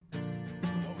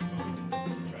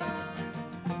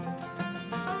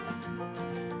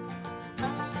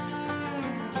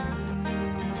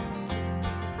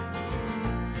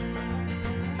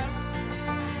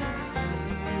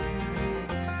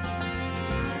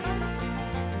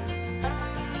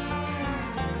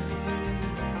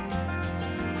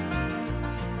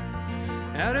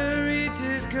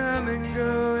Chances come and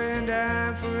go, and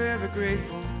I'm forever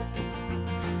grateful.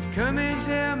 Come and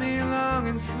tell me long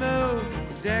and slow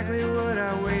exactly what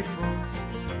I wait for.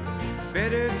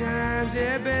 Better times,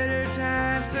 yeah, better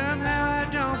times. Somehow I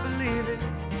don't believe it.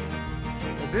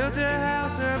 I built a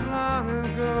house up long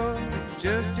ago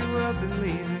just to up and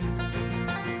leave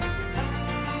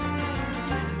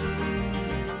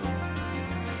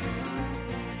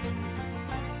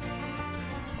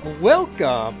it.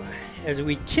 Welcome as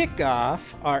we kick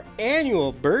off our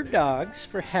annual Bird Dogs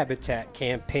for Habitat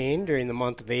campaign during the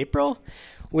month of April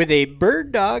with a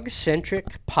Bird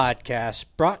Dog-centric podcast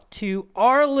brought to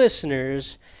our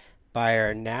listeners by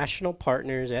our national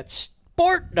partners at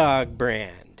Sport Dog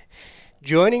brand.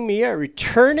 Joining me are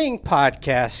returning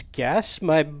podcast guests,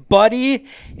 my buddy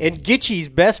and Gitchy's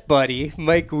best buddy,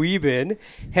 Mike Wieben,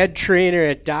 head trainer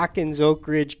at Dawkins Oak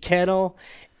Ridge Kennel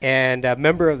and a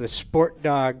member of the Sport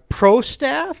Dog Pro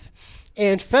staff,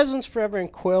 and Pheasants Forever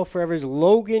and Quail Forever's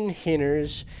Logan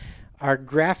Hinners, our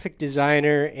graphic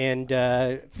designer and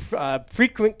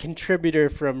frequent contributor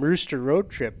from Rooster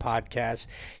Road Trip podcast.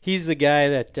 He's the guy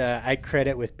that I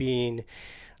credit with being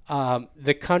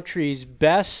the country's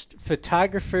best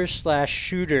photographer /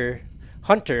 shooter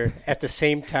hunter at the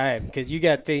same time, because you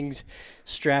got things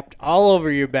strapped all over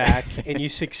your back and you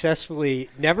successfully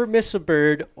never miss a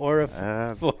bird or a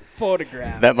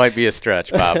photograph. That might be a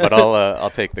stretch, Bob, but I'll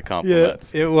take the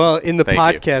compliments. Yeah, well, in the Thank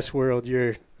podcast world,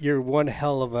 you're one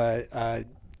hell of a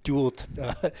dual.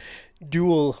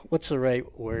 What's the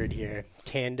right word here?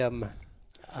 Tandem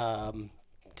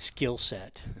skill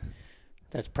set.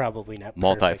 That's probably not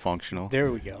perfect. Multifunctional.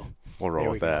 There we go. We'll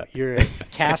roll with that. You're a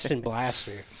cast and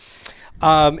blaster.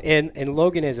 And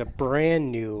Logan has a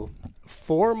brand new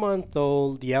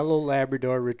 4-month-old yellow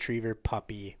Labrador Retriever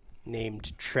puppy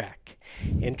named Trek.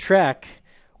 And Trek,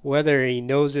 whether he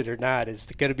knows it or not, is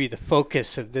going to be the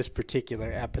focus of this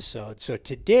particular episode. So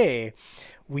today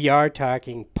we are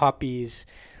talking puppies.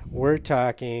 We're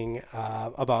talking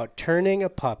about turning a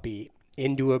puppy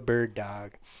into a bird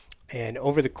dog. And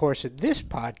over the course of this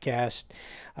podcast,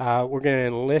 we're going to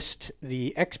enlist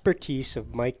the expertise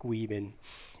of Mike Wieben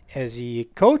as he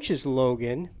coaches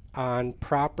Logan on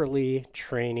properly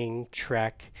training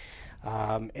Trek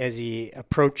as he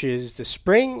approaches the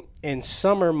spring and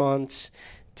summer months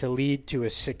to lead to a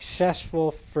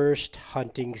successful first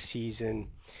hunting season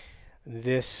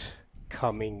this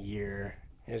coming year.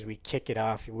 As we kick it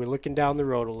off, we're looking down the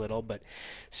road a little, but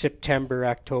September,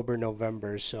 October,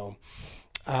 November. So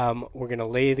we're going to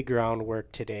lay the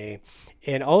groundwork today.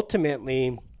 And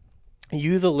ultimately,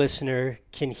 you, the listener,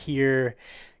 can hear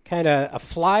kind of a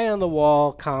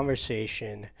fly-on-the-wall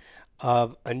conversation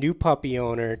of a new puppy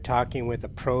owner talking with a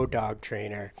pro dog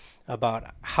trainer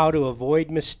about how to avoid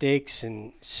mistakes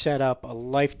and set up a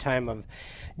lifetime of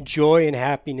joy and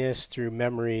happiness through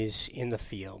memories in the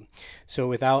field. So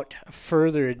without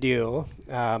further ado,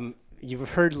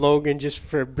 you've heard Logan just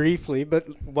for briefly, but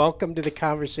welcome to the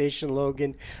conversation,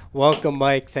 Logan. Welcome,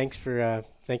 Mike. Thanks for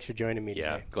joining me today.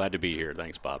 Yeah, glad to be here.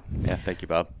 Thanks, Bob. Yeah, thank you,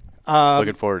 Bob.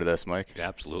 Looking forward to this, Mike. Yeah,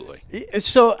 absolutely.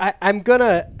 So I'm going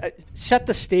to set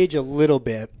the stage a little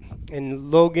bit.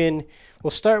 And Logan,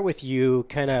 we'll start with you,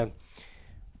 kind of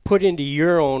put into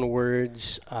your own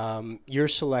words your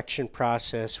selection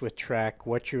process with Trek,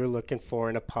 what you were looking for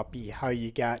in a puppy, how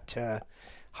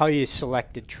you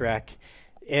selected Trek.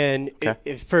 And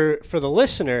okay. For the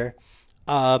listener,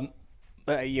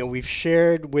 we've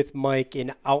shared with Mike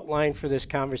an outline for this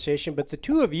conversation, but the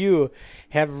two of you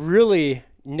have really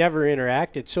never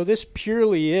interacted. So this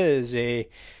purely is a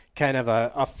kind of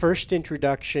a first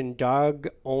introduction dog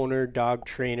owner, dog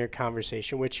trainer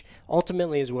conversation, which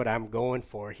ultimately is what I'm going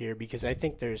for here, because I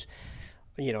think there's,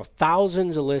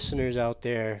 thousands of listeners out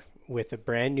there with a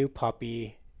brand new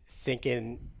puppy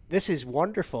thinking, this is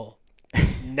wonderful.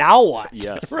 Now what?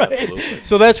 Yes, right? Absolutely.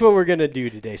 So that's what we're going to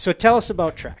do today. So tell us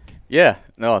about Trek. Yeah.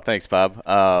 No, thanks, Bob.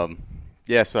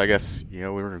 So I guess, we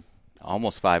were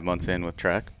almost 5 months in with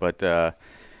Trek, but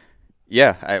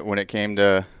when it came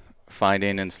to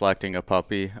finding and selecting a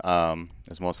puppy,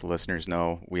 as most of the listeners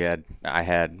know,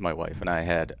 my wife and I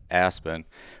had Aspen,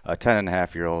 a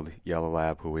 10.5-year-old yellow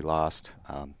lab who we lost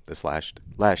this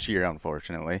last year,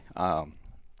 unfortunately.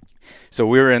 So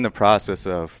we were in the process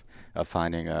of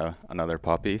finding another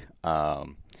puppy.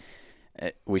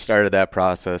 We started that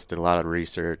process, did a lot of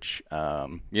research,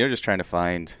 just trying to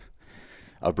find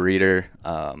a breeder.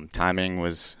 Timing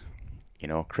was,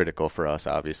 critical for us,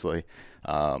 obviously.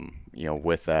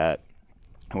 With that,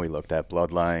 we looked at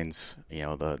bloodlines,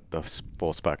 the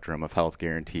full spectrum of health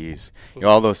guarantees.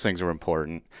 All those things were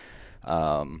important.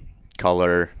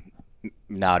 Color,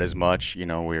 not as much.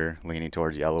 We're leaning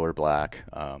towards yellow or black.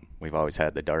 We've always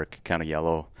had the dark kind of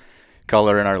yellow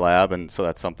color in our lab, and so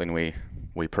that's something we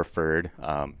preferred.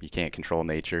 You can't control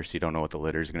nature, so you don't know what the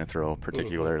litter is going to throw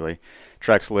particularly.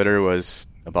 Trek's litter was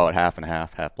about half and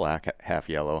half black, half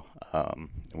yellow.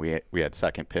 We had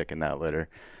second pick in that litter.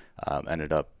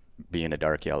 Ended up being a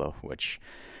dark yellow, which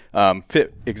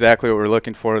fit exactly what we're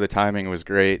looking for. The timing was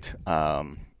great.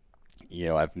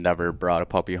 I've never brought a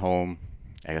puppy home.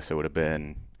 I guess it would have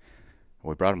been,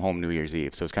 we brought him home New Year's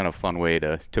Eve, so it's kind of a fun way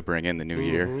to bring in the new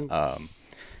year.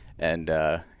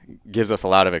 And gives us a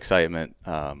lot of excitement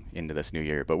into this new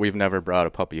year. But we've never brought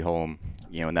a puppy home,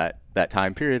 in that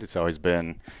time period. It's always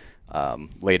been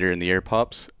later in the year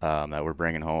pups that we're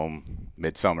bringing home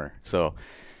midsummer. So,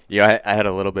 I had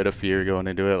a little bit of fear going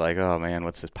into it, like, oh man,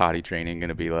 what's this potty training going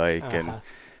to be like? And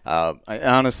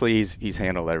honestly, he's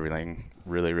handled everything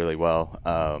really, really well.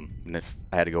 And if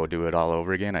I had to go do it all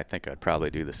over again, I think I'd probably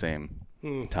do the same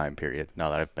time period now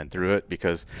that I've been through it,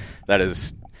 because that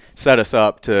has set us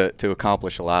up to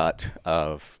accomplish a lot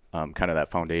of kind of that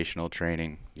foundational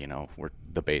training. We're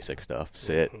the basic stuff: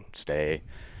 sit, stay,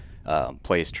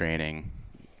 place training,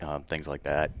 things like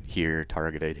that. Here,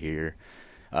 targeted here.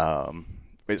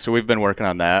 So we've been working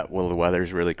on that. Well, the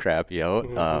weather's really crappy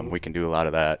out. We can do a lot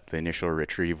of that. The initial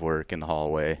retrieve work in the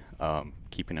hallway,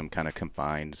 keeping him kind of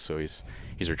confined, so he's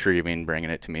retrieving, bringing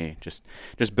it to me. Just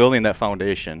building that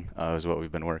foundation is what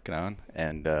we've been working on.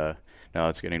 And now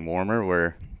it's getting warmer.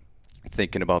 We're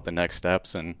thinking about the next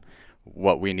steps and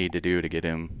what we need to do to get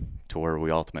him to where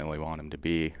we ultimately want him to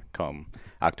be come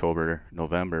October,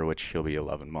 November, which he'll be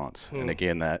 11 months. And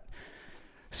again, that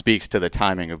speaks to the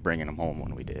timing of bringing him home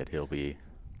when we did. He'll be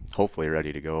hopefully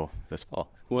ready to go this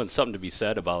fall. Well, and something to be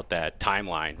said about that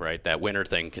timeline, right? That winter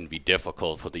thing can be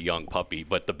difficult with a young puppy,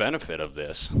 but the benefit of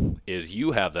this is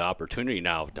you have the opportunity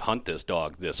now to hunt this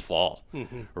dog this fall,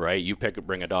 right? You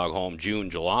bring a dog home June,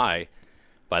 July.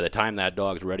 By the time that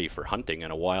dog's ready for hunting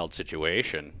in a wild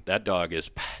situation, that dog is,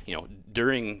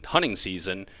 during hunting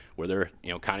season where they're,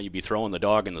 you'd be throwing the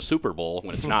dog in the Super Bowl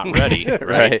when it's not ready,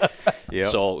 right?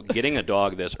 Yep. So getting a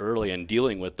dog this early and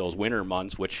dealing with those winter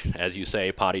months, which, as you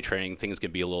say, potty training, things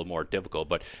can be a little more difficult,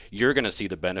 but you're going to see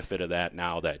the benefit of that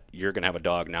now that you're going to have a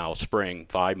dog now spring,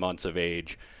 5 months of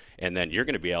age, and then you're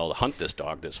going to be able to hunt this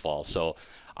dog this fall. So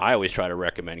I always try to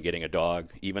recommend getting a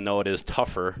dog, even though it is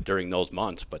tougher during those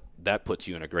months, but that puts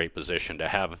you in a great position to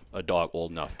have a dog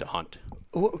old enough to hunt.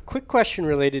 Well, quick question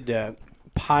related to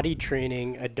potty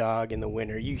training a dog in the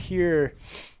winter. You hear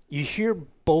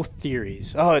both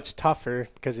theories. Oh, it's tougher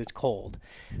because it's cold.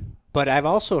 But I've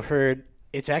also heard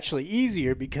it's actually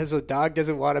easier because the dog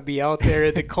doesn't want to be out there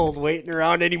in the cold waiting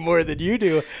around any more than you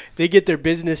do. They get their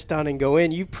business done and go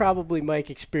in. You've probably, Mike,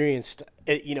 experienced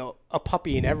a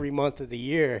puppy in every month of the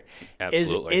year.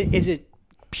 Absolutely. Is it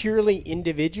purely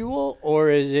individual, or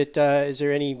is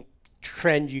there any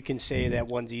trend you can say that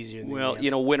one's easier than the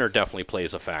other? Winter definitely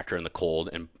plays a factor in the cold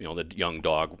and, the young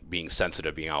dog being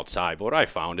sensitive, being outside. But what I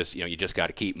found is, you just got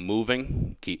to keep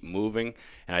moving.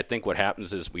 And I think what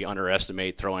happens is we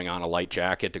underestimate throwing on a light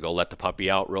jacket to go let the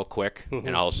puppy out real quick.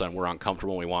 And all of a sudden we're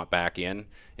uncomfortable and we want back in.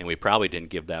 And we probably didn't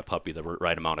give that puppy the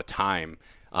right amount of time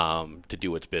to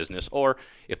do its business. Or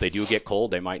if they do get cold,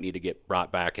 they might need to get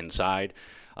brought back inside.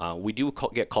 We do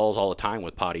get calls all the time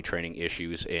with potty training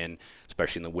issues, and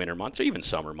especially in the winter months or even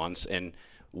summer months. And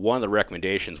one of the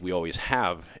recommendations we always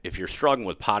have, if you're struggling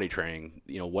with potty training,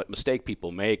 what mistake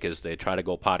people make is they try to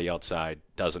go potty outside,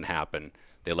 doesn't happen.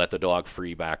 They let the dog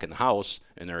free back in the house,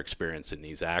 and they're experiencing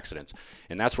these accidents.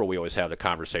 And that's where we always have the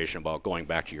conversation about going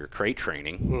back to your crate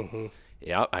training.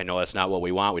 Yeah, I know that's not what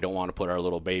we want. We don't want to put our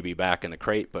little baby back in the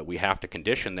crate, but we have to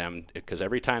condition them, because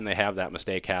every time they have that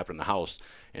mistake happen in the house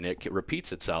and it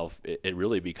repeats itself, it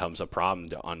really becomes a problem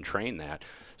to untrain that.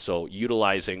 So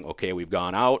utilizing, okay, we've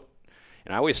gone out,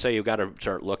 and I always say you've got to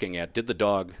start looking at, did the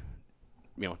dog,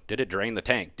 did it drain the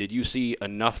tank? Did you see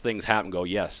enough things happen? Go,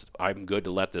 yes, I'm good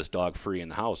to let this dog free in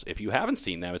the house. If you haven't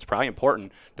seen them, it's probably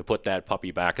important to put that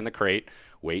puppy back in the crate,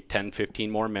 wait 10,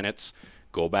 15 more minutes,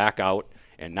 go back out.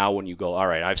 And now when you go, all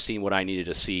right, I've seen what I needed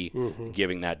to see,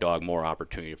 giving that dog more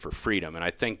opportunity for freedom. And I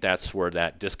think that's where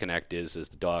that disconnect is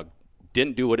the dog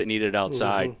didn't do what it needed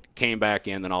outside, came back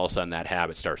in, then all of a sudden that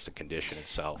habit starts to condition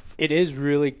itself. It is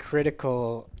really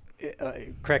critical,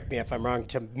 correct me if I'm wrong,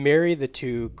 to marry the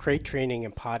two, crate training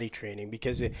and potty training,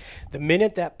 because the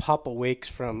minute that pup awakes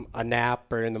from a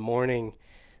nap or in the morning,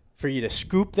 for you to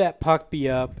scoop that puppy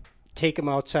up, take them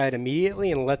outside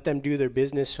immediately and let them do their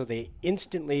business so they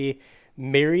instantly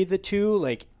marry the two.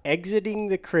 Like exiting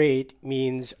the crate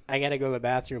means I got to go to the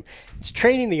bathroom. It's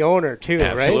training the owner too,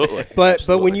 Absolutely. right? But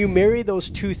Absolutely. when you marry those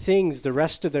two things the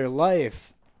rest of their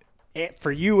life,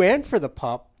 for you and for the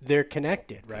pup, they're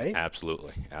connected, right?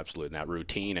 Absolutely. And that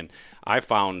routine. And I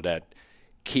found that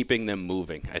keeping them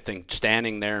moving, I think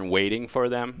standing there and waiting for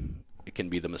them, it can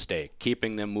be the mistake.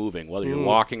 Keeping them moving, whether you're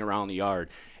walking around the yard.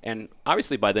 And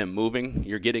obviously by them moving,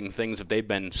 you're getting things, if they've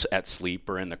been at sleep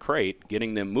or in the crate,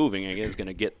 getting them moving is going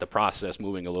to get the process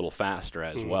moving a little faster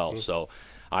as well. So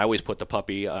I always put the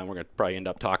puppy, we're going to probably end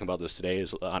up talking about this today,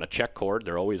 is on a check cord.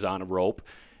 They're always on a rope.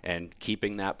 And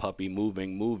keeping that puppy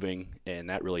moving,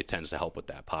 and that really tends to help with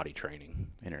that potty training.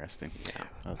 Interesting. Yeah.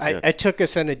 That's good. I took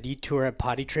us on a detour at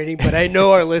potty training, but I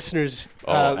know our listeners.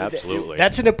 Absolutely.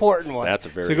 That's an important one. That's a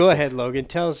very So go ahead, Logan.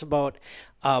 Tell us about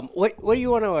what do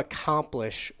you want to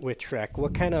accomplish with Trek?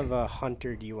 What kind of a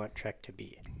hunter do you want Trek to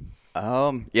be?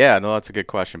 Yeah, no, that's a good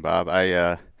question, Bob.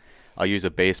 I'll use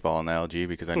a baseball analogy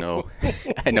because I know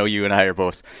I know you and I are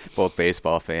both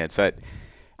baseball fans. So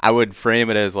I would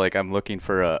frame it as like I'm looking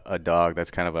for a dog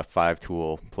that's kind of a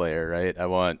 5-tool player, right? I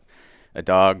want a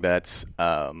dog that's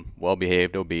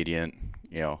well-behaved, obedient,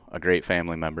 a great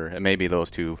family member. And maybe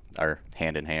those two are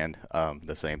hand in hand,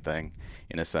 the same thing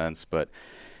in a sense. But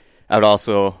I would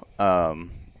also,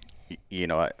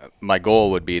 my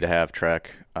goal would be to have Trek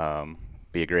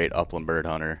be a great upland bird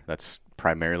hunter. That's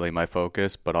primarily my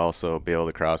focus, but also be able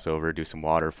to cross over, do some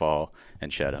waterfall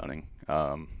and shed hunting.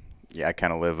 I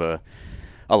kind of live a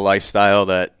lifestyle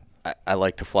that I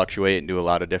like to fluctuate and do a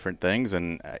lot of different things,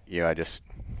 and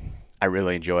I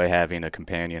really enjoy having a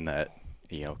companion that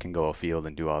can go afield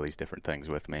and do all these different things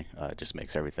with me. It just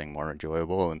makes everything more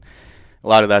enjoyable, and a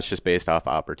lot of that's just based off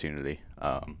opportunity.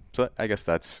 So I guess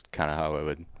that's kind of how I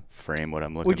would frame what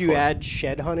I'm looking for. Would you add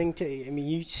shed hunting to? I mean,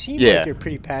 you seem like you're a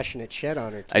pretty passionate shed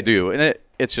hunter. I do, and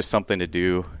it's just something to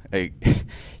do.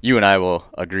 You and I will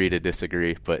agree to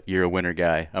disagree, but you're a winter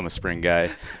guy. I'm a spring guy.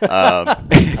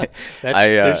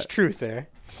 There's truth there.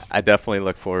 I definitely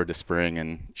look forward to spring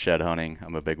and shed hunting.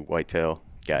 I'm a big whitetail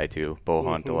guy too. Bow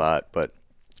hunt a lot, but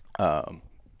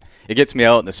it gets me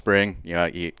out in the spring.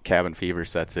 Cabin fever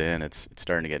sets in. It's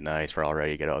starting to get nice. We're all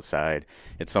ready to get outside.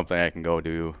 It's something I can go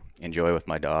do, enjoy with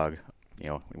my dog.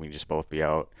 We can just both be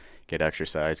out, get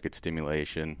exercise, get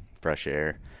stimulation, fresh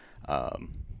air,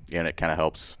 and it kind of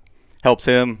helps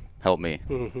him, help me.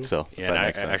 So and I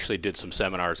actually did some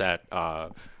seminars at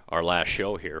our last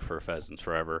show here for Pheasants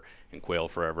Forever and Quail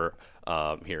Forever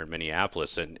here in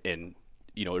Minneapolis, and it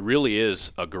really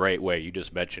is a great way. You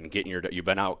just mentioned you've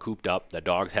been out cooped up. The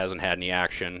dog hasn't had any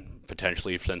action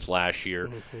potentially since last year.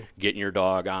 Getting your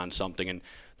dog on something, and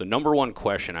the number one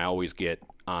question I always get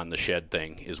on the shed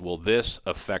thing is, will this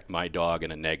affect my dog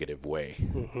in a negative way?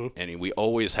 And we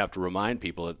always have to remind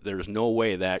people that there's no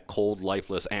way that cold,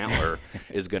 lifeless antler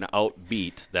is going to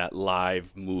outbeat that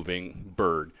live, moving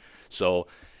bird. So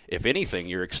if anything,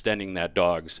 you're extending that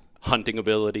dog's hunting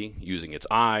ability, using its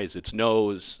eyes, its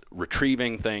nose,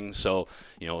 retrieving things. So,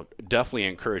 definitely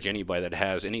encourage anybody that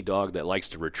has any dog that likes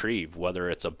to retrieve, whether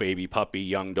it's a baby puppy,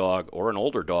 young dog, or an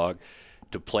older dog,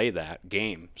 to play that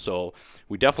game. So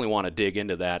we definitely want to dig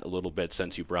into that a little bit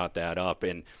since you brought that up.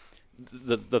 And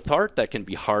the part that can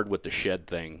be hard with the shed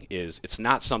thing is it's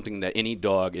not something that any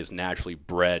dog is naturally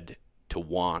bred to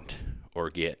want or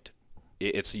get.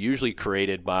 It's usually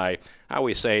created by, I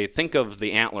always say, think of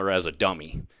the antler as a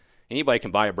dummy. Anybody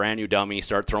can buy a brand new dummy,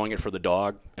 start throwing it for the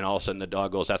dog, and all of a sudden the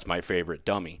dog goes, that's my favorite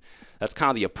dummy. That's kind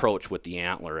of the approach with the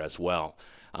antler as well.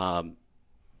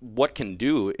 What can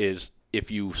do is, if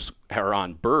you are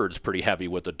on birds pretty heavy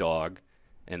with a dog,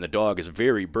 and the dog is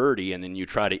very birdy, and then you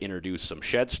try to introduce some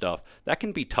shed stuff, that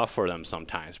can be tough for them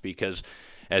sometimes, because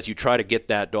as you try to get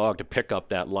that dog to pick up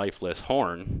that lifeless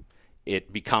horn,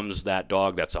 it becomes that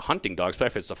dog that's a hunting dog,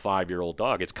 especially if it's a 5-year-old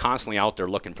dog. It's constantly out there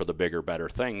looking for the bigger, better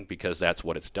thing because that's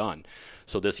what it's done.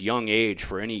 So this young age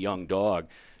for any young dog,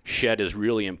 shed is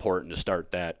really important to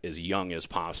start that as young as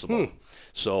possible.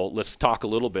 So let's talk a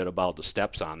little bit about the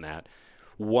steps on that.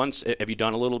 Have you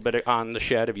done a little bit on the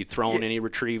shed? Have you thrown any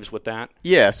retrieves with that?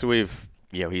 Yeah, so we've,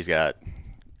 he's got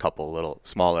a couple little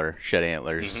smaller shed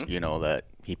antlers, that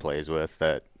he plays with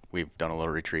that we've done a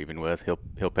little retrieving with.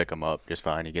 He'll pick them up just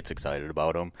fine. He gets excited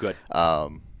about them. Good. I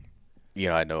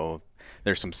know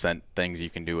there's some scent things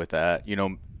you can do with that.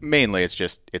 Mainly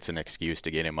it's an excuse to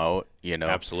get him out.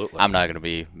 Absolutely. I'm not going to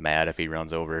be mad if he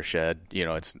runs over a shed.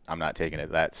 I'm not taking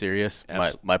it that serious.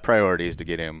 My priority is to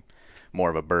get him more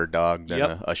of a bird dog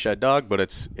than a shed dog, but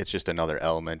it's just another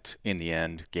element in the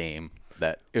end game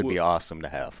that it would be awesome to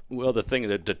have. Well, the thing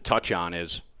to touch on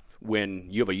is when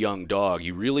you have a young dog,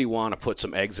 you really want to put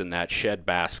some eggs in that shed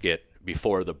basket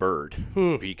before the bird.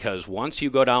 Because once you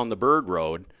go down the bird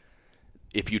road,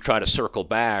 if you try to circle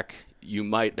back, you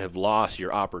might have lost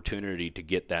your opportunity to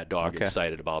get that dog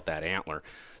excited about that antler.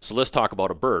 So let's talk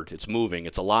about a bird. It's moving.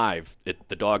 It's alive.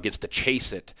 The dog gets to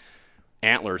chase it.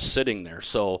 Antlers sitting there.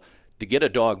 So to get a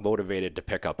dog motivated to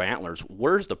pick up antlers,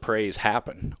 where's the praise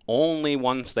happen? Only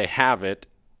once they have it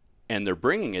and they're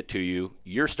bringing it to you,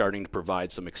 you're starting to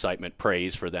provide some excitement,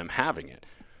 praise for them having it.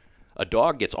 A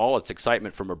dog gets all its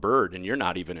excitement from a bird, and you're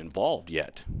not even involved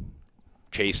yet.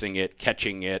 Chasing it,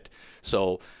 catching it.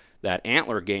 So that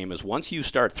antler game is once you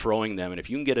start throwing them, and if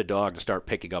you can get a dog to start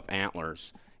picking up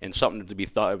antlers, and something to be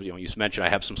thought, you mentioned I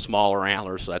have some smaller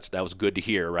antlers, so that was good to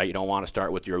hear, right? You don't want to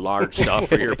start with your large stuff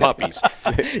for your puppies.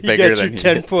 You got your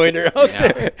 10-pointer out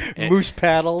there, moose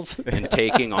paddles. And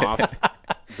taking off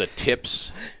the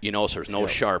tips, so there's no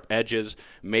sharp edges,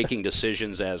 making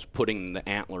decisions as putting the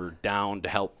antler down to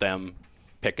help them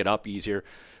pick it up easier.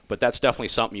 But that's definitely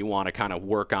something you want to kind of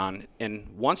work on. And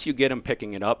once you get them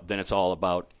picking it up, then it's all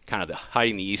about kind of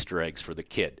hiding the Easter eggs for the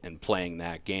kid and playing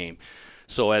that game.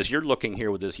 So as you're looking here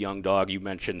with this young dog, you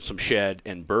mentioned some shed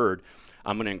and bird.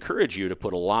 I'm going to encourage you to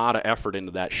put a lot of effort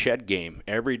into that shed game.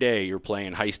 Every day you're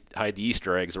playing hide the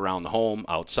Easter eggs around the home,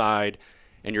 outside,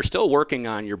 and you're still working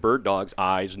on your bird dog's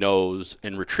eyes, nose,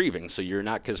 and retrieving. So you're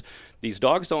not, because these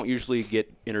dogs don't usually get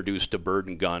introduced to bird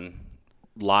and gun,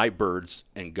 live birds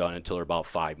and gun until they're about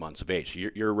 5 months of age. So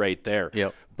you're right there.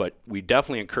 Yep. But we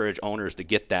definitely encourage owners to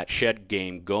get that shed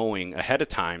game going ahead of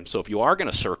time. So if you are going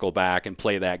to circle back and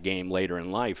play that game later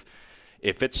in life,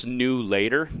 if it's new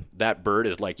later, that bird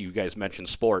is, like you guys mentioned,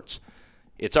 sports.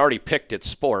 It's already picked its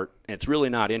sport, and it's really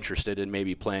not interested in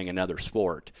maybe playing another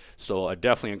sport. So I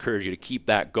definitely encourage you to keep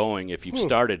that going if you've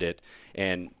started it,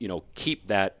 and keep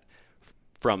that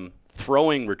from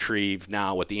throwing retrieve.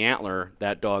 Now with the antler,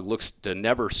 that dog looks to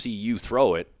never see you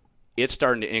throw it. It's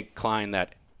starting to incline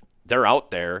that they're out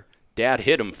there. Dad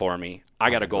hit him for me. I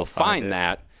got to go find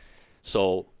that.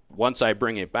 So once I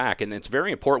bring it back, and it's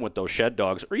very important with those shed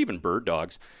dogs or even bird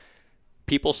dogs,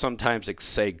 people sometimes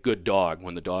say good dog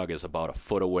when the dog is about a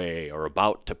foot away or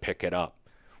about to pick it up.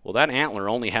 Well, that antler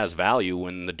only has value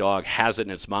when the dog has it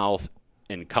in its mouth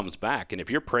and comes back. And if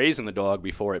you're praising the dog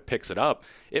before it picks it up,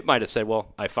 it might have said,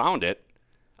 well, I found it.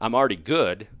 I'm already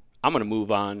good. I'm going to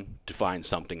move on to find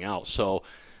something else. So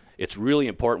it's really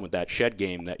important with that shed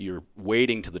game that you're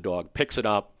waiting till the dog picks it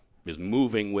up, is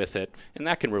moving with it, and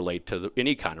that can relate to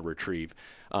any kind of retrieve.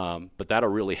 But that'll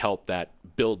really help that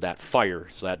build that fire.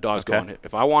 So that dog's going,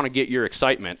 if I want to get your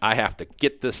excitement, I have to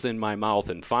get this in my mouth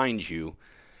and find you.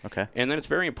 Okay. And then it's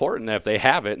very important that if they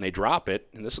have it and they drop it,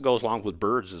 and this goes along with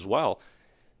birds as well,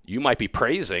 you might be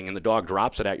praising and the dog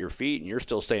drops it at your feet and you're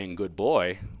still saying good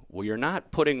boy. Well, you're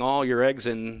not putting all your eggs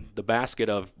in the basket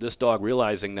of this dog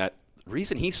realizing that the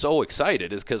reason he's so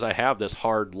excited is because I have this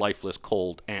hard, lifeless,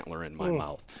 cold antler in my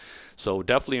mouth. So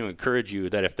definitely encourage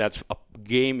you that if that's a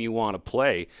game you want to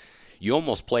play, you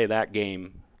almost play that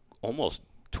game almost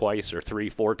twice or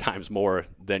 3-4 times more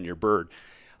than your bird.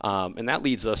 And that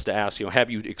leads us to ask,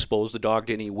 have you exposed the dog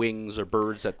to any wings or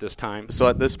birds at this time? So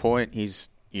at this point,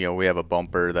 he's, we have a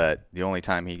bumper that the only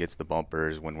time he gets the bumper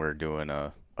is when we're doing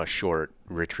a short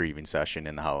retrieving session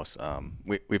in the house.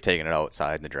 We've taken it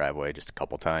outside in the driveway just a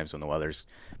couple times when the weather's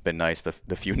been nice,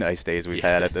 the few nice days we've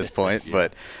had at this point.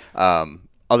 But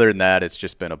other than that, it's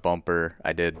just been a bumper.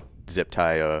 I did zip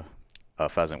tie a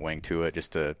pheasant wing to it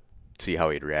just to see how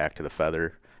he'd react to the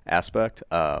feather aspect.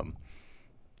 I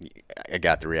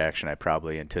got the reaction I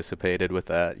probably anticipated with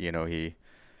that.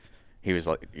 He was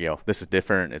like, this is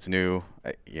different. It's new.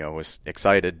 Was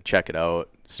excited, check it out,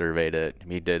 surveyed it.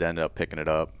 He did end up picking it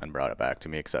up and brought it back to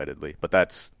me excitedly. But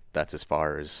that's as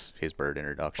far as his bird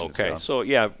introduction. Okay, so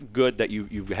good that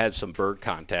you've had some bird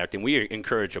contact. And we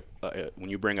encourage when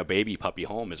you bring a baby puppy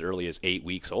home as early as 8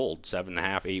 weeks old,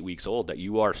 7.5, 8 weeks old, that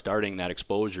you are starting that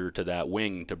exposure to that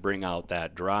wing to bring out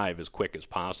that drive as quick as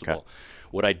possible. Okay.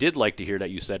 What I did like to hear that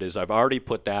you said is I've already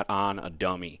put that on a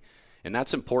dummy. And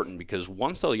that's important because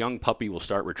once a young puppy will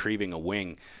start retrieving a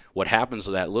wing, what happens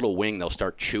to that little wing, they'll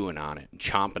start chewing on it and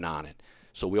chomping on it.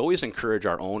 So we always encourage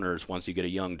our owners, once you get a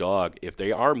young dog, if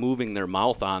they are moving their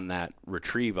mouth on that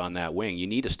retrieve on that wing, you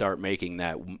need to start making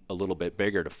that a little bit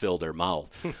bigger to fill their mouth.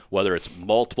 Whether it's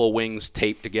multiple wings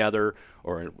taped together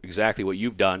or exactly what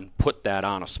you've done, put that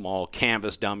on a small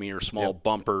canvas dummy or small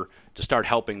bumper to start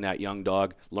helping that young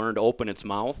dog learn to open its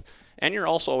mouth. And you're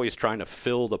also always trying to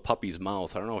fill the puppy's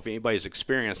mouth. I don't know if anybody's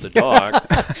experienced a dog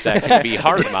that can be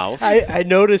hard mouth. I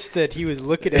noticed that he was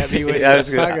looking at me when I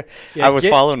was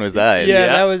following his eyes. Yeah,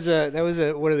 that was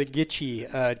one of the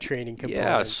Gitchy training components.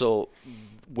 Yeah, so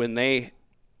when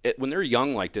they're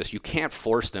young like this, you can't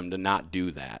force them to not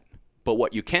do that. But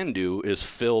what you can do is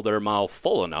fill their mouth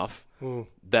full enough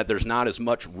that there's not as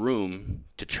much room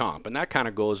to chomp. And that kind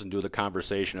of goes into the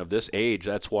conversation of this age.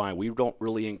 That's why we don't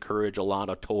really encourage a lot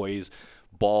of toys,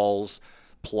 balls,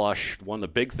 plush. One of the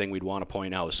big thing we'd want to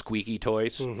point out is squeaky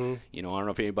toys. You know, I don't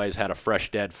know if anybody's had a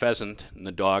fresh dead pheasant and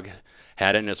the dog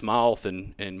had it in its mouth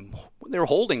and they were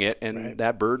holding it and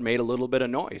that bird made a little bit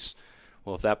of noise.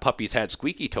 Well, if that puppy's had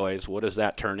squeaky toys, what does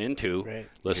that turn into?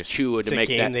 Let's chew it to make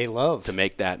that they love. To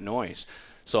make that noise.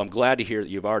 So I'm glad to hear that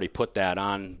you've already put that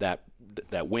on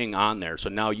that wing on there. So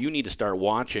now you need to start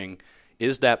watching,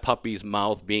 is that puppy's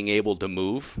mouth being able to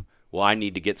move? Well, I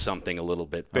need to get something a little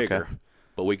bit bigger. Okay.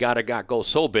 But we got to go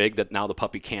so big that now the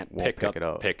puppy can't pick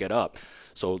it up.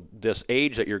 So this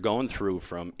age that you're going through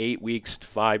from 8 weeks to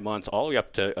 5 months all the way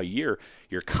up to a year,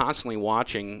 you're constantly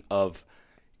watching of,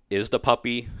 is the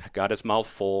puppy got its mouth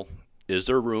full? Is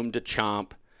there room to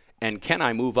chomp? And can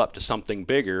I move up to something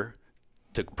bigger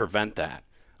to prevent that?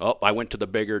 Oh, I went to the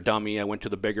bigger dummy. I went to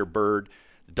the bigger bird.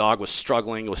 The dog was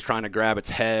struggling. It was trying to grab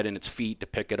its head and its feet to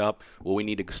pick it up. Well, we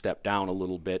need to step down a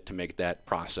little bit to make that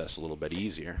process a little bit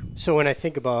easier. So when I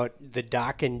think about the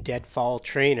Dokken deadfall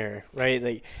trainer, right,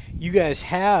 like you guys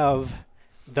have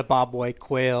the bobwhite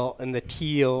quail and the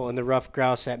teal and the rough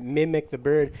grouse that mimic the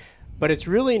bird, but it's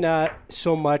really not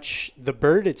so much the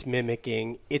bird it's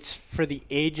mimicking. It's for the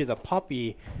age of the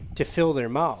puppy to fill their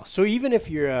mouth. So even if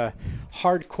you're a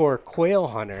hardcore quail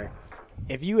hunter,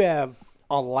 if you have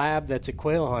a lab that's a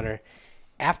quail hunter,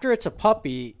 after it's a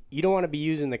puppy, you don't want to be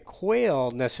using the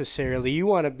quail necessarily. You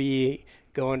want to be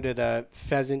going to the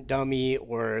pheasant dummy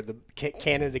or the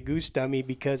Canada goose dummy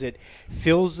because it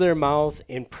fills their mouth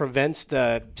and prevents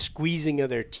the squeezing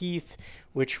of their teeth,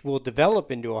 which will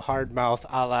develop into a hard mouth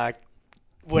a la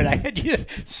what I had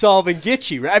solve and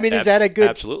get you. Right? I mean, is that a good?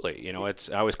 Absolutely. You know, I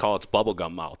always call it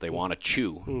bubblegum mouth. They want to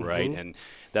chew, right? And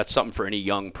that's something for any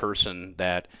young person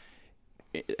that,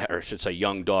 or I should say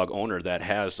young dog owner that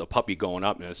has a puppy going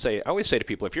up. And I always say to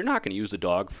people, if you're not going to use the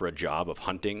dog for a job of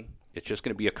hunting, it's just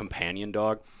going to be a companion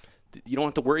dog. You don't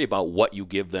have to worry about what you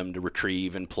give them to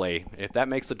retrieve and play. If that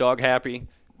makes the dog happy,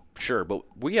 sure. But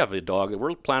we have a dog that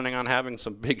we're planning on having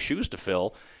some big shoes to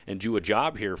fill and do a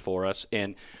job here for us.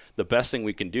 And the best thing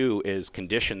we can do is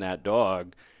condition that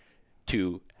dog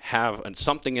to have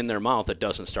something in their mouth that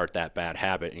doesn't start that bad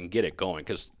habit and get it going.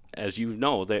 Because as you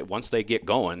know, that once they get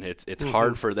going, it's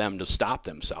hard for them to stop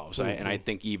themselves. And I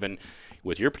think even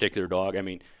with your particular dog, I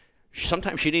mean,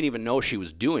 sometimes she didn't even know she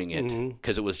was doing it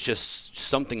because it was just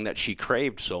something that she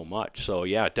craved so much. So,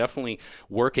 yeah, definitely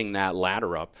working that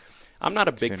ladder up. I'm not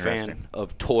a big fan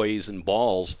of toys and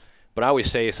balls, but I always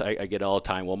say, I get all the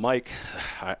time, well, Mike,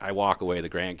 I walk away, the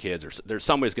grandkids, or there's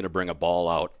somebody's going to bring a ball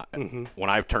out. When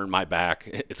I've turned my back,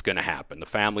 it's going to happen. The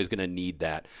family's going to need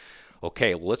that.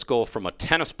 Okay, well, let's go from a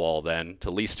tennis ball then to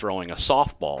at least throwing a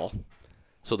softball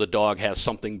so the dog has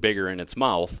something bigger in its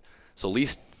mouth. So at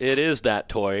least it is that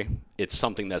toy. It's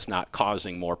something that's not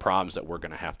causing more problems that we're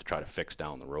going to have to try to fix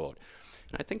down the road.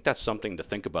 And I think that's something to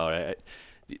think about.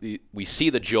 We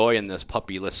see the joy in this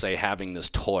puppy, let's say, having this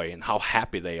toy and how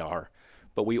happy they are.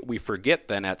 But we forget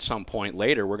then at some point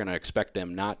later we're going to expect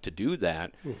them not to do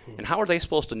that. And how are they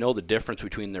supposed to know the difference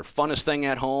between their funnest thing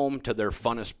at home to their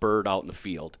funnest bird out in the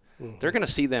field? They're going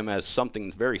to see them as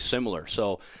something very similar.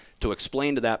 So to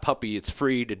explain to that puppy it's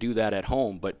free to do that at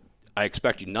home, but I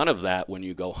expect you none of that when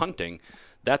you go hunting,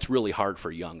 that's really hard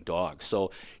for young dogs. So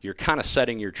you're kind of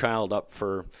setting your child up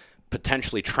for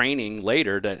potentially training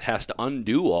later that has to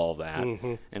undo all that.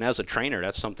 And as a trainer,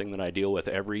 that's something that I deal with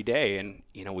every day. And,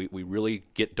 you know, we really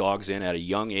get dogs in at a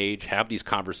young age, have these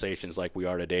conversations like we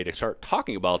are today to start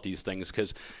talking about these things,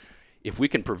 because if we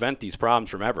can prevent these problems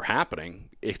from ever happening,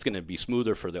 it's going to be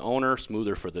smoother for the owner,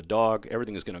 smoother for the dog.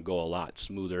 Everything is going to go a lot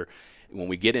smoother when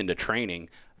we get into training,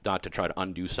 not to try to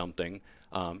undo something.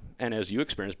 And as you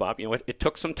experienced, Bob, you know, it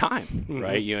took some time,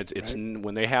 right? You know, it's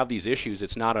when they have these issues,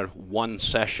 it's not a one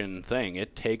session thing.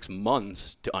 It takes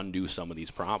months to undo some of these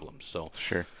problems. So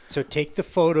Sure. So take the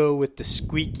photo with the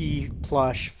squeaky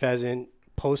plush pheasant,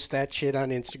 post that shit on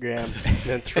Instagram, and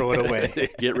then throw it away.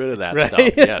 Get rid of that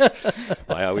stuff. Yes.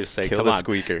 Well, I always say, Kill come the on.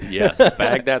 squeaker. Yes.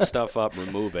 Bag that stuff up,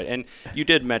 remove it. And you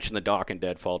did mention the Dokken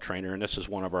Deadfall Trainer, and this is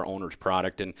one of our owner's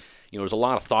product. And, you know, there's a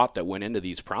lot of thought that went into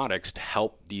these products to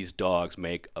help these dogs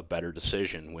make a better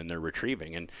decision when they're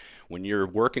retrieving. And when you're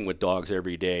working with dogs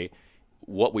every day,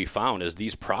 what we found is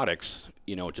these products,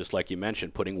 you know, just like you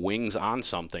mentioned, putting wings on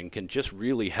something can just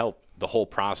really help the whole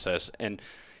process. And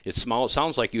it's small. It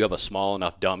sounds like you have a small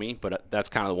enough dummy, but that's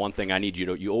kind of the one thing I need you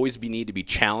to. You always need to be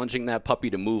challenging that puppy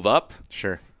to move up.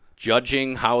 Sure.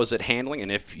 Judging how is it handling,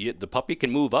 and if the puppy can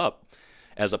move up,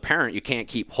 as a parent, you can't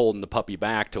keep holding the puppy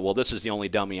back to, well, this is the only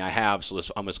dummy I have, so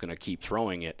I'm just going to keep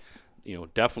throwing it.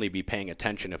 Definitely be paying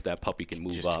attention if that puppy can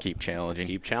move just up. To keep challenging.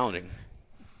 Keep challenging.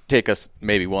 Take us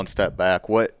maybe one step back.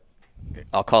 What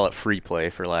I'll call it free play,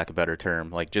 for lack of a better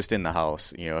term, like just in the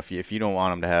house. If you don't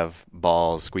want them to have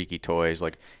balls, squeaky toys,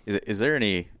 like is there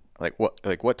any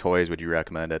what toys would you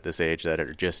recommend at this age that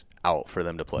are just out for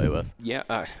them to play with? Yeah,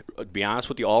 to be honest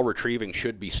with you, all retrieving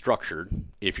should be structured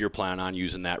if you're planning on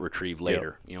using that retrieve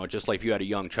later. Yep. Just like if you had a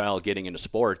young child getting into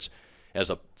sports, as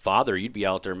a father, you'd be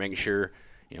out there making sure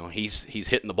he's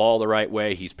hitting the ball the right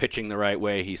way, he's pitching the right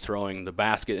way, he's throwing the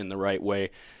basket in the right way.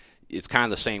 It's kind of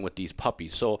the same with these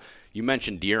puppies. So you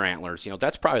mentioned deer antlers.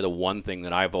 That's probably the one thing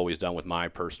that I've always done with my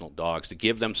personal dogs, to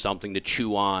give them something to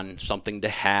chew on, something to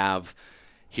have.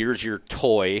 Here's your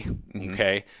toy,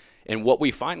 okay? And what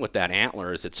we find with that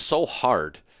antler is it's so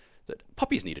hard that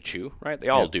puppies need to chew, right? They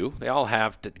all do. They all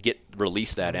have to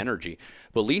release that energy.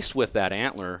 But at least with that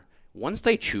antler, once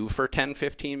they chew for 10,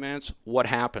 15 minutes, what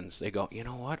happens? They go, you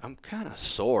know what? I'm kind of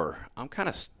sore. I'm kind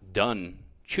of done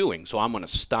chewing, so I'm going to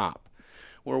stop.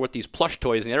 Or with these plush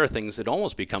toys and the other things, it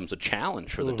almost becomes a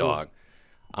challenge for the dog.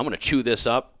 I'm going to chew this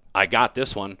up. I got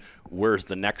this one. Where's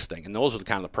the next thing? And those are the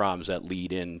kind of the problems that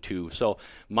lead into. So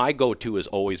my go-to has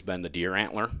always been the deer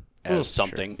antler as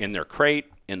something in their crate,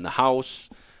 in the house.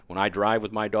 When I drive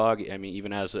with my dog, I mean,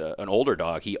 even as an older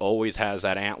dog, he always has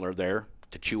that antler there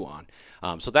to chew on.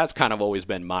 So that's kind of always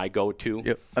been my go-to.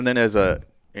 Yep. And then as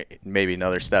maybe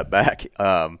another step back,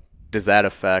 does that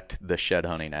affect the shed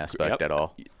hunting aspect at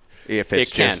all? If it's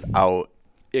just out,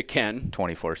 it can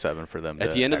 24/7 for them.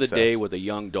 At the end of the day, with a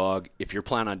young dog, if you're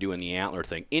planning on doing the antler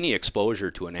thing, any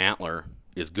exposure to an antler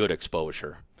is good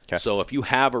exposure. Okay. So if you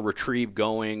have a retrieve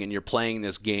going and you're playing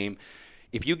this game,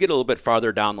 if you get a little bit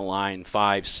farther down the line,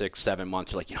 5, 6, 7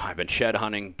 months, you're like, I've been shed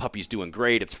hunting, puppy's doing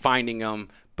great, it's finding them,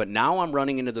 but now I'm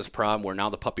running into this problem where now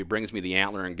the puppy brings me the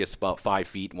antler and gets about 5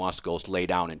 feet and wants to go lay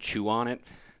down and chew on it,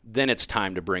 then it's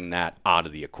time to bring that out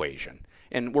of the equation.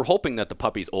 And we're hoping that the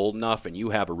puppy's old enough and you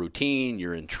have a routine,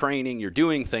 you're in training, you're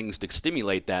doing things to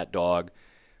stimulate that dog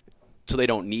so they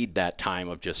don't need that time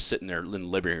of just sitting there in the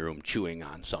living room chewing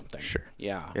on something. Sure.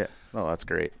 Yeah. Yeah. Oh, that's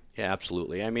great. Yeah,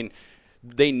 absolutely. I mean,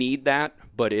 they need that,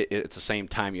 but at the same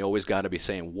time, you always got to be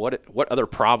saying, what other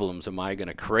problems am I going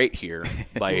to create here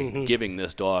by giving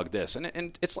this dog this?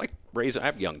 And it's like raising, I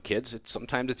have young kids.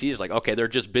 Sometimes it's easy. Like, okay, they're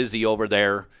just busy over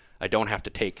there. I don't have to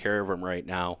take care of them right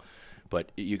now. But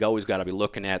you always got to be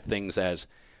looking at things as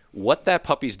what that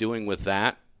puppy's doing with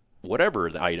that, whatever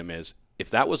the item is.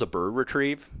 If that was a bird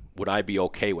retrieve, would I be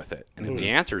okay with it? And if the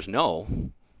answer is no,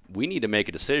 we need to make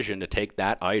a decision to take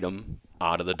that item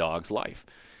out of the dog's life.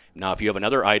 Now, if you have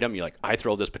another item, you're like, I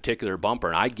throw this particular bumper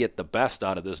and I get the best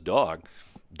out of this dog,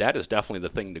 that is definitely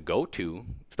the thing to go to,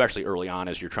 especially early on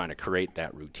as you're trying to create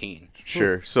that routine.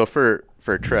 Sure. So for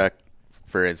Trek,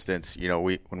 for instance,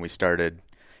 when we started,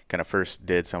 kind of first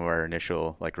did some of our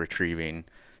initial retrieving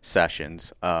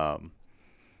sessions,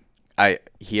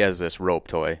 he has this rope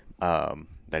toy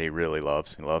that he really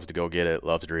loves. He loves to go get it,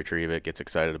 loves to retrieve it, gets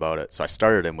excited about it. So I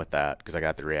started him with that because I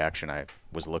got the reaction I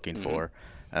was looking for,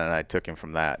 and I took him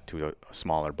from that to a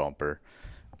smaller bumper,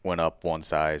 went up one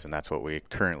size, and that's what we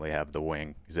currently have the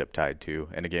wing zip tied to.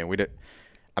 And again,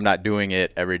 I'm not doing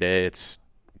it every day. It's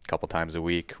a couple times a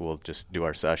week. We'll just do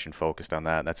our session focused on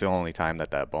that. And that's the only time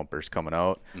that bumper's coming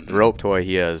out. The rope toy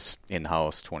he has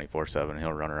in-house 24/7.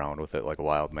 He'll run around with it like a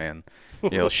wild man.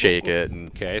 He'll shake it. And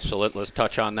okay, so let's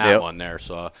touch on that one there.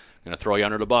 So I'm going to throw you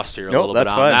under the bus here a little bit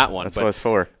on fine. that one. That's what it's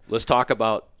for. Let's talk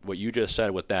about what you just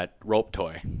said with that rope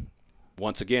toy.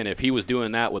 Once again, if he was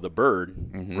doing that with a bird,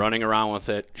 running around with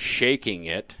it, shaking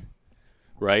it,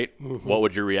 right, what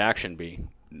would your reaction be?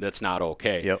 That's not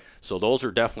okay. Yep. So those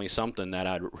are definitely something that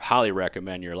I'd highly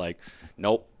recommend. You're like,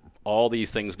 nope, all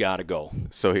these things got to go.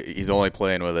 So he's only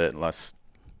playing with it unless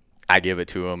I give it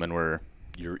to him and we're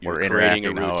creating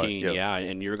a routine. Yep. Yeah,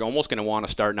 and you're almost going to want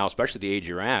to start now, especially the age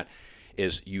you're at,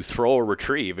 is you throw a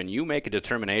retrieve and you make a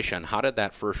determination, how did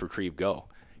that first retrieve go?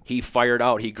 He fired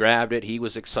out, he grabbed it, he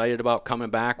was excited about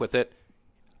coming back with it.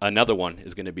 Another one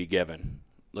is going to be given.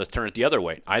 Let's turn it the other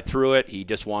way. I threw it. He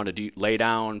just wanted to lay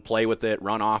down, play with it,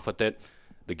 run off with it.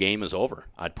 The game is over.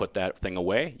 I'd put that thing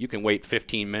away. You can wait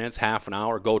 15 minutes, half an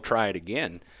hour, go try it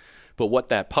again. But what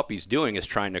that puppy's doing is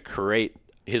trying to create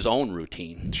his own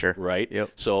routine. Sure. Right?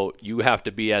 Yep. So you have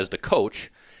to be, as the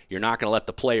coach, you're not going to let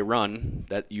the play run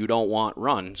that you don't want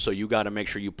run. So you got to make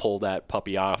sure you pull that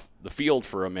puppy off the field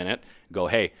for a minute. Go,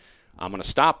 hey, I'm going to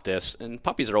stop this. And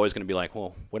puppies are always going to be like,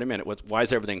 well, wait a minute. Why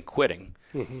is everything quitting?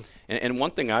 And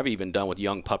one thing I've even done with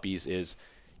young puppies is,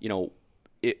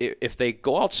 if they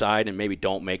go outside and maybe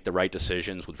don't make the right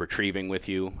decisions with retrieving with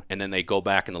you, and then they go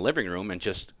back in the living room and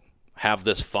just have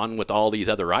this fun with all these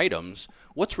other items,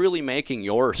 what's really making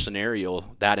your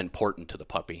scenario that important to the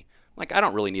puppy? Like, I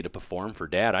don't really need to perform for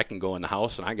Dad. I can go in the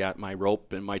house and I got my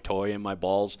rope and my toy and my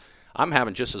balls. I'm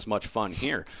having just as much fun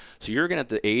here. So you're going to at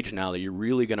the age now that you're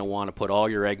really going to want to put all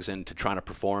your eggs into trying to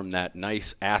perform that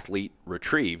nice athlete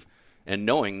retrieve, and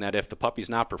knowing that if the puppy's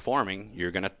not performing,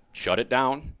 you're going to shut it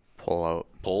down, Pull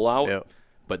out. Yep.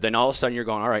 But then all of a sudden you're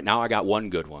going, all right, now I got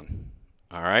one good one.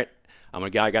 All right,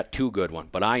 I got two good ones.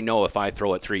 But I know if I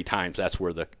throw it 3 times, that's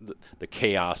where the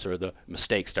chaos or the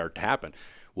mistakes start to happen.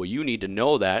 Well, you need to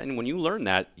know that, and when you learn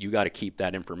that, you got to keep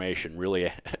that information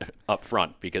really up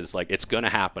front, because like it's going to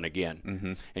happen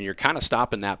again, and you're kind of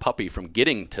stopping that puppy from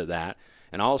getting to that.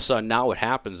 And all of a sudden, now what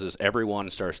happens is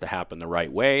everyone starts to happen the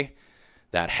right way.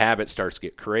 That habit starts to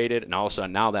get created, and all of a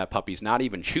sudden, now that puppy's not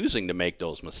even choosing to make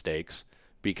those mistakes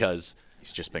because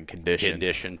he's just been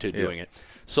conditioned to doing it.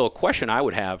 So, a question I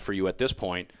would have for you at this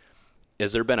point: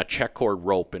 has there been a check cord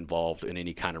rope involved in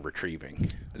any kind of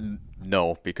retrieving?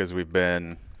 No, because we've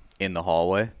been in the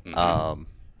hallway. In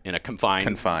a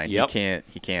confined. Yep.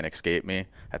 He can't escape me.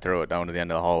 I throw it down to the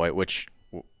end of the hallway, which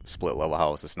split level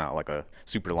house. It's not like a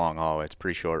super long hallway. It's a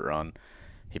pretty short run.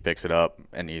 He picks it up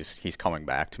and he's coming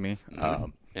back to me.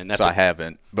 And that's so I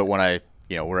haven't. But when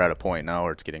we're at a point now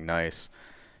where it's getting nice,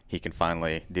 he can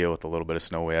finally deal with a little bit of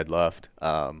snow we had left.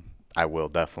 I will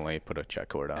definitely put a check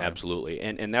cord on him. Absolutely.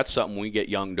 And that's something we get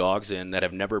young dogs in that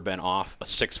have never been off a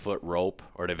 6-foot rope,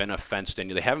 or they've been fenced in.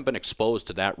 They haven't been exposed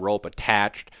to that rope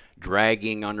attached,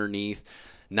 dragging underneath.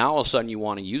 Now all of a sudden you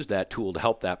want to use that tool to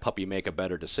help that puppy make a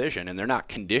better decision, and they're not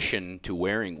conditioned to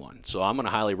wearing one. So I'm going to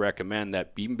highly recommend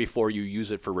that even before you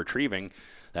use it for retrieving,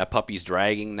 that puppy's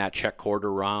dragging that check cord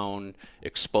around,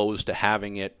 exposed to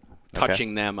having it,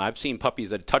 touching them. I've seen puppies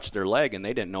that touched their leg and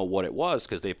they didn't know what it was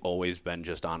because they've always been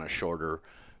just on a shorter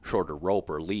rope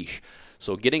or leash.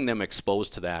 So getting them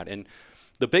exposed to that. And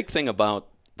the big thing about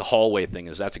the hallway thing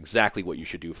is that's exactly what you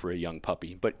should do for a young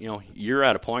puppy. But, you're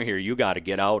at a point here, you got to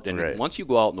get out. And once you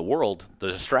go out in the world, the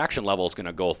distraction level is going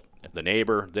to go the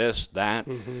neighbor, this, that.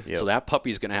 Yep. So that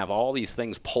puppy's going to have all these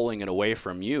things pulling it away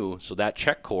from you. So that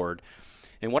check cord.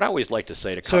 And what I always like to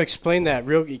say to So explain that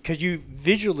real, because you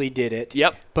visually did it.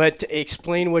 Yep. But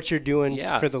explain what you're doing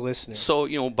for the listener.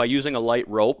 So, by using a light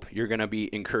rope, you're going to be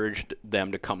encouraged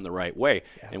them to come the right way.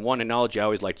 Yeah. And one analogy I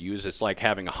always like to use is like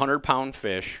having a 100-pound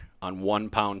fish on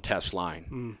 1-pound test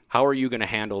line. How are you going to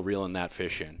handle reeling that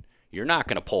fish in? You're not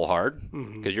going to pull hard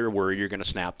because you're worried you're going to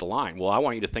snap the line. Well, I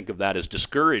want you to think of that as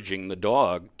discouraging the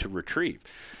dog to retrieve.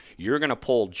 You're going to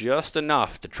pull just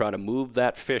enough to try to move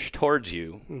that fish towards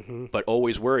you, but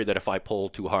always worry that if I pull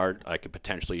too hard, I could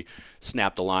potentially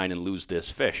snap the line and lose this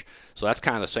fish. So that's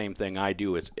kind of the same thing I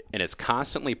do. It's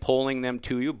constantly pulling them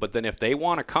to you, but then if they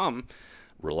want to come,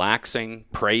 relaxing,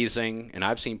 praising, and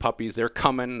I've seen puppies, they're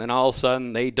coming, and all of a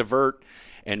sudden they divert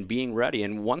and being ready.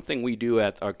 And one thing we do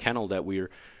at our kennel that we're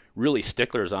really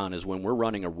sticklers on is when we're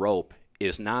running a rope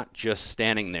is not just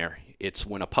standing there. It's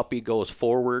when a puppy goes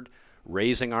forward,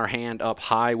 raising our hand up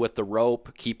high with the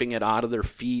rope, keeping it out of their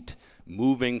feet,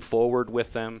 moving forward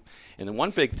with them. And then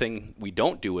one big thing we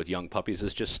don't do with young puppies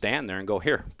is just stand there and go,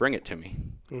 here, bring it to me.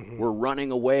 We're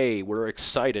running away. We're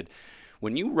excited.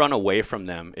 When you run away from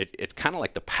them, it's kind of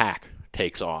like the pack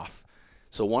takes off.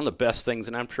 So one of the best things,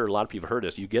 and I'm sure a lot of people have heard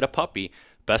this, you get a puppy,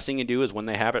 best thing you do is when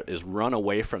they have it is run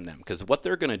away from them. Because what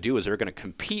they're going to do is they're going to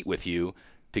compete with you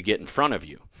to get in front of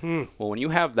you. Well, when you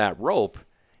have that rope,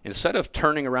 instead of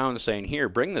turning around and saying, here,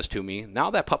 bring this to me, now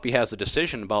that puppy has a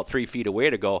decision about 3 feet away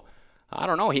to go, I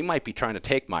don't know, he might be trying to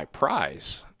take my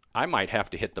prize. I might have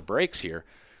to hit the brakes here.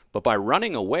 But by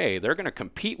running away, they're going to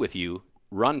compete with you,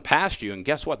 run past you, and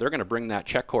guess what? They're going to bring that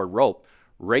check cord rope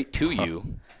right to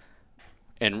you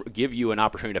and give you an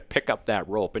opportunity to pick up that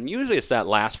rope. And usually it's that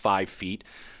last 5 feet,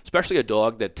 especially a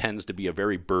dog that tends to be a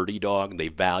very birdy dog. They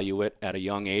value it at a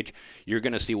young age. You're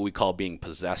going to see what we call being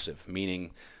possessive,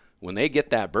 meaning when they get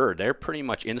that bird, their pretty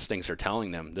much instincts are telling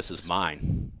them, this is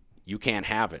mine. You can't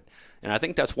have it. And I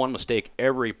think that's one mistake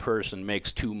every person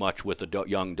makes too much with a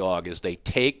young dog is they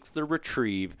take the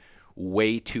retrieve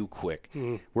way too quick.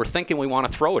 We're thinking we want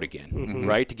to throw it again,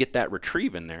 right, to get that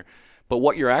retrieve in there. But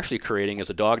what you're actually creating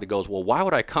is a dog that goes, well, why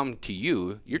would I come to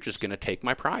you? You're just going to take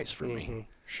my prize from me.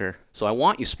 Sure. So I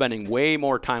want you spending way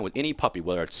more time with any puppy,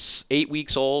 whether it's 8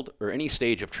 weeks old or any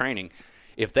stage of training.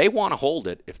 If they want to hold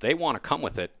it, if they want to come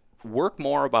with it, work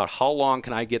more about how long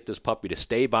can I get this puppy to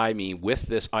stay by me with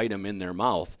this item in their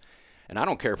mouth. And I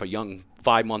don't care if a young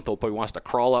 5-month-old puppy wants to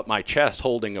crawl up my chest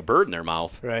holding a bird in their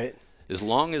mouth. Right. As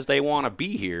long as they want to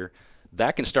be here,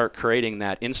 that can start creating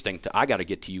that instinct to, I got to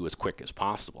get to you as quick as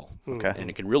possible. Okay. And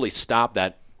it can really stop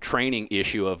that training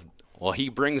issue of, well, he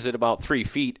brings it about 3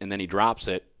 feet and then he drops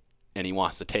it and he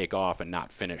wants to take off and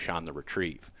not finish on the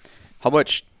retrieve. How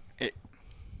much,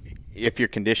 if you're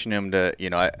conditioning him to,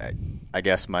 I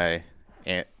guess my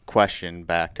question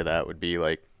back to that would be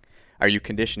like, are you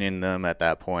conditioning them at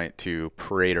that point to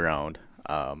parade around?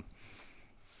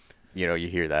 You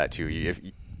hear that too.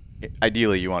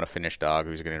 Ideally, you want a finished dog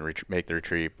who's going to make the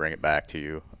retrieve, bring it back to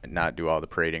you, and not do all the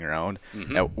parading around.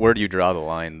 Mm-hmm. Now, where do you draw the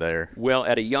line there? Well,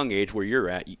 at a young age where you're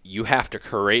at, you have to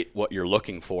create what you're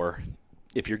looking for.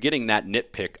 If you're getting that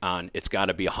nitpick on it's got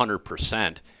to be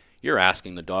 100%, you're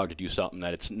asking the dog to do something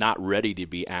that it's not ready to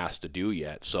be asked to do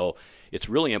yet. So it's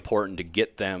really important to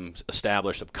get them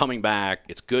established of coming back.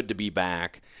 It's good to be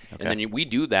back. Okay. And then we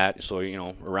do that. So,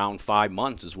 around 5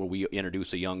 months is where we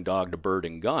introduce a young dog to bird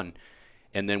and gun.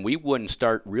 And then we wouldn't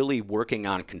start really working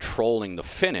on controlling the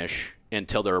finish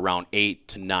until they're around 8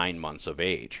 to 9 months of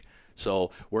age.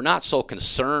 So we're not so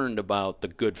concerned about the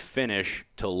good finish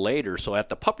till later. So at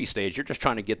the puppy stage, you're just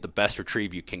trying to get the best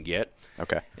retrieve you can get.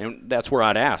 Okay. And that's where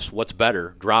I'd ask, what's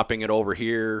better, dropping it over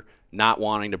here, not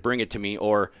wanting to bring it to me,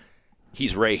 or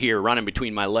he's right here running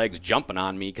between my legs, jumping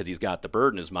on me because he's got the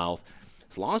bird in his mouth.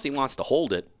 As long as he wants to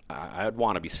hold it, I'd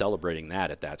want to be celebrating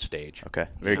that at that stage. Okay,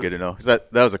 very good to know. 'Cause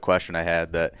that was a question I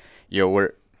had, that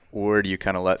where do you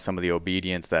kind of let some of the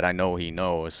obedience that I know he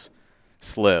knows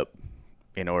slip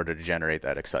in order to generate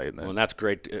that excitement? Well, and that's a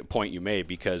great point you made,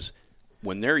 because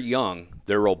when they're young,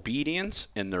 their obedience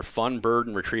and their fun bird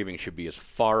and retrieving should be as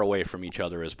far away from each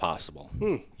other as possible.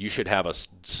 You should have a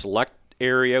select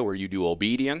area where you do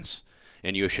obedience,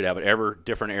 and you should have an ever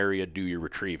different area do your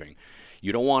retrieving.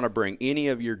 You don't want to bring any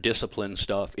of your discipline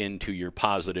stuff into your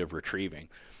positive retrieving.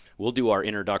 We'll do our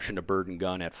introduction to bird and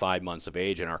gun at 5 months of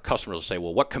age, and our customers will say,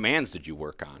 well, what commands did you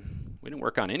work on? We didn't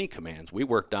work on any commands. We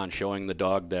worked on showing the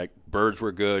dog that birds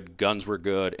were good, guns were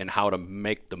good, and how to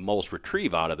make the most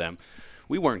retrieve out of them.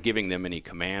 We weren't giving them any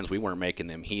commands. We weren't making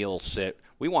them heel, sit.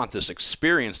 We want this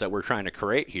experience that we're trying to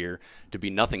create here to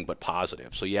be nothing but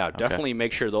positive. So, yeah, definitely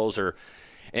make sure those are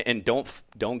 – and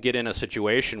don't get in a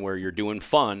situation where you're doing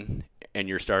fun and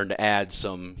you're starting to add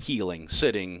some healing,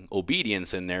 sitting,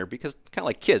 obedience in there, because kind of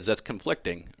like kids, that's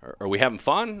conflicting. Are we having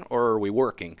fun or are we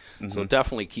working? Mm-hmm. So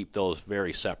definitely keep those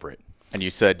very separate. And you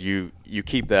said you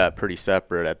keep that pretty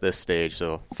separate at this stage,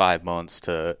 so 5 months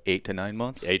to 8 to 9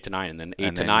 months? 8 to 9, and then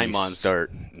 8 to 9 months.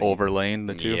 Start overlaying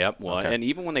the two? Yep. Well, and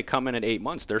even when they come in at 8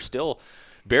 months, they're still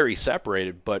very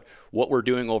separated. But what we're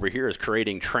doing over here is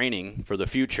creating training for the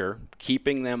future,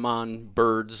 keeping them on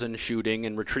birds and shooting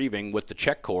and retrieving with the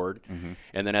check cord. Mm-hmm.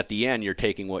 And then at the end, you're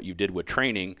taking what you did with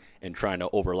training and trying to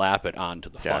overlap it onto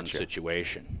the fun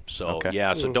situation. So,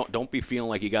 so don't be feeling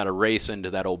like you got to race into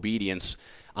that obedience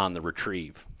on the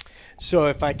retrieve. So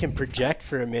if I can project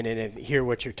for a minute and hear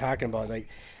what you're talking about, like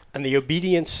on the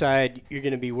obedience side, you're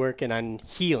going to be working on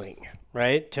healing,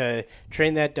 right? To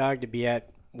train that dog to be at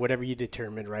whatever you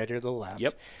determine, right or the left.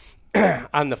 Yep.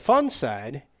 On the fun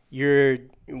side, you're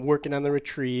working on the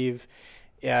retrieve,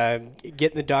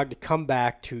 getting the dog to come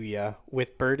back to you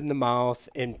with bird in the mouth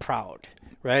and proud,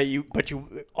 right? But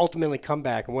you ultimately come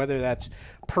back, and whether that's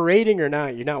parading or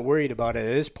not, you're not worried about it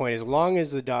at this point, as long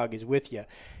as the dog is with you.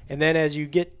 And then as you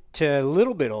get to a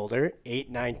little bit older, 8,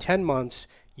 9, 10 months,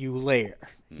 you layer.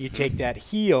 Mm-hmm. You take that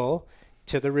heel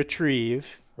to the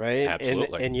retrieve, right?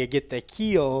 Absolutely. And you get the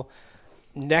heel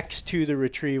next to the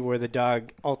retrieve where the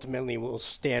dog ultimately will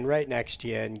stand right next to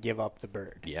you and give up the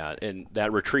bird. Yeah, and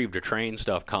that retrieve to train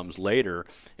stuff comes later,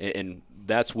 and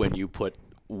that's when you put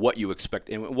what you expect.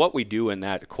 And what we do in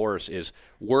that course is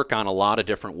work on a lot of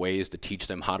different ways to teach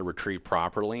them how to retrieve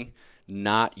properly,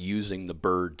 not using the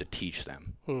bird to teach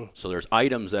them. So there's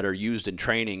items that are used in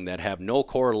training that have no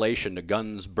correlation to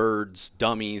guns, birds,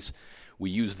 dummies. We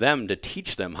use them to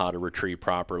teach them how to retrieve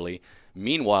properly.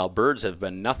 Meanwhile, birds have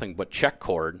been nothing but check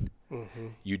cord. Mm-hmm.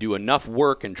 You do enough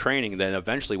work and training, then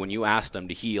eventually when you ask them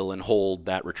to heel and hold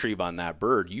that retrieve on that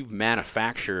bird, you've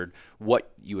manufactured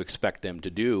what you expect them to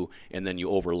do, and then you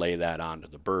overlay that onto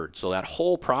the bird. So that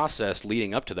whole process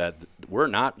leading up to that, we're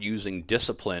not using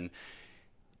discipline.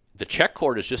 The check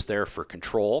cord is just there for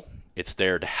control. It's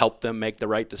there to help them make the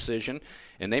right decision,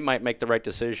 and they might make the right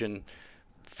decision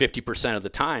 50% of the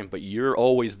time, but you're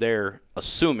always there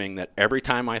assuming that every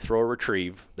time I throw a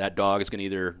retrieve, that dog is going to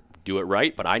either do it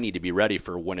right, but I need to be ready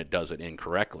for when it does it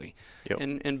incorrectly. Yep.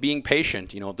 And being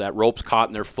patient, if that rope's caught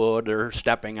in their foot or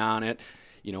stepping on it,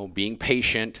 being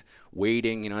patient,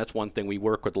 waiting, that's one thing we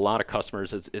work with a lot of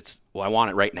customers. It's I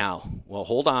want it right now. Well,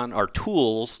 hold on. Our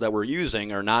tools that we're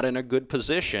using are not in a good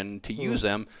position to use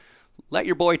them. let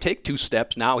your boy take 2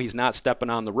 steps. Now he's not stepping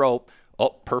on the rope. Oh,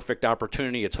 perfect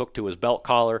opportunity. It's hooked to his belt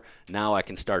collar. Now I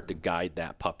can start to guide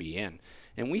that puppy in.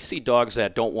 And we see dogs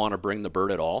that don't want to bring the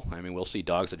bird at all. I mean, we'll see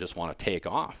dogs that just want to take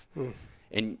off.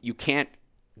 And you can't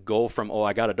go from,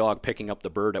 I got a dog picking up the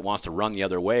bird that wants to run the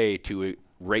other way to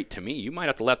right to me. You might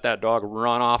have to let that dog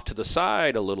run off to the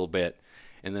side a little bit.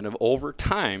 And then over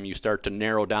time, you start to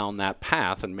narrow down that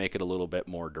path and make it a little bit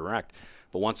more direct.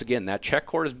 But once again, that check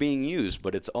cord is being used,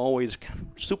 but it's always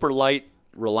super light,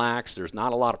 relaxed. There's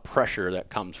not a lot of pressure that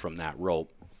comes from that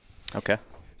rope. Okay.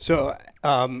 So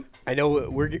I know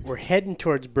we're heading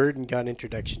towards bird and gun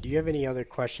introduction. Do you have any other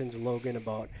questions, Logan,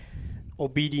 about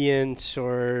obedience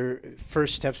or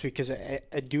first steps? Because I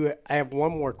have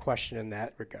one more question in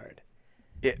that regard.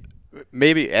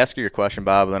 Maybe ask your question,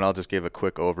 Bob, and then I'll just give a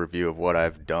quick overview of what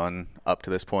I've done up to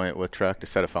this point with Trek to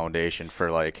set a foundation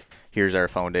for, like, here's our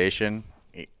foundation.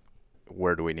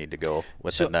 Where do we need to go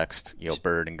with the next,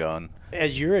 bird and gun?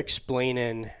 As you're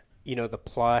explaining, the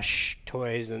plush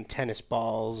toys and tennis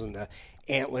balls and the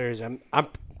antlers, I'm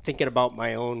thinking about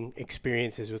my own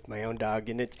experiences with my own dog,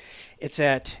 and it's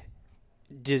that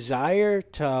desire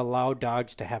to allow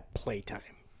dogs to have playtime,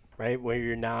 right? Where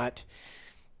you're not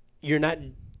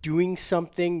doing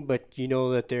something, but you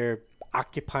know that they're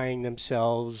occupying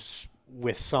themselves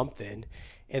with something,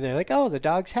 and they're like, oh, the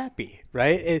dog's happy,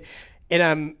 right?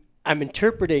 And I'm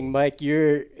interpreting, Mike,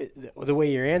 the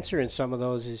way you're answering some of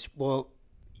those is, well,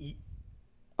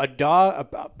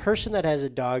 a person that has a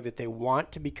dog that they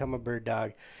want to become a bird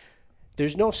dog,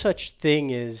 there's no such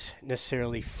thing as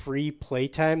necessarily free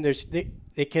playtime.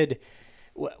 They could,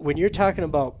 when you're talking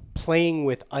about playing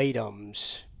with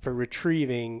items for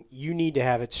retrieving, you need to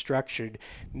have it structured.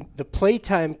 The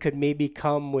playtime could maybe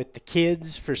come with the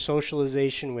kids for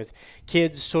socialization with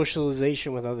kids,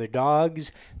 socialization with other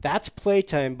dogs. That's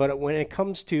playtime. But when it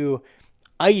comes to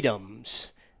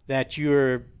items that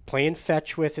you're playing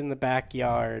fetch with in the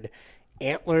backyard,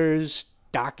 antlers,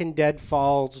 docking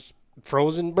deadfalls,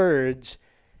 frozen birds,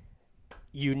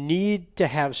 you need to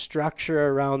have structure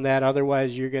around that.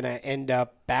 Otherwise, you're going to end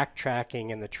up backtracking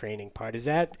in the training part. Is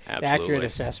that an accurate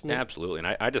assessment? Absolutely.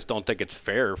 And I just don't think it's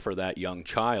fair for that young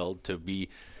child to be,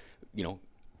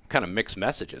 kind of mixed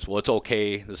messages. Well, it's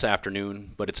okay this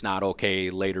afternoon, but it's not okay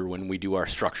later when we do our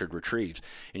structured retrieves.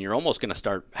 And you're almost going to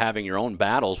start having your own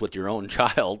battles with your own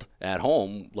child at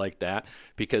home like that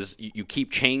because you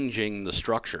keep changing the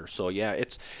structure. So, yeah,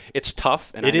 it's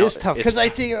tough. And it is tough because I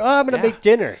think, I'm going to make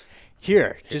dinner.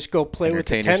 Here, just go play with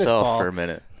the tennis ball for a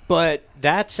minute. But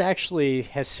that's actually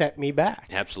has set me back.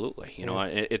 Absolutely.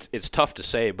 It's tough to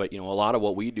say, but, a lot of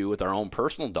what we do with our own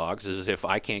personal dogs is if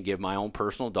I can't give my own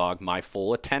personal dog my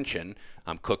full attention,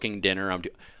 I'm cooking dinner,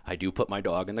 I do put my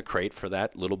dog in the crate for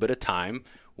that little bit of time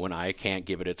when I can't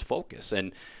give it its focus.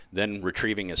 And then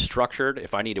retrieving is structured.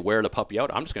 If I need to wear the puppy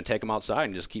out, I'm just going to take him outside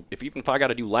and just even if I got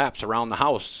to do laps around the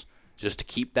house just to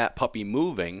keep that puppy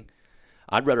moving,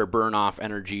 I'd rather burn off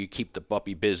energy, keep the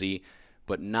puppy busy,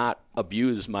 but not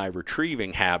abuse my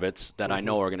retrieving habits that I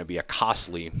know are going to be a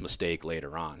costly mistake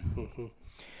later on.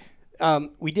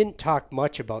 We didn't talk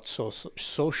much about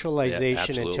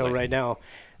socialization until right now.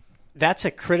 That's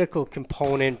a critical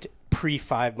component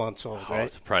pre-5 months old, right?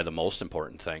 It's probably the most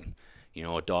important thing.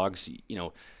 Dogs,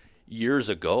 years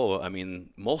ago,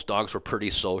 most dogs were pretty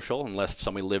social unless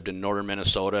somebody lived in northern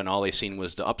Minnesota and all they seen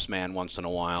was the ups man once in a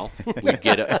while. We'd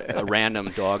get a random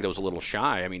dog that was a little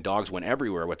shy. Dogs went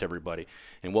everywhere with everybody.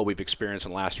 And what we've experienced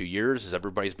in the last few years is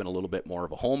everybody's been a little bit more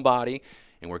of a homebody,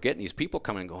 and we're getting these people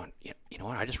coming and going, you know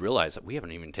what, I just realized that we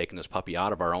haven't even taken this puppy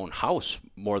out of our own house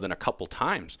more than a couple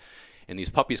times. And these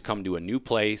puppies come to a new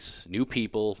place, new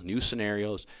people, new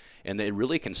scenarios, and it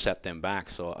really can set them back.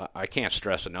 So I can't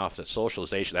stress enough that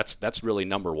socialization, that's really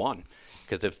number one.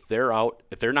 Because if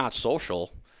they're not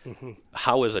social,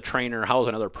 how is a trainer, how is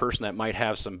another person that might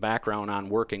have some background on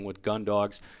working with gun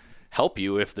dogs help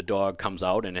you if the dog comes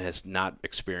out and has not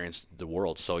experienced the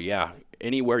world? So, yeah,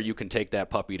 anywhere you can take that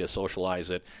puppy to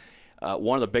socialize it.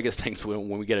 One of the biggest things when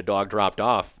we get a dog dropped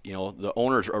off, the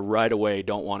owners are right away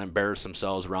don't want to embarrass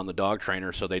themselves around the dog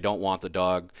trainer, so they don't want the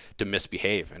dog to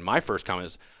misbehave. And my first comment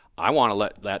is, I want to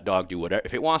let that dog do whatever.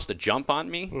 If it wants to jump on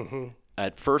me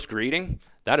at first greeting,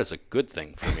 that is a good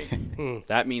thing for me.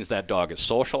 That means that dog is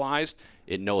socialized.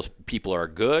 It knows people are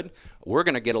good. We're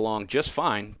going to get along just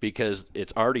fine because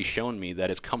it's already shown me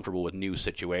that it's comfortable with new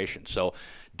situations. So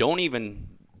don't even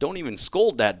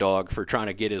scold that dog for trying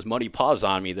to get his muddy paws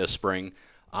on me this spring.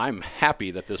 I'm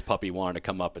happy that this puppy wanted to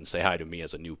come up and say hi to me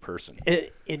as a new person.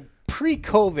 In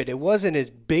pre-COVID, it wasn't as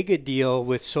big a deal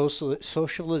with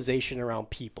socialization around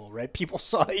people, right? People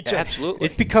saw each other. Absolutely.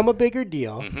 It's become a bigger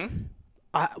deal.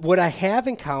 What I have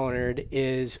encountered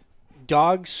is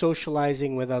dogs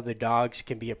socializing with other dogs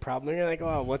can be a problem. And you're like,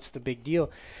 oh, what's the big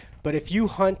deal? But if you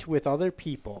hunt with other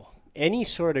people, any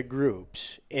sort of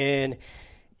groups, and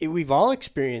we've all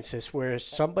experienced this where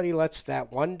somebody lets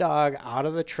that one dog out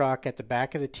of the truck at the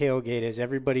back of the tailgate as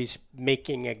everybody's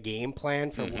making a game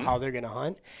plan for how they're going to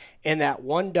hunt, and that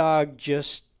one dog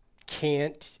just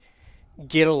can't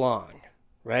get along,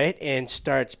 right, and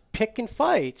starts picking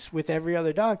fights with every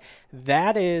other dog.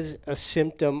 That is a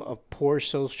symptom of poor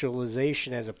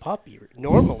socialization as a puppy,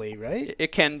 normally, right?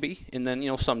 It can be, and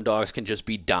then some dogs can just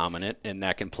be dominant, and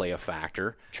that can play a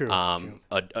factor. True.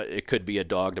 It could be a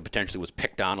dog that potentially was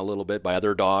picked on a little bit by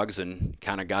other dogs and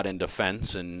kind of got in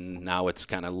defense, and now it's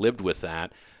kind of lived with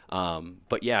that.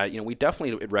 But yeah, we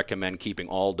definitely recommend keeping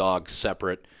all dogs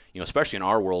separate. Especially in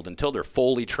our world, until they're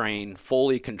fully trained,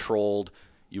 fully controlled.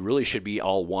 You really should be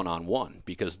all one-on-one,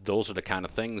 because those are the kind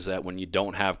of things that when you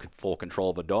don't have full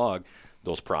control of a dog,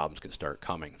 those problems can start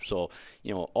coming. So,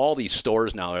 all these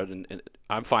stores now, and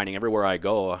I'm finding everywhere I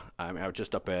go, I was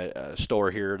just up at a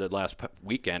store here the last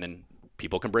weekend, and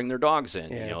people can bring their dogs in,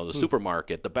 the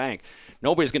supermarket, the bank.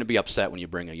 Nobody's going to be upset when you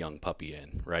bring a young puppy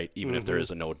in, right? Even if there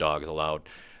is a no dogs allowed.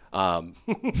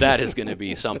 That is going to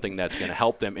be something that's going to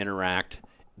help them interact,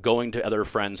 going to other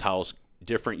friends' house,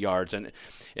 different yards, and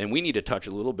we need to touch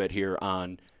a little bit here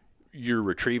on you're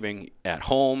retrieving at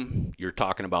home. You're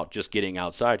talking about just getting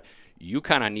outside. You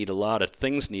kind of need a lot of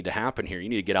things need to happen here. You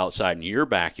need to get outside in your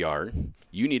backyard.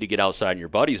 You need to get outside in your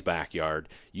buddy's backyard.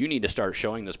 You need to start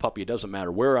showing this puppy it doesn't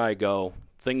matter where I go,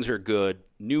 things are good,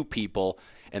 new people,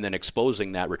 and then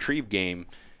exposing that retrieve game.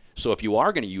 So if you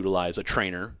are going to utilize a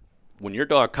trainer, when your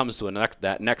dog comes to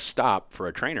that next stop for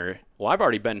a trainer, well, I've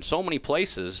already been so many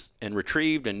places and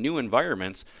retrieved in new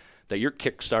environments that you're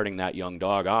kick-starting that young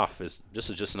dog off. This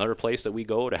is just another place that we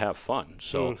go to have fun.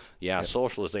 So,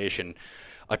 socialization.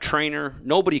 A trainer,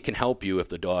 nobody can help you if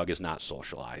the dog is not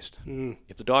socialized.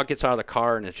 If the dog gets out of the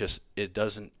car and it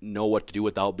doesn't know what to do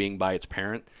without being by its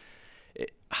parent,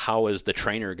 how is the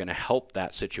trainer going to help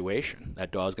that situation?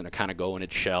 That dog's going to kind of go in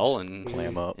its shell and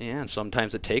clam up. Yeah, and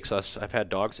sometimes it takes us. I've had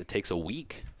dogs. It takes a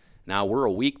week. Now we're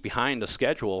a week behind the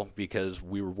schedule because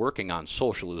we were working on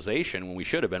socialization when we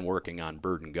should have been working on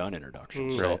bird and gun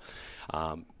introduction. So,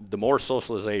 the more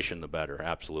socialization, the better.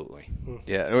 Absolutely.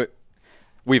 Yeah,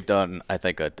 we've done, I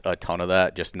think, a ton of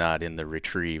that, just not in the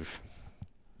retrieve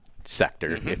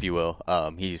sector, if you will.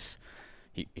 He's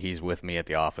with me at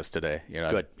the office today.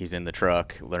 Good. He's in the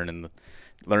truck, learning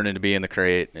to be in the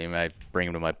crate. I bring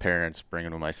him to my parents, bring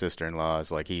him to my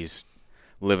sister-in-laws. Like, he's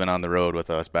living on the road with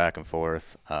us back and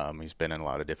forth. He's been in a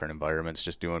lot of different environments,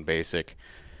 just doing basic,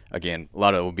 again, a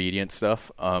lot of obedience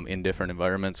stuff in different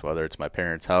environments, whether it's my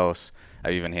parents' house.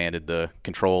 I've even handed the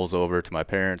controls over to my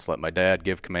parents, let my dad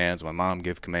give commands, my mom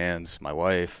give commands, my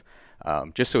wife,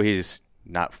 just so he's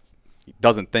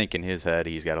doesn't think in his head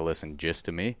he's got to listen just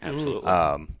to me. Absolutely.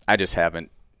 I just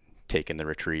haven't taken the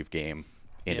retrieve game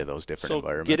into those different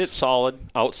environments. Get it solid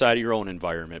outside of your own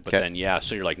environment, but then,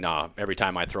 so you're like, nah, every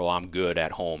time I throw, I'm good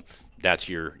at home. That's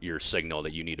your signal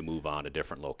that you need to move on to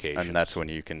different locations. And that's when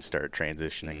you can start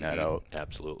transitioning that out.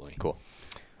 Absolutely. Cool.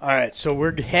 All right, so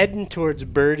we're heading towards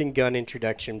bird and gun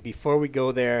introduction. Before we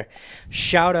go there,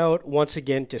 shout out once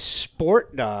again to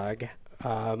Sport Dog,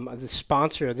 the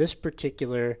sponsor of this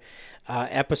particular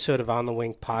episode of On the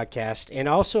Wing podcast, and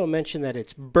also mention that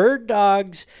it's Bird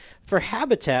Dogs for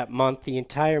Habitat Month, the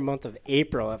entire month of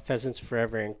April at Pheasants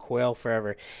Forever and Quail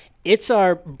Forever. It's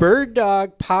our bird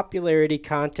dog popularity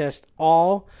contest,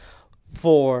 all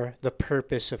for the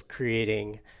purpose of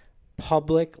creating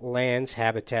public lands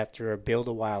habitat through our Build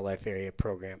a Wildlife Area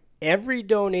program. Every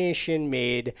donation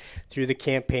made through the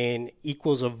campaign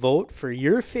equals a vote for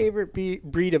your favorite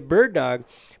breed of bird dog,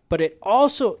 but it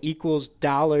also equals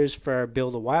dollars for our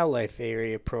Build a Wildlife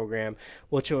Area program,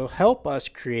 which will help us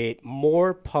create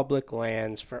more public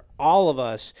lands for all of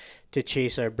us to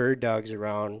chase our bird dogs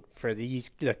around for the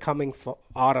coming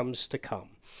autumns to come.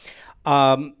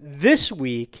 This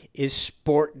week is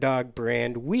Sport Dog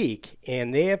Brand Week,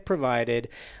 and they have provided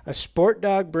a Sport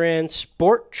Dog Brand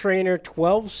Sport Trainer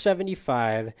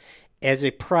 1275 as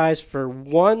a prize for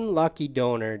one lucky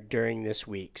donor during this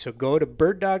week. So go to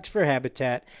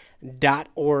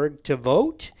birddogsforhabitat.org to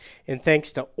vote. And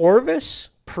thanks to Orvis,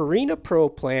 Purina Pro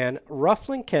Plan,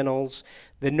 Rufflin Kennels,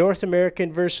 the North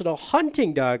American Versatile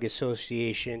Hunting Dog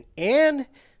Association, and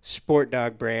Sport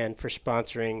Dog Brand for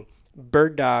sponsoring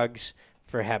Bird Dogs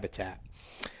for Habitat.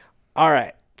 All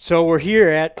right, so we're here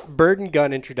at Bird and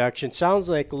Gun introduction. Sounds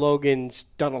like Logan's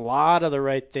done a lot of the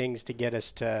right things to get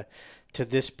us to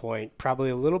this point. Probably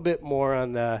a little bit more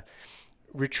on the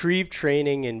retrieve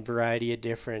training in a variety of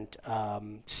different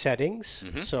settings.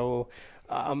 So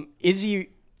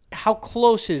how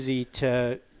close is he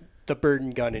to the bird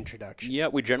and gun introduction? Yeah,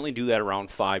 we generally do that around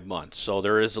 5 months. So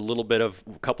there is a little bit of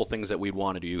a couple things that we'd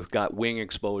want to do. You've got wing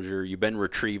exposure. You've been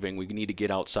retrieving. We need to get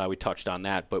outside. We touched on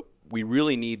that. But we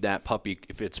really need that puppy,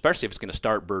 especially if it's going to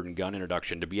start bird and gun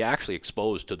introduction, to be actually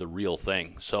exposed to the real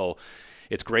thing. So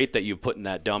it's great that you put in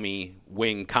that dummy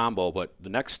wing combo, but the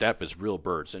next step is real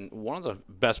birds. And one of the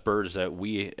best birds that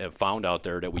we have found out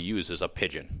there that we use is a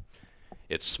pigeon.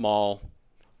 It's small.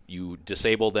 You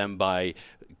disable them by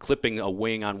clipping a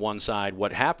wing on one side.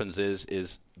 What happens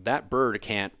is that bird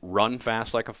can't run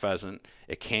fast like a pheasant.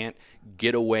 It can't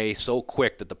get away so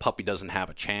quick that the puppy doesn't have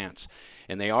a chance.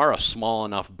 And they are a small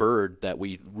enough bird that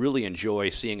we really enjoy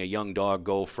seeing a young dog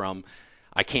go from,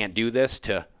 I can't do this,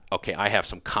 to, okay, I have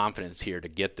some confidence here to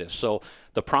get this. So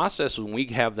the process when we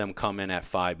have them come in at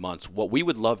 5 months, what we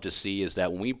would love to see is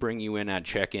that when we bring you in at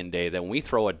check-in day, that when we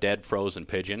throw a dead frozen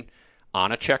pigeon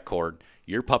on a check cord,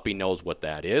 your puppy knows what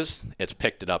that is. It's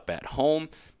picked it up at home.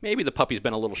 Maybe the puppy's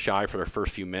been a little shy for their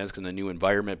first few minutes in the new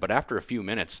environment, but after a few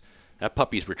minutes, that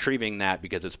puppy's retrieving that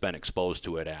because it's been exposed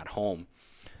to it at home.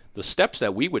 The steps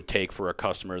that we would take for a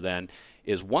customer then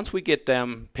is once we get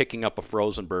them picking up a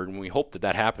frozen bird, and we hope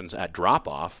that happens at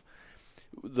drop-off,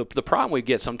 the problem we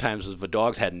get sometimes is if a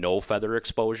dog's had no feather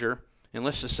exposure, and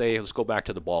let's just say, let's go back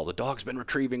to the ball. The dog's been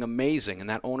retrieving amazing, and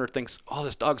that owner thinks, oh,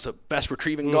 this dog's the best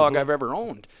retrieving dog I've ever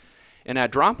owned. And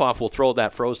at drop-off, we'll throw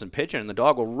that frozen pigeon, and the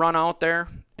dog will run out there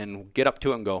and get up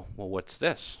to it and go, well, what's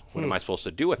this? What am I supposed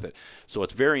to do with it? So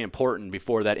it's very important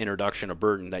before that introduction of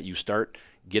burden that you start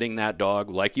getting that dog,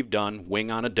 like you've done,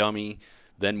 wing on a dummy,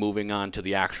 then moving on to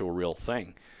the actual real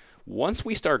thing. Once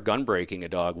we start gun breaking a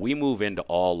dog, we move into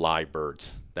all live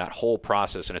birds, that whole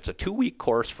process, and it's a 2-week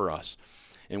course for us.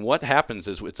 And what happens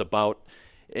is it's about,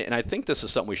 and I think this is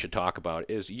something we should talk about,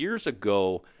 is years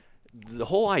ago, the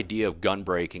whole idea of gun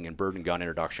breaking and bird and gun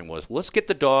introduction was, let's get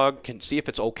the dog, can see if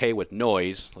it's okay with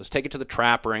noise. Let's take it to the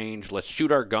trap range. Let's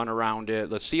shoot our gun around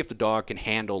it. Let's see if the dog can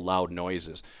handle loud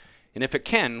noises. And if it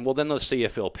can, well, then let's see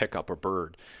if it'll pick up a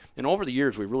bird. And over the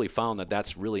years, we really found that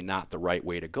that's really not the right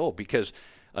way to go, because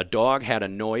a dog had a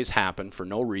noise happen for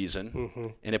no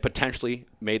reason, and it potentially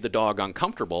made the dog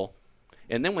uncomfortable.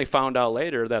 And then we found out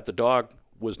later that the dog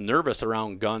was nervous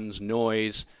around guns,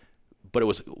 noise, but it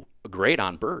was great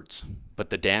on birds. But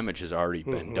the damage has already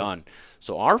been done.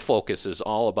 So our focus is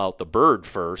all about the bird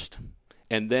first,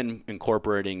 and then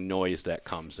incorporating noise that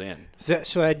comes in.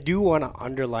 So I do want to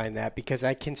underline that, because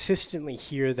I consistently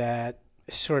hear that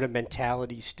sort of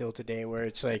mentality still today, where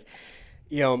it's like,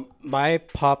 you know, my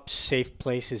pup's safe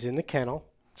place is in the kennel,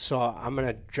 so I'm going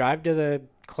to drive to the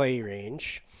clay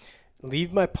range,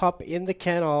 leave my pup in the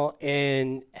kennel,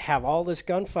 and have all this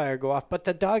gunfire go off, but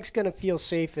the dog's going to feel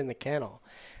safe in the kennel.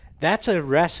 That's a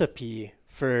recipe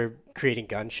for creating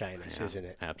gun shyness, isn't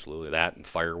it? Absolutely. That and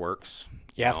fireworks.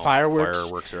 Yeah, fireworks.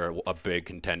 Fireworks are a big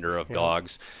contender of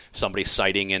dogs. Somebody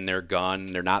sighting in their gun.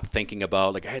 They're not thinking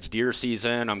about, like, hey, it's deer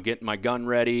season. I'm getting my gun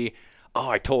ready. Oh,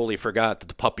 I totally forgot that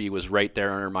the puppy was right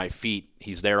there under my feet.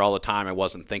 He's there all the time. I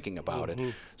wasn't thinking about it.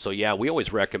 So, yeah, we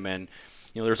always recommend,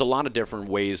 you know, there's a lot of different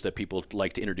ways that people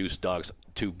like to introduce dogs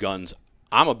to guns.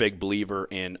 I'm a big believer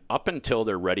in, up until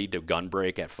they're ready to gun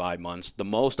break at 5 months, the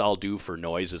most I'll do for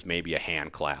noise is maybe a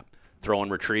hand clap.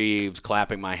 Throwing retrieves,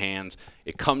 clapping my hands.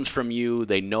 It comes from you.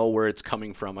 They know where it's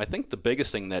coming from. I think the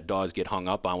biggest thing that dogs get hung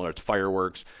up on, whether it's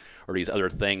fireworks or these other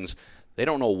things, they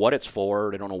don't know what it's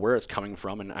for. They don't know where it's coming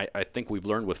from. And I think we've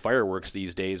learned with fireworks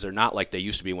these days, they're not like they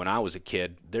used to be when I was a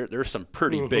kid. There's some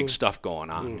pretty big stuff going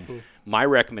on. My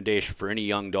recommendation for any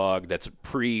young dog that's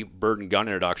pre-bird and gun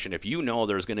introduction, if you know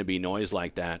there's going to be noise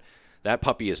like that, that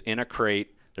puppy is in a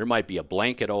crate. There might be a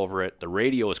blanket over it. The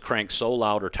radio is cranked so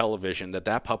loud, or television,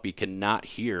 that puppy cannot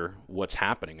hear what's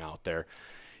happening out there.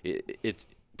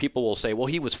 People will say, well,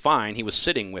 he was fine. He was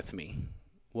sitting with me.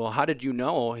 Well, how did you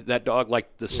know that dog,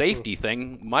 like the safety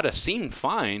thing, might have seemed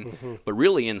fine, but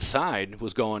really inside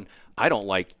was going, I don't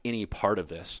like any part of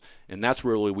this. And that's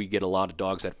where we get a lot of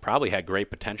dogs that probably had great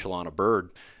potential on a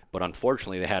bird, but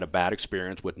unfortunately they had a bad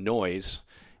experience with noise,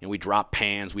 and we dropped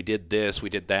pans, we did this, we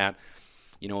did that.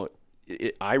 You know,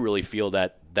 I really feel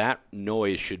that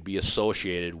noise should be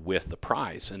associated with the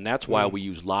prize, and that's why we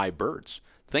use live birds.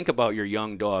 Think about your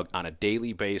young dog on a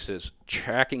daily basis,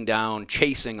 tracking down,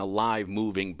 chasing a live,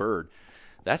 moving bird.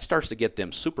 That starts to get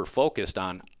them super focused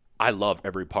on, I love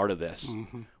every part of this.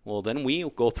 Well, then we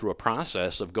go through a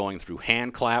process of going through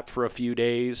hand clap for a few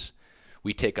days.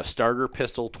 We take a starter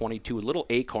pistol, 22 little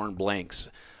acorn blanks.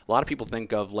 A A lot of people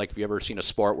think of, like, if you ever seen a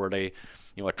sport where they,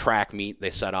 a track meet, they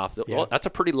set off. Well, that's a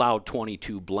pretty loud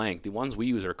 22 blank. The ones we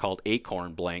use are called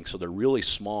Acorn blanks, so they're really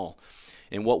small.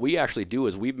 And what we actually do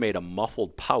is we've made a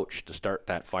muffled pouch to start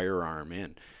that firearm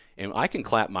in. And I can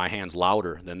clap my hands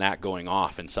louder than that going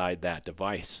off inside that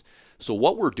device. So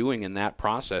what we're doing in that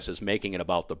process is making it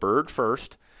about the bird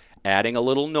first, adding a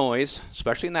little noise,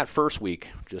 especially in that first week,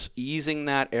 just easing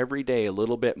that every day a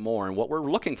little bit more. And what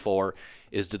we're looking for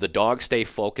is, do the dog stay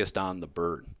focused on the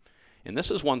bird? And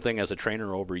this is one thing as a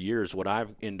trainer over years, what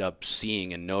I've ended up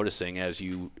seeing and noticing as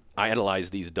you idolize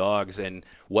these dogs and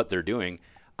what they're doing.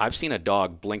 I've seen a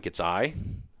dog blink its eye,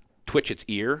 twitch its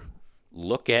ear,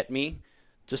 look at me.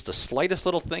 Just the slightest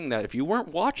little thing that if you weren't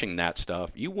watching that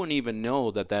stuff, you wouldn't even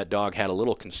know that that dog had a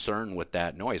little concern with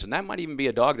that noise. And that might even be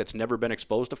a dog that's never been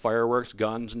exposed to fireworks,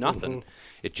 guns, nothing.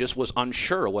 It just was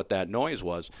unsure what that noise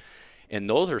was. And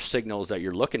those are signals that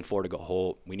you're looking for to go,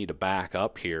 oh, we need to back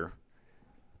up here,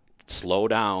 slow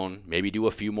down, maybe do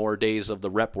a few more days of the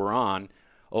rep we're on.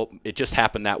 Oh, it just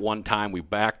happened that one time. We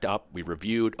backed up, we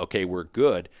reviewed, okay, we're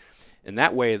good. And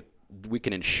that way we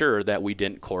can ensure that we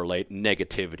didn't correlate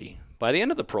negativity. By the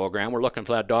end of the program, we're looking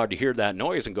for that dog to hear that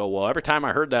noise and go, well, every time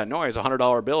I heard that noise, a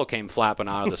 $100 bill came flapping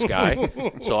out of the sky.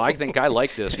 So I think I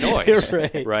like this noise,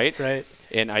 right?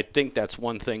 And I think that's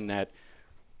one thing that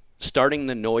starting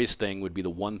the noise thing would be the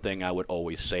one thing I would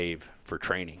always save for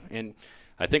training. And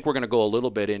I think we're going to go a little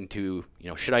bit into,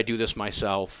 should I do this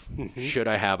myself? Should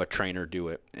I have a trainer do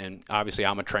it? And obviously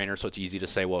I'm a trainer, so it's easy to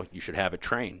say, well, you should have it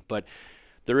trained. But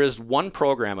there is one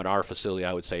program at our facility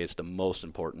I would say is the most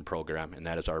important program, and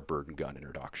that is our bird and gun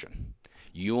introduction.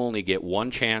 You only get one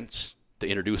chance to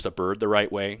introduce a bird the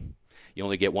right way. You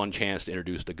only get one chance to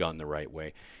introduce the gun the right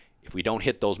way. If we don't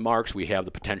hit those marks, we have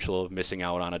the potential of missing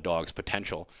out on a dog's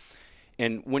potential.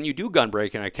 And when you do gun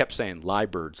breaking, I kept saying live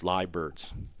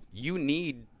birds. You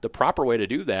need, the proper way to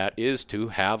do that is to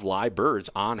have live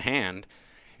birds on hand.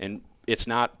 And it's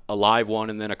not a live one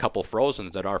and then a couple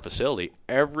frozens at our facility.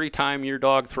 Every time your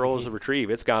dog throws a retrieve,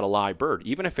 it's got a live bird.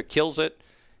 Even if it kills it,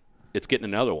 it's getting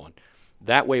another one.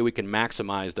 That way we can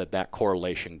maximize that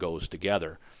correlation goes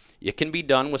together. It can be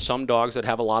done with some dogs that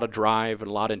have a lot of drive and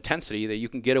a lot of intensity that you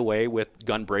can get away with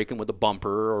gun breaking with a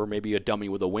bumper or maybe a dummy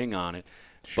with a wing on it.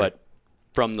 Sure. But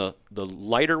from the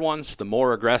lighter ones, the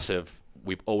more aggressive,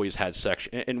 we've always had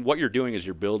section. And what you're doing is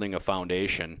you're building a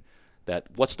foundation that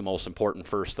what's the most important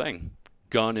first thing?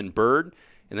 Gun and bird.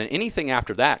 And then anything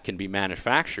after that can be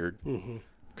manufactured.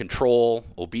 Control,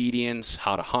 obedience,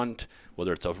 how to hunt,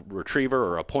 whether it's a retriever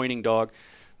or a pointing dog.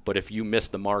 But if you miss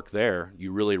the mark there,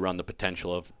 you really run the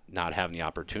potential of not having the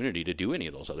opportunity to do any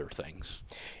of those other things.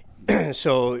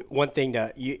 So one thing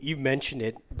that you mentioned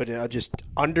it, but I'll just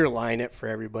underline it for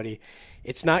everybody.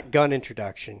 It's not gun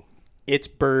introduction. It's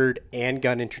bird and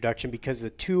gun introduction because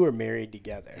the two are married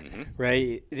together,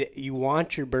 right? You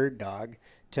want your bird dog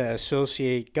to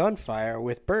associate gunfire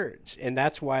with birds, and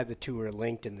that's why the two are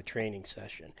linked in the training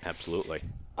session. Absolutely.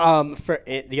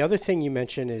 The other thing you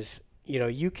mentioned is,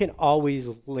 you can always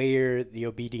layer the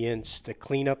obedience to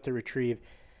clean up the retrieve.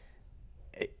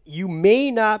 You may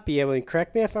not be able, and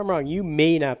correct me if I'm wrong, you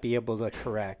may not be able to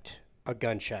correct a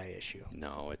gun shy issue.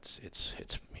 No,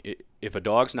 if a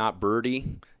dog's not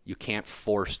birdie, you can't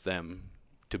force them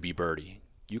to be birdie.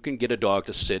 You can get a dog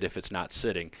to sit if it's not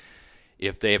sitting.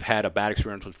 If they've had a bad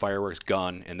experience with fireworks,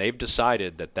 gun, and they've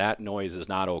decided that noise is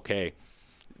not okay,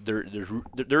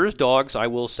 there is dogs, I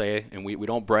will say, and we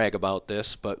don't brag about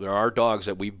this, but there are dogs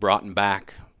that we've brought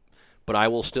back. But I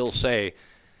will still say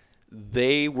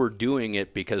they were doing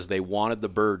it because they wanted the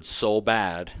bird so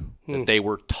bad that they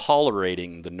were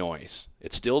tolerating the noise.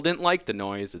 It still didn't like the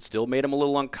noise. It still made them a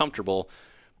little uncomfortable,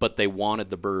 but they wanted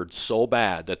the bird so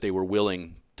bad that they were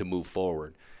willing to move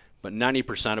forward. But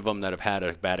 90% of them that have had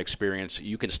a bad experience,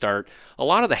 you can start. A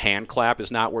lot of the hand clap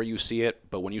is not where you see it,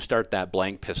 but when you start that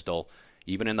blank pistol,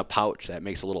 even in the pouch, that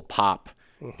makes a little pop.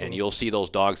 And you'll see those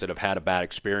dogs that have had a bad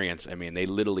experience. I mean, they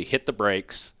literally hit the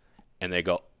brakes and they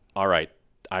go, all right,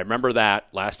 I remember that.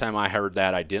 Last time I heard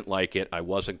that, I didn't like it. I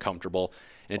wasn't comfortable.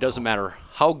 And it doesn't matter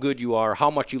how good you are, how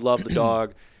much you love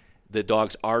the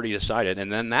dog's already decided.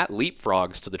 And then that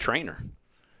leapfrogs to the trainer.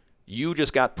 You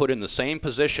just got put in the same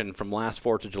position from last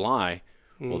 4th of July.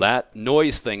 Well, that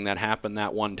noise thing that happened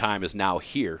that one time is now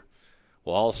here.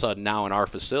 Well, all of a sudden now in our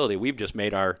facility, we've just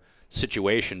made our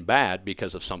situation bad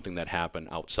because of something that happened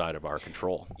outside of our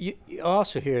control. You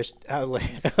also hear, I'll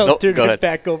turn it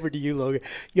back over to you, Logan.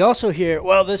 You also hear,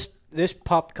 well, this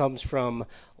pup comes from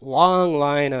long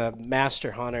line of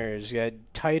master hunters,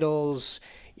 titles,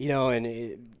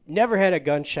 and never had a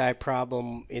gun shy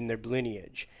problem in their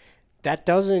lineage. that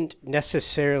doesn't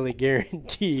necessarily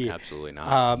guarantee. Absolutely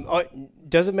not.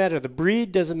 Doesn't matter the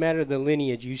breed, doesn't matter the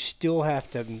lineage. You still have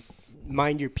to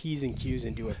mind your P's and Q's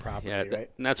and do it properly, right?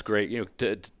 And that's great.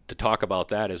 To talk about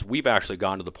that is we've actually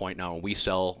gone to the point now when we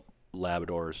sell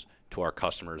Labradors to our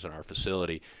customers in our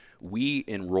facility. We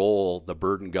enroll the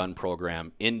bird and gun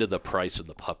program into the price of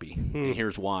the puppy. And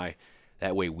here's why.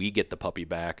 That way we get the puppy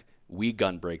back. We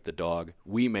gun break the dog.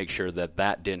 We make sure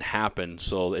that didn't happen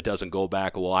so it doesn't go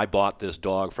back, well, I bought this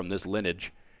dog from this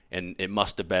lineage, and it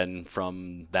must have been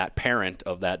from that parent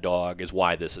of that dog is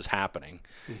why this is happening.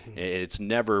 Mm-hmm. It's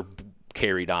never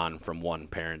carried on from one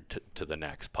parent to the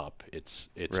next pup. It's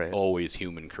right. Always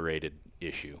human-created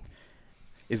issue.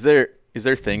 Is there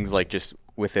things like just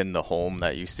within the home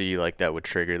that you see like that would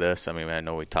trigger this? I mean, I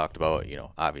know we talked about,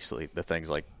 obviously the things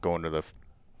like going to the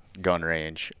gun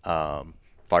range,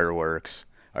 fireworks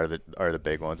are the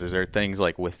big ones. Is there things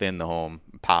like within the home,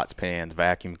 pots, pans,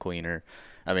 vacuum cleaner?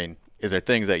 I mean, is there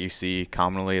things that you see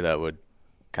commonly that would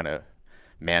kind of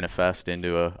manifest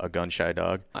into a gun-shy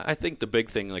dog? I think the big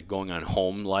thing like going on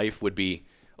home life would be,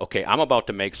 okay, I'm about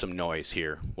to make some noise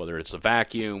here, whether it's a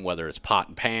vacuum, whether it's pot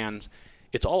and pans.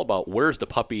 It's all about where's the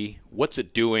puppy, what's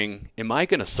it doing, am I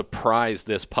going to surprise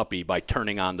this puppy by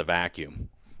turning on the vacuum?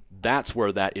 That's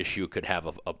where that issue could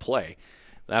have a play.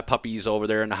 That puppy's over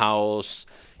there in the house,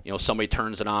 somebody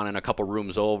turns it on in a couple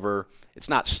rooms over. It's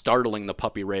not startling the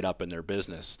puppy right up in their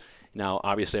business. Now,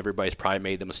 obviously, everybody's probably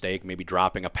made the mistake, maybe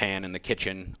dropping a pan in the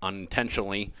kitchen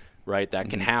unintentionally, right? That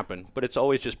can happen. But it's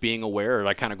always just being aware.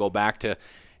 I kind of go back to,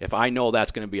 if I know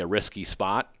that's going to be a risky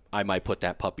spot, I might put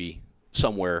that puppy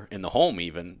somewhere in the home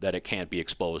even that it can't be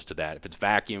exposed to that. If it's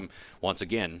vacuum, once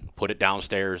again, put it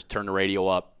downstairs, turn the radio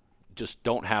up. Just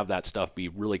don't have that stuff be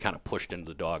really kind of pushed into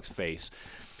the dog's face.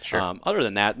 Sure. Other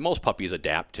than that, most puppies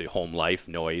adapt to home life,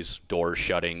 noise, doors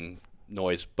shutting,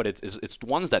 noise. But it's the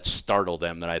ones that startle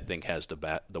them that I think has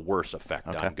the worst effect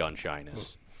on gun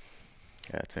shyness.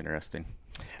 Yeah, it's interesting.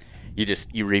 You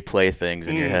replay things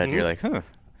in your head. You're like,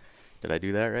 did I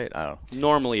do that right? I don't know.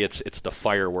 Normally, it's the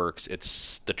fireworks,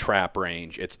 it's the trap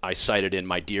range. I sighted in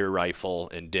my deer rifle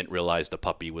and didn't realize the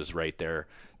puppy was right there.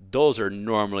 Those are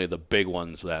normally the big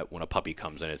ones that when a puppy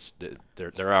comes in,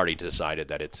 they're already decided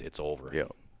that it's over. Yeah.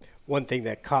 One thing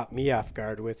that caught me off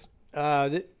guard with,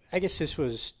 I guess this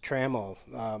was Trammell,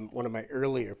 one of my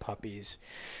earlier puppies.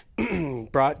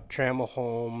 Brought Trammell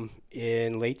home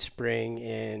in late spring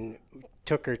and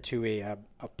took her to a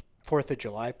 4th of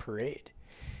July parade.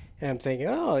 And I'm thinking,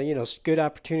 it's a good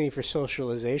opportunity for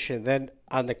socialization. Then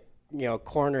on the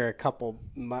corner a couple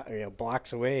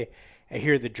blocks away, I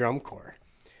hear the drum corps.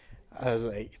 I was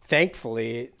like,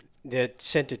 thankfully, that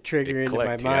sent a trigger into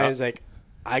my mind. I was like,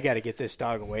 I got to get this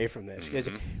dog away from this. It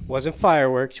wasn't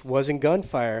fireworks, wasn't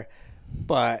gunfire,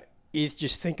 but you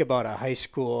just think about a high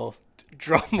school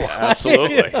drum line.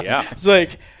 Absolutely, yeah. It's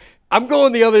like, I'm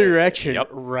going the other direction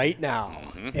right now.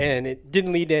 Mm-hmm. And it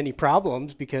didn't lead to any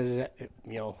problems because,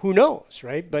 who knows,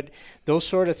 right? But those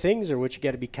sort of things are what you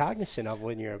got to be cognizant of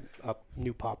when you're a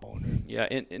new pup owner. Yeah,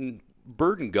 and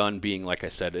bird and gun being, like I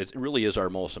said, it really is our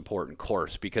most important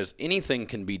course because anything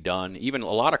can be done. Even a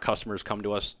lot of customers come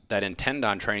to us that intend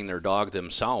on training their dog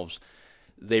themselves.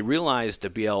 They realize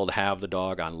to be able to have the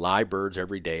dog on live birds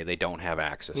every day, they don't have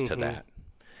access to that.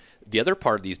 The other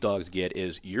part these dogs get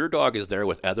is your dog is there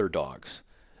with other dogs.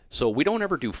 So we don't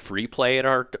ever do free play at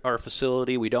our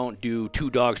facility. We don't do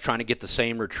two dogs trying to get the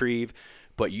same retrieve.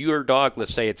 But your dog,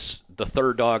 let's say it's the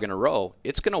third dog in a row,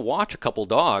 it's going to watch a couple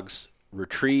dogs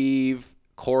retrieve,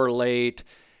 correlate,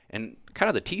 and kind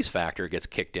of the tease factor gets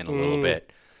kicked in a little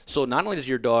bit. So not only does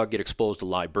your dog get exposed to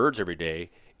live birds every day,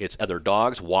 it's other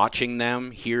dogs watching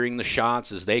them, hearing the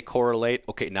shots as they correlate.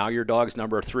 Okay, now your dog's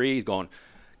number 3. He's going,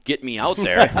 get me out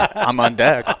there. I'm on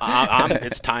deck.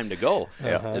 It's time to go.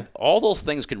 Uh-huh. All those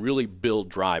things can really build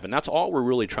drive, and that's all we're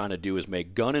really trying to do is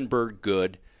make gun and bird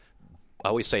good. I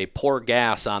always say pour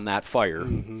gas on that fire.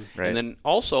 Right. And then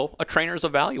also a trainer's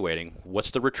evaluating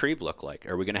what's the retrieve look like.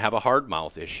 Are we going to have a hard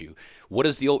mouth issue? What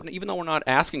is even though we're not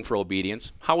asking for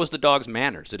obedience, how was the dog's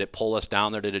manners? Did it pull us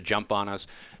down there? Did it jump on us?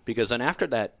 Because then after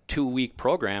that 2-week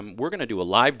program, we're going to do a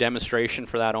live demonstration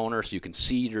for that owner so you can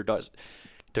see your dog.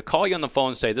 To call you on the phone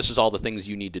and say, this is all the things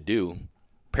you need to do,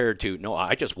 compared to, no,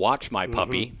 I just watched my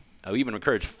puppy. I even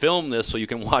encourage film this so you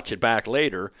can watch it back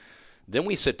later. Then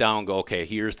we sit down and go, okay,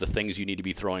 here's the things you need to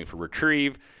be throwing for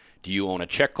retrieve. Do you own a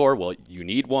check cord? Well, you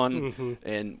need one.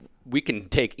 And we can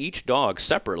take each dog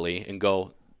separately and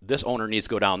go, this owner needs to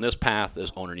go down this path,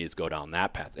 this owner needs to go down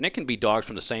that path. And it can be dogs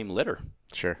from the same litter.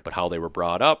 Sure. But how they were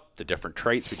brought up, the different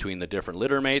traits between the different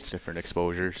litter mates. Different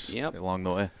exposures along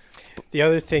the way. The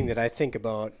other thing that I think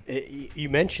about, you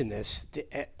mentioned this,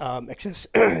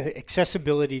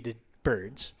 accessibility to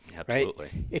birds, Absolutely.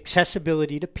 right?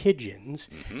 Accessibility to pigeons,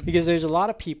 because there's a lot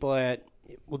of people that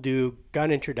will do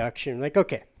gun introduction, like,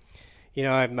 okay,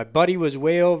 my buddy was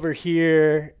way over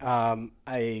here.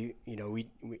 We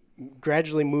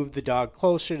gradually moved the dog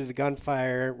closer to the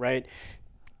gunfire, right?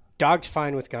 Dog's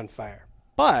fine with gunfire,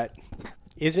 but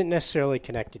isn't necessarily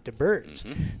connected to birds.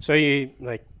 So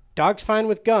dog's fine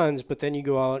with guns, but then you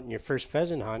go out in your first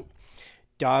pheasant hunt,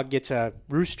 dog gets a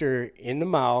rooster in the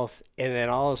mouth, and then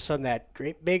all of a sudden that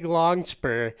great big long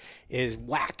spur is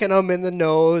whacking them in the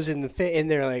nose and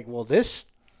they're like, well, this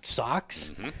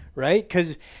sucks, right?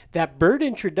 Because that bird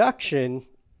introduction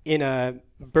in a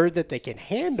bird that they can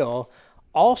handle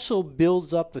also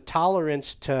builds up the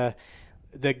tolerance to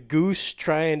the goose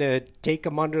trying to take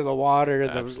them under the water,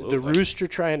 the rooster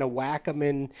trying to whack them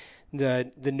in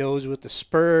the nose with the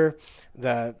spur,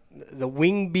 the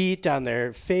wing beat on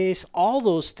their face, all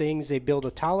those things they build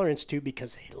a tolerance to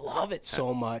because they love it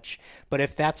so much. But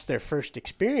if that's their first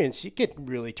experience, you can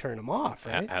really turn them off,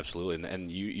 right? Absolutely, and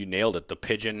you nailed it. The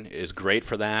pigeon is great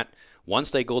for that.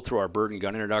 Once they go through our bird and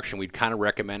gun introduction, we'd kind of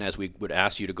recommend, as we would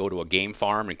ask you to go to a game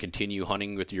farm and continue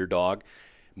hunting with your dog,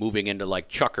 moving into like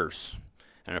chuckers.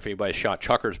 I don't know if anybody's shot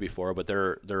chuckers before, but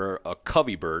they're a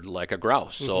covey bird like a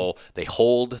grouse. So they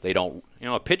hold, they don't,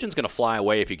 a pigeon's going to fly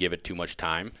away if you give it too much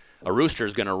time. A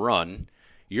rooster's going to run.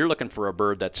 You're looking for a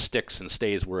bird that sticks and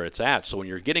stays where it's at. So when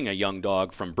you're getting a young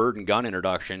dog from bird and gun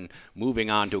introduction,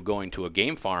 moving on to going to a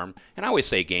game farm, and I always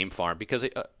say game farm because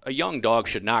a young dog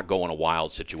should not go in a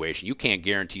wild situation. You can't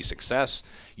guarantee success.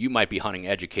 You might be hunting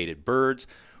educated birds.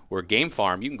 Where game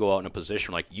farm, you can go out in a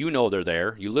position like they're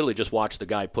there. You literally just watch the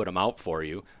guy put them out for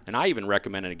you. And I even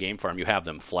recommend in a game farm you have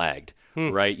them flagged,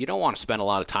 right? You don't want to spend a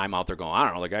lot of time out there going, I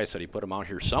don't know, the guy said he put them out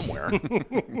here somewhere.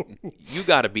 You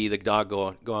got to be the dog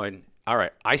going, all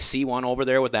right, I see one over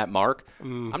there with that mark.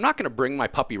 I'm not going to bring my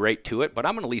puppy right to it, but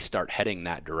I'm going to at least start heading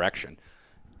that direction,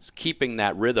 keeping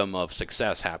that rhythm of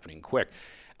success happening quick.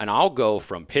 And I'll go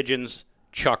from pigeons,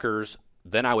 chuckers,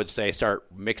 then I would say start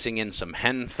mixing in some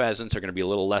hen pheasants. They're going to be a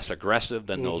little less aggressive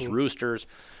than those roosters.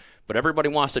 But everybody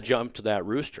wants to jump to that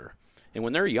rooster. And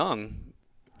when they're young,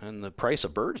 and the price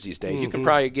of birds these days, you can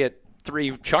probably get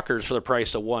 3 chuckers for the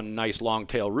price of one nice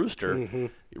long-tail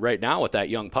rooster. Right now with that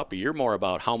young puppy, you're more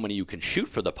about how many you can shoot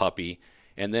for the puppy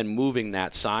and then moving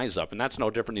that size up. And that's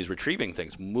no different than these retrieving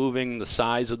things, moving the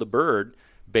size of the bird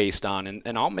based on.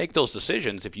 And I'll make those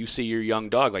decisions if you see your young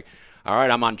dog like, all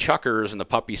right, I'm on chuckers and the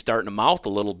puppy's starting to mouth a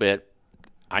little bit.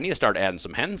 I need to start adding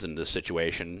some hens in this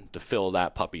situation to fill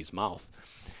that puppy's mouth.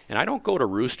 And I don't go to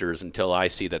roosters until I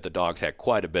see that the dog's had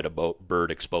quite a bit of bird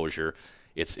exposure.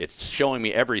 It's showing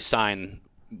me every sign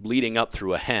leading up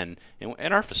through a hen. And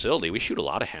in our facility, we shoot a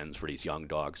lot of hens for these young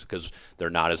dogs because they're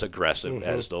not as aggressive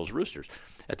as those roosters.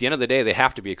 At the end of the day, they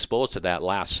have to be exposed to that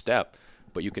last step,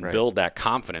 but you can build that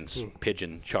confidence,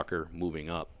 pigeon, chucker, moving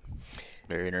up.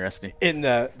 Very interesting. In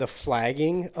the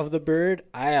flagging of the bird,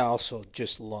 I also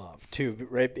just love too,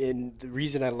 right? And the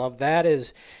reason I love that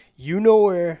is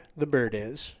where the bird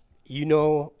is.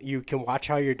 You can watch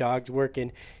how your dog's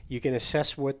working. You can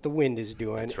assess what the wind is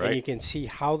doing. That's right. And you can see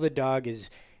how the dog is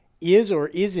or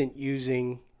isn't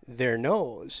using their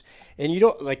nose. And you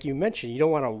don't, like you mentioned, you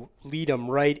don't want to lead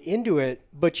them right into it,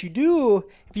 but you do,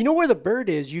 if you know where the bird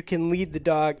is, you can lead the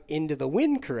dog into the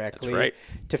wind correctly.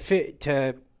 That's right.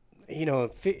 to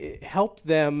help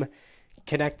them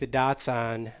connect the dots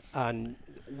on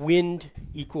wind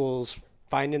equals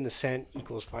finding the scent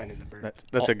equals finding the bird.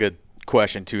 That's a good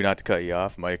question too, not to cut you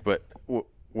off, Mike, but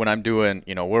when I'm doing,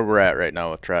 where we're at right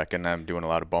now with Trek, and I'm doing a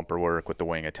lot of bumper work with the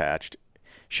wing attached,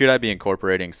 should I be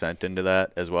incorporating scent into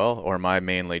that as well, or am I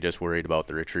mainly just worried about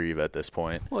the retrieve at this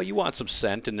point? Well, you want some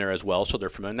scent in there as well, so they're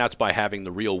familiar, and that's by having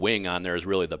the real wing on there is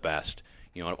really the best.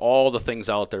 All the things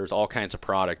out there's all kinds of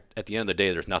product. At the end of the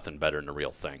day, there's nothing better than the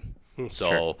real thing.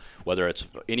 So whether it's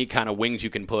any kind of wings you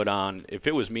can put on, if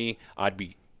it was me, I'd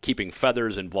be keeping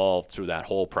feathers involved through that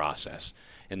whole process.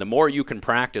 And the more you can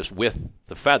practice with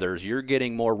the feathers, you're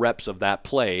getting more reps of that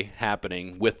play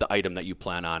happening with the item that you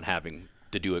plan on having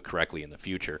to do it correctly in the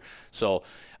future. So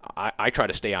I try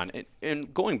to stay on.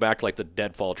 And going back to like the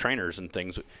deadfall trainers and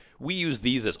things, we use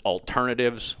these as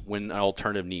alternatives when an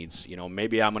alternative needs.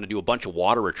 Maybe I'm going to do a bunch of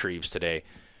water retrieves today.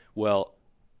 Well,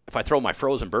 if I throw my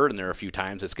frozen bird in there a few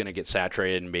times, it's going to get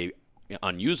saturated and maybe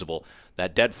unusable.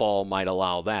 That deadfall might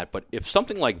allow that. But if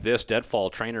something like this deadfall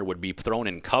trainer would be thrown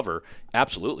in cover,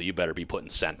 absolutely you better be putting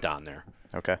scent on there.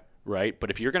 Okay. Right?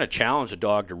 But if you're going to challenge a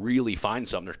dog to really find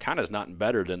something, there kind of is nothing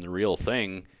better than the real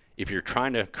thing if you're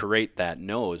trying to create that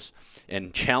nose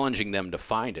and challenging them to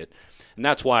find it. And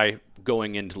that's why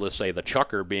going into, let's say, the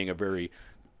chucker being a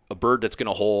bird that's going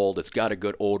to hold, it's got a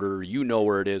good odor, you know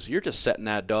where it is, you're just setting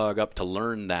that dog up to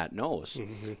learn that nose.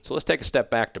 Mm-hmm. So let's take a step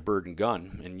back to bird and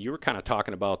gun. And you were kind of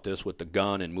talking about this with the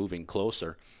gun and moving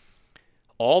closer.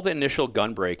 All the initial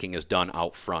gun breaking is done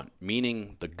out front,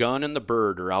 meaning the gun and the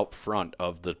bird are out front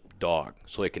of the dog.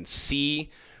 So they can see.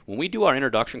 When we do our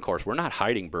introduction course, we're not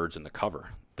hiding birds in the cover.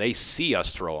 They see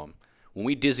us throw them. When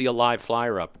we dizzy a live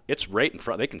flyer up, it's right in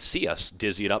front. They can see us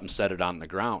dizzy it up and set it on the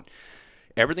ground.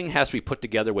 Everything has to be put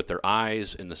together with their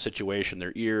eyes and the situation,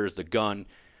 their ears, the gun.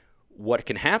 What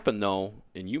can happen, though,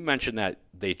 and you mentioned that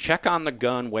they check on the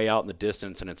gun way out in the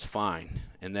distance and it's fine.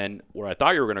 And then where I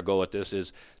thought you were going to go with this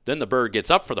is then the bird gets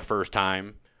up for the first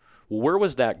time. Well, where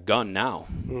was that gun now?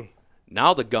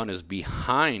 Now the gun is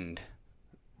behind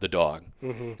the dog.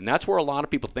 Mm-hmm. And that's where a lot of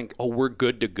people think, oh, we're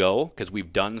good to go because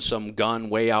we've done some gun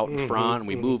way out in front and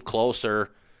we move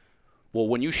closer. Well,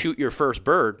 when you shoot your first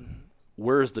bird,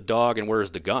 where's the dog and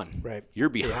where's the gun? Right. You're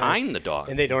behind the dog.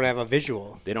 And they don't have a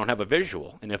visual. They don't have a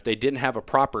visual. And if they didn't have a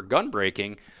proper gun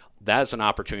breaking, that's an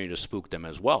opportunity to spook them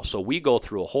as well. So we go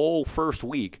through a whole first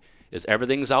week is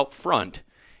everything's out front.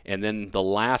 And then the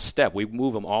last step, we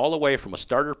move them all the way from a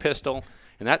starter pistol.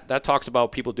 And that talks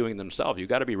about people doing it themselves. You've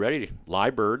got to be ready to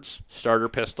live birds, starter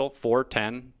pistol,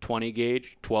 410, 20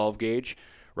 gauge, 12 gauge,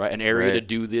 right? An area to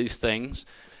do these things.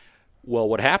 Well,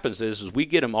 what happens is we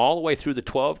get them all the way through the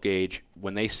 12 gauge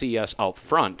when they see us out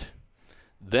front.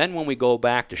 Then when we go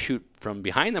back to shoot from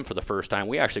behind them for the first time,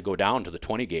 we actually go down to the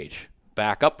 20 gauge,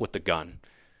 back up with the gun,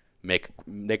 make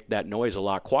that noise a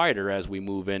lot quieter as we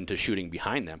move into shooting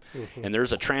behind them. Mm-hmm. And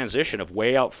there's a transition of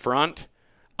way out front,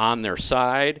 on their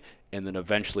side, and then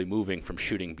eventually moving from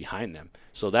shooting behind them.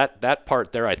 So that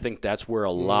part there, I think that's where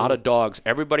a lot of dogs,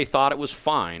 everybody thought it was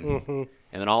fine, and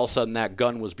then all of a sudden that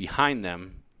gun was behind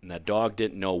them, and that dog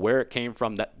didn't know where it came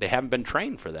from. That they haven't been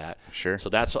trained for that. Sure. So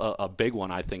that's a big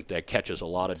one, I think, that catches a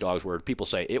lot of dogs where people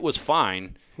say, it was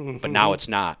fine, but now it's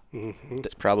not.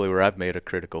 That's probably where I've made a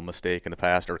critical mistake in the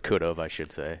past, or could have, I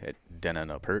should say. It didn't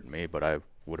end up hurting me, but I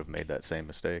would have made that same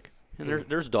mistake. And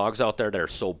there's dogs out there that are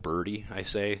so birdy, I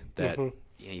say, that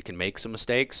you can make some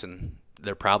mistakes, and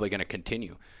they're probably going to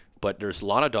continue. But there's a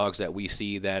lot of dogs that we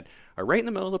see that are right in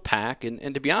the middle of the pack,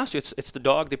 and to be honest, it's the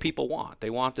dog that people want.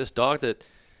 They want this dog that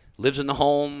lives in the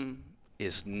home,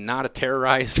 is not a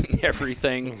terrorizing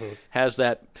everything, has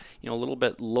that little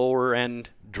bit lower end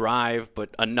drive,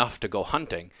 but enough to go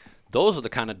hunting. Those are the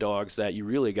kind of dogs that you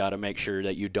really got to make sure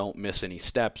that you don't miss any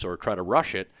steps or try to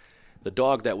rush it. The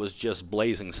dog that was just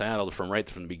blazing saddled from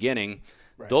the beginning,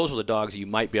 those are the dogs you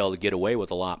might be able to get away with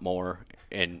a lot more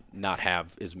and not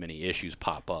have as many issues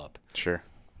pop up. Sure.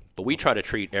 But we try to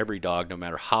treat every dog, no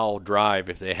matter how drive,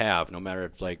 if they have, no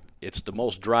matter if it's the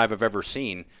most drive I've ever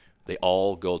seen, they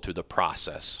all go through the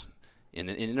process. And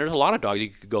there's a lot of dogs you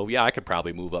could go, yeah, I could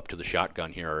probably move up to the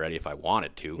shotgun here already if I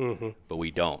wanted to, but we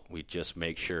don't. We just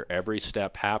make sure every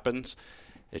step happens.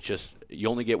 It's just you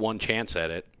only get one chance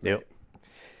at it. Yep.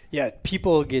 Yeah,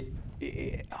 people get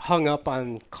hung up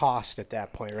on cost at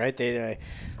that point, right?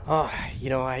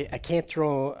 I can't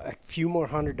throw a few more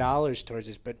 $100 towards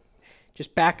this, but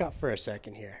just back up for a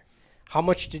second here. How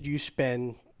much did you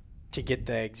spend to get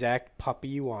the exact puppy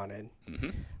you wanted? Mm-hmm.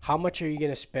 How much are you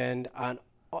going to spend on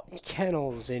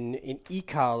kennels and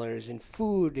e-collars and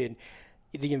food and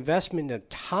the investment of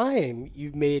time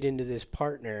you've made into this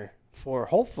partner for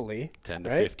hopefully 10 to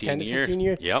 15 years.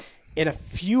 Yep. And a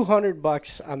few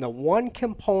 $100 on the one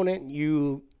component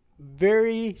you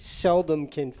very seldom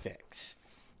can fix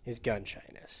is gun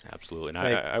shyness. Absolutely. And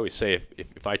I always say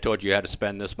if I told you had to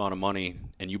spend this amount of money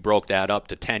and you broke that up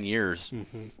to 10 years,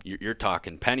 you're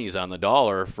talking pennies on the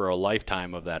dollar for a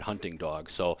lifetime of that hunting dog.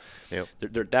 So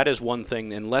that is one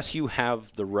thing. Unless you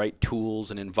have the right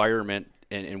tools and environment,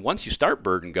 and once you start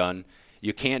bird and gun,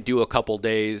 you can't do a couple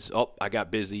days, I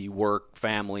got busy, work,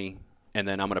 family, and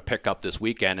then I'm going to pick up this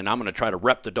weekend, and I'm going to try to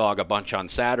rep the dog a bunch on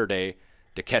Saturday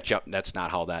to catch up. That's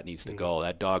not how that needs to go.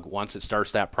 That dog, once it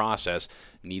starts that process,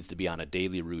 needs to be on a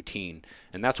daily routine.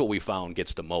 And that's what we found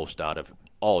gets the most out of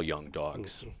all young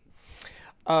dogs.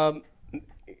 Can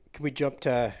we jump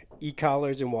to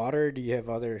e-collars and water? Or do you have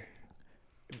other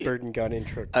bird and gun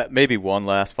intro? Maybe one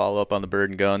last follow-up on the bird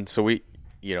and gun. So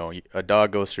a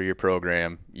dog goes through your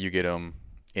program, you get them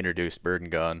introduced bird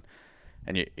and gun,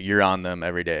 and you're on them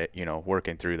every day,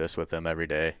 working through this with them every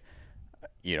day.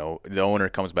 The owner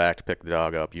comes back to pick the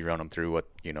dog up. You run them through what,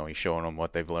 you're showing them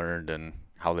what they've learned and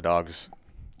how the dog's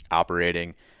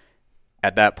operating.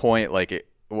 At that point,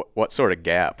 what sort of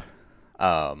gap?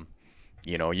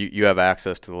 You have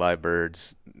access to the live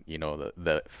birds.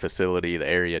 the facility, the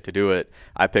area to do it.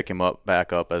 I pick him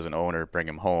back up as an owner, bring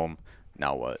him home.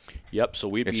 Now what? Yep.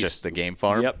 So it's just the game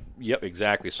farm. Yep.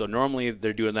 Exactly. So normally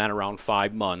they're doing that around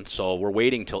 5 months. So we're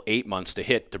waiting till 8 months to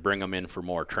hit to bring them in for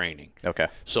more training. Okay.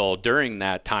 So during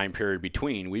that time period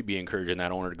between, we'd be encouraging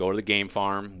that owner to go to the game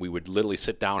farm. We would literally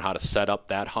sit down how to set up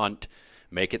that hunt,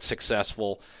 make it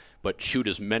successful, but shoot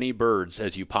as many birds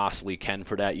as you possibly can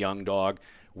for that young dog.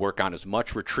 Work on as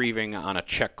much retrieving on a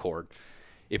check cord.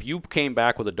 If you came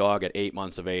back with a dog at 8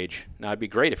 months of age, now it'd be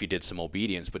great if you did some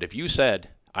obedience, but if you said,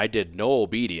 I did no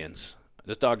obedience,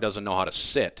 this dog doesn't know how to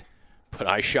sit, but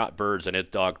I shot birds and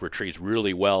it dog retrieves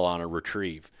really well on a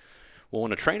retrieve. Well,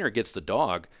 when a trainer gets the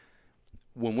dog,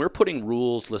 when we're putting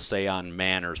rules, let's say on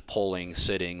manners, pulling,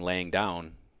 sitting, laying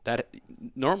down, that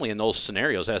normally in those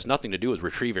scenarios has nothing to do with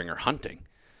retrieving or hunting.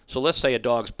 So let's say a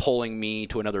dog's pulling me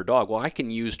to another dog. Well, I can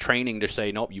use training to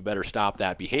say, nope, you better stop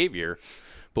that behavior.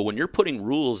 But when you're putting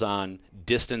rules on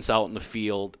distance out in the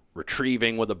field,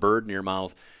 retrieving with a bird in your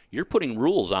mouth, you're putting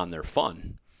rules on their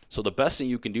fun. So the best thing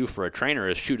you can do for a trainer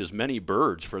is shoot as many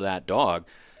birds for that dog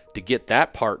to get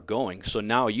that part going. So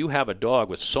now you have a dog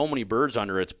with so many birds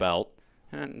under its belt,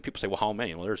 and people say, well, how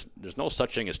many? Well, there's no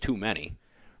such thing as too many,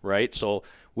 right? So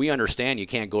we understand you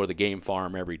can't go to the game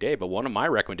farm every day, but one of my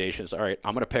recommendations, all right,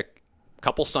 I'm going to pick a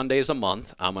couple Sundays a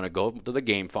month. I'm going to go to the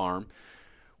game farm.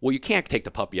 Well, you can't take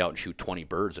the puppy out and shoot 20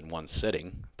 birds in one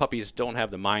sitting. Puppies don't have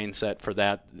the mindset for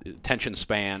that attention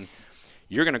span.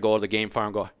 You're going to go to the game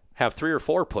farm, go have 3 or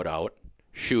 4 put out,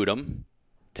 shoot them,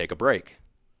 take a break.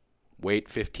 Wait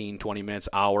 15, 20 minutes,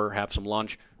 hour, have some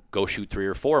lunch, go shoot 3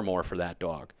 or 4 more for that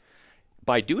dog.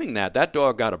 By doing that, that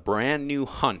dog got a brand new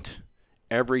hunt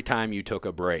every time you took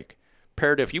a break.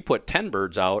 Compared to if you put 10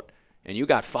 birds out and you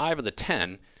got 5 of the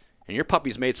 10, and your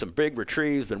puppy's made some big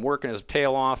retrieves, been working his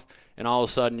tail off, and all of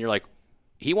a sudden you're like,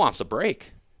 he wants a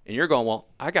break. And you're going, well,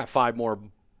 I got 5 more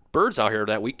birds out here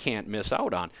that we can't miss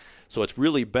out on. So it's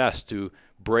really best to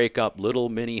break up little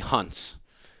mini hunts.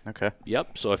 Okay.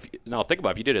 Yep. So now think about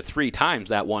it. If you did it 3 times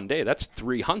that one day, that's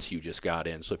 3 hunts you just got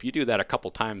in. So if you do that a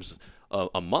couple times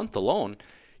a month alone,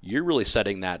 you're really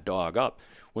setting that dog up.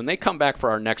 When they come back for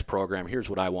our next program, here's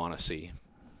what I want to see.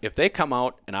 If they come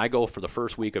out and I go for the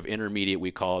first week of intermediate,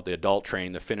 we call it the adult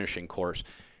training, the finishing course,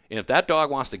 and if that dog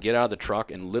wants to get out of the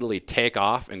truck and literally take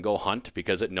off and go hunt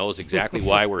because it knows exactly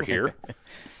why we're here,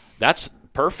 that's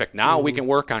perfect. Now we can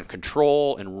work on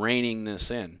control and reining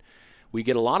this in. We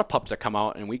get a lot of pups that come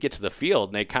out and we get to the field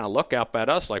and they kind of look up at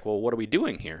us like, well, what are we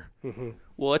doing here? Mm-hmm.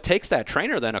 Well, it takes that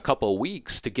trainer then a couple of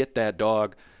weeks to get that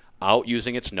dog out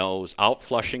using its nose, out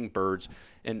flushing birds.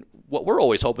 And what we're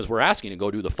always hoping is we're asking to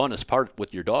go do the funnest part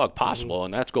with your dog possible,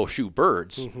 and that's go shoot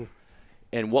birds. Mm-hmm.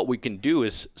 And what we can do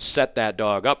is set that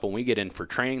dog up. When we get in for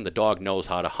training, the dog knows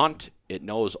how to hunt. It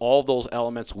knows all those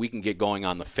elements. We can get going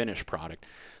on the finished product.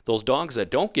 Those dogs that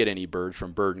don't get any birds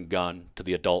from bird and gun to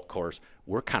the adult course,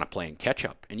 we're kind of playing catch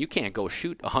up. And you can't go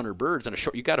shoot 100 birds in a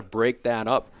short. You got to break that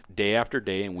up day after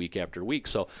day and week after week.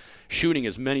 So shooting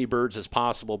as many birds as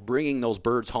possible, bringing those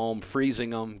birds home, freezing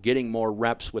them, getting more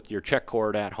reps with your check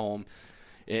cord at home.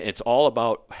 It's all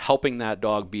about helping that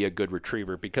dog be a good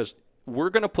retriever, because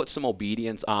we're going to put some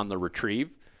obedience on the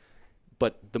retrieve,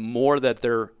 but the more that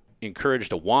they're encouraged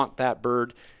to want that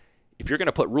bird, if you're going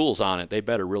to put rules on it, they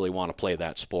better really want to play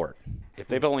that sport. If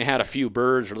they've only had a few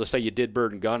birds, or let's say you did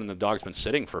bird and gun and the dog's been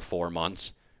sitting for 4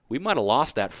 months, we might have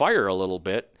lost that fire a little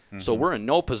bit. Mm-hmm. So we're in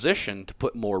no position to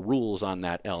put more rules on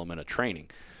that element of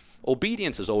training.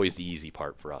 Obedience is always the easy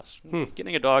part for us.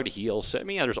 Getting a dog to heel, I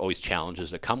mean, there's always challenges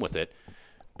that come with it,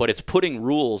 but it's putting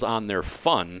rules on their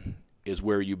fun is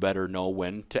where you better know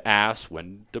when to ask,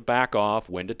 when to back off,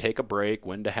 when to take a break,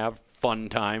 when to have fun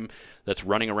time that's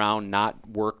running around, not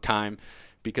work time.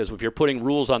 Because if you're putting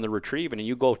rules on the retrieve and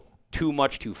you go too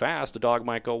much too fast, the dog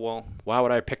might go, well, why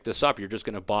would I pick this up? You're just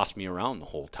going to boss me around the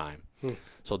whole time.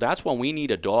 So that's when we need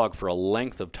a dog for a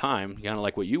length of time, kind of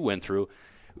like what you went through.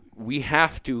 We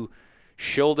have to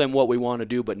show them what we want to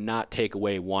do, but not take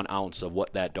away 1 ounce of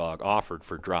what that dog offered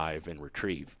for drive and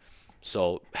retrieve.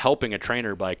 So helping a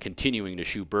trainer by continuing to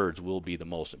shoot birds will be the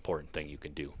most important thing you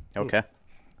can do. Okay.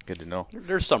 Good to know.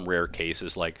 There's some rare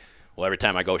cases like, well, every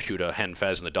time I go shoot a hen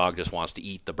pheasant, the dog just wants to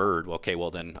eat the bird. Well, okay, well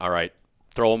then, all right,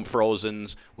 throw him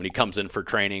frozens. When he comes in for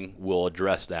training, we'll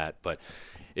address that. But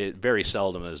it very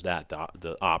seldom is that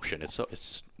the option.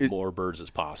 It's more birds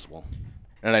as possible.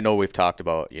 And I know we've talked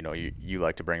about, you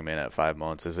like to bring them in at 5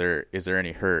 months. Is there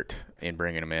any hurt in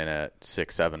bringing them in at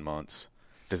 6, 7 months?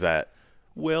 Does that?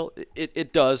 Well,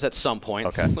 it does at some point.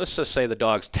 Okay. Let's just say the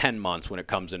dog's 10 months when it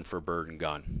comes in for bird and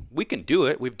gun. We can do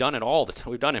it. We've done it all the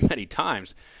time. We've done it many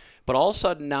times. But all of a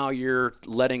sudden now you're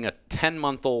letting a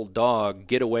 10-month-old dog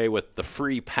get away with the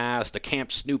free pass to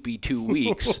Camp Snoopy 2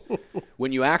 weeks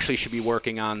when you actually should be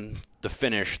working on the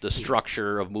finish, the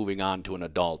structure of moving on to an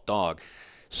adult dog.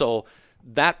 So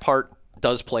that part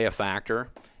does play a factor.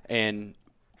 And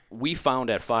we found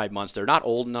at 5 months they're not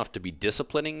old enough to be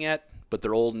disciplining yet, but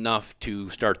they're old enough to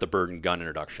start the bird and gun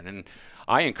introduction. And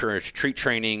I encourage treat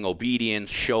training,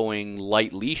 obedience, showing,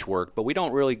 light leash work, but we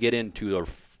don't really get into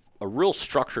a real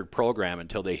structured program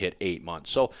until they hit 8 months.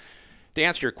 So to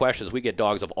answer your questions, we get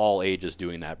dogs of all ages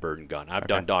doing that bird and gun. I've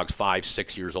done dogs 5,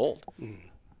 6 years old.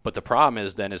 But the problem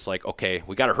is then it's like, okay,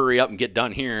 we got to hurry up and get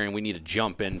done here, and we need to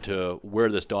jump into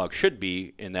where this dog should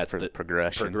be, and that's the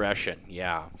progression.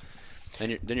 Yeah.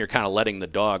 Then you're kind of letting the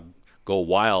dog go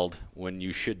wild when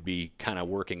you should be kind of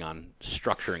working on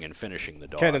structuring and finishing the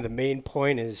dog. Kind of the main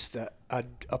point is that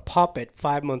a pup at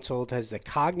 5 months old has the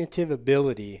cognitive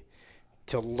ability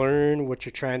to learn what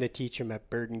you're trying to teach them at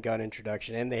bird and gun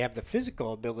introduction, and they have the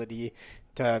physical ability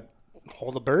to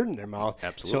hold a bird in their mouth.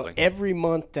 Absolutely. So every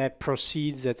month that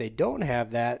proceeds that they don't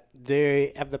have that,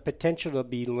 they have the potential to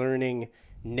be learning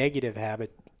negative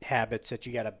habits that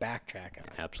you got to backtrack on.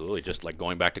 Absolutely. Just like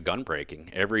going back to gun breaking.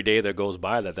 Every day that goes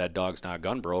by that dog's not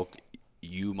gun broke,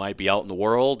 you might be out in the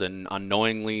world and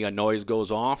unknowingly a noise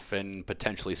goes off and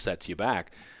potentially sets you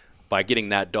back. By getting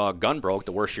that dog gun broke,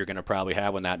 the worst you're going to probably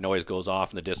have when that noise goes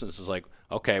off in the distance is like,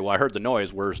 okay, well, I heard the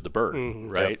noise. Where's the bird?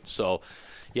 Right? Yep. So,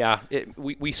 yeah,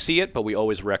 we see it, but we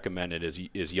always recommend it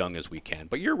as young as we can.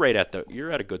 But you're at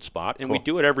a good spot, and we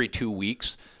do it every 2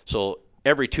 weeks. So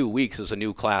every 2 weeks is a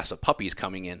new class of puppies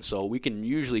coming in. So we can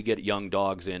usually get young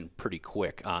dogs in pretty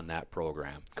quick on that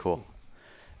program. Cool.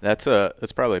 That's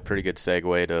probably a pretty good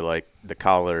segue to like the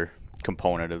collar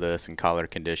component of this and collar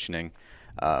conditioning.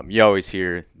 You always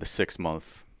hear the 6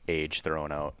 month age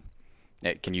thrown out.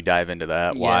 Can you dive into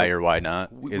that? Yeah. Why or why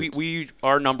not?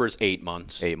 Our number is 8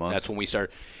 months. 8 months. That's when we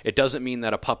start. It doesn't mean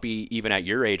that a puppy, even at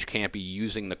your age, can't be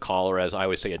using the collar as I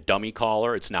always say a dummy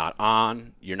collar. It's not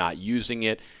on. You're not using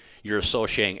it. You're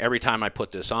associating every time I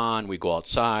put this on, we go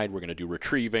outside, we're going to do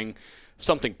retrieving.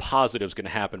 Something positive is going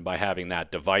to happen by having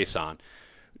that device on.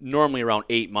 Normally around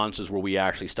 8 months is where we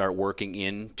actually start working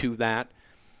into that.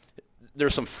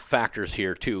 There's some factors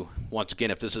here, too. Once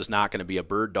again, if this is not going to be a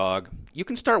bird dog, you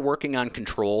can start working on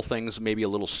control things maybe a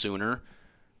little sooner.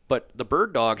 But the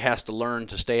bird dog has to learn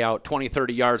to stay out 20,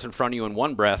 30 yards in front of you in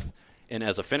one breath, and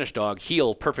as a finished dog,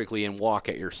 heel perfectly and walk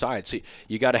at your side. So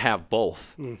you got to have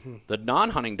both. Mm-hmm. The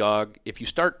non-hunting dog, if you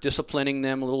start disciplining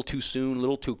them a little too soon, a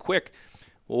little too quick,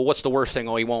 well, what's the worst thing?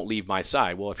 Oh, he won't leave my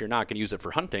side. Well, if you're not going to use it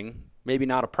for hunting, maybe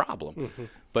not a problem. Mm-hmm.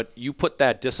 But you put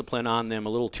that discipline on them a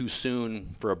little too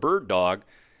soon for a bird dog.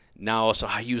 Now, so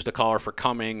I used the collar for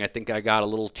coming. I think I got a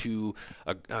little too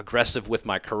aggressive with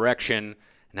my correction.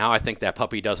 Now I think that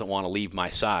puppy doesn't want to leave my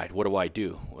side. What do I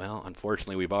do? Well,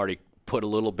 unfortunately, we've already put a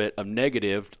little bit of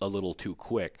negative a little too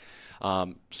quick.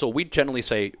 So we generally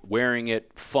say wearing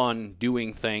it, fun,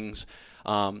 doing things.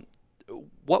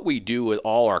 What we do with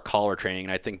all our collar training,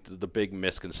 and I think the big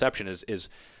misconception is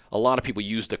a lot of people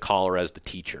use the collar as the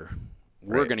teacher.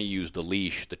 Right. We're going to use the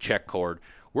leash, the check cord.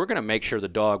 We're going to make sure the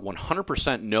dog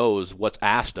 100% knows what's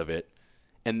asked of it,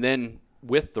 and then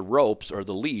with the ropes or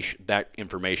the leash, that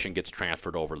information gets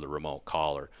transferred over to the remote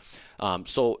collar.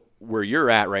 So where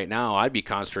you're at right now, I'd be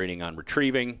concentrating on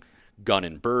retrieving, gun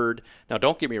and bird. Now,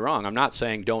 don't get me wrong. I'm not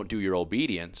saying don't do your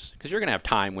obedience, because you're going to have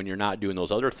time when you're not doing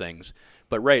those other things.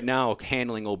 But right now,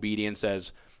 handling obedience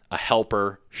as a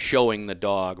helper, showing the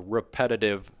dog,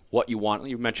 repetitive, what you want.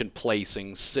 You mentioned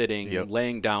placing, sitting, yep,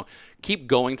 laying down. Keep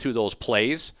going through those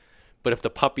plays. But if the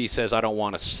puppy says, I don't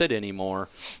want to sit anymore,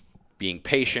 being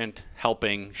patient,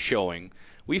 helping, showing.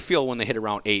 We feel when they hit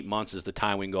around 8 months is the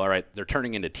time we can go, all right, they're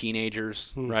turning into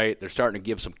teenagers, right? They're starting to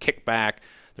give some kickback.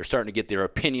 They're starting to get their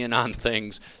opinion on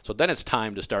things. So then it's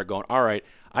time to start going, all right,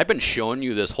 I've been showing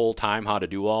you this whole time how to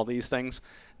do all these things.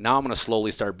 Now I'm going to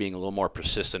slowly start being a little more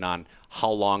persistent on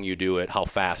how long you do it, how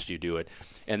fast you do it.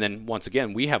 And then once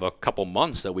again, we have a couple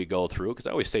months that we go through, because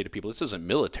I always say to people, this isn't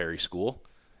military school.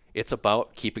 It's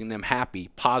about keeping them happy,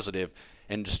 positive,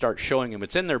 and to start showing them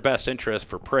it's in their best interest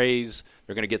for praise.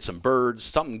 They're going to get some birds.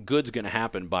 Something good's going to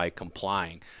happen by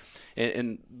complying.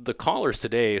 And the collars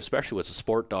today, especially with the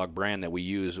Sport Dog brand that we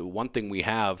use, one thing we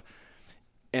have,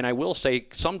 and I will say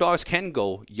some dogs can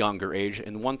go younger age,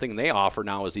 and one thing they offer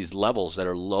now is these levels that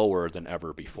are lower than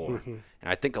ever before. Mm-hmm.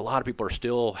 And I think a lot of people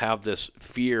still have this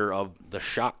fear of the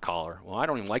shock collar. Well, I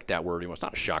don't even like that word anymore. It's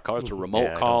not a shock collar. It's a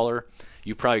remote collar.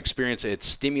 You probably experience it. It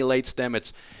stimulates them.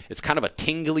 It's kind of a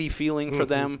tingly feeling for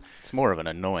them. It's more of an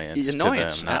annoyance to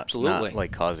them, absolutely. not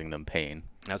like causing them pain.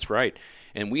 That's right.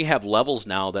 And we have levels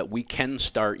now that we can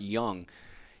start young,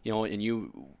 and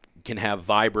you can have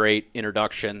vibrate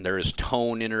introduction, there is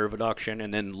tone introduction,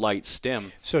 and then light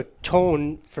stim. So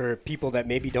tone, for people that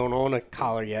maybe don't own a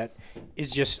collar yet, is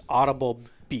just audible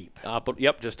beep.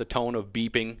 Just a tone of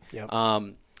beeping. Yep.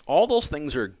 All those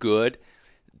things are good,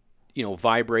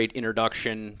 vibrate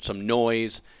introduction, some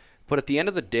noise. But at the end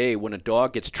of the day, when a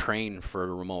dog gets trained for a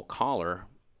remote collar,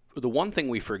 the one thing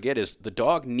we forget is the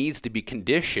dog needs to be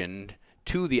conditioned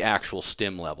to the actual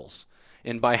stim levels.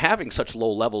 And by having such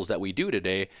low levels that we do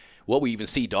today, what we even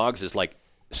see dogs is like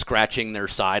scratching their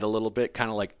side a little bit, kind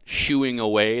of like shooing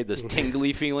away this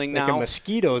tingly feeling now. Like a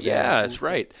mosquito's. Yeah, that's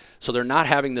right. So they're not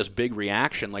having this big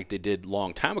reaction like they did a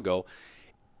long time ago.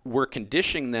 We're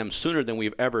conditioning them sooner than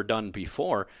we've ever done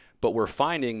before, but we're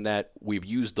finding that we've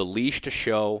used the leash to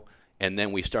show, and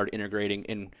then we start integrating.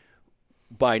 And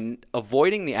by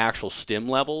avoiding the actual stim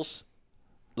levels,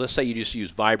 let's say you just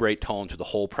use vibrate tone through the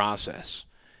whole process.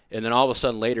 And then all of a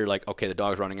sudden later, like, okay, the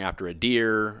dog's running after a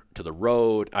deer to the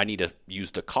road. I need to use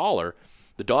the collar.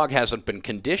 The dog hasn't been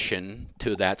conditioned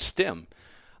to that stim.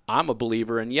 I'm a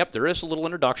believer in, there is a little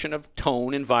introduction of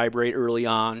tone and vibrate early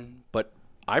on, but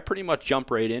I pretty much jump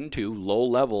right into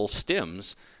low-level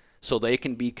stims so they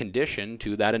can be conditioned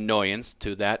to that annoyance,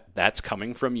 to that's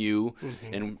coming from you,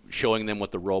 and showing them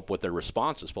with the rope what their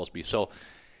response is supposed to be. So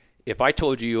if I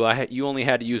told you you only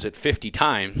had to use it 50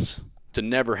 times to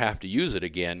never have to use it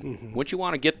again, wouldn't you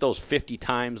want to get those 50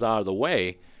 times out of the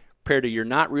way, compared to you're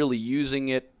not really using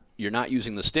it, you're not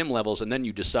using the stim levels, and then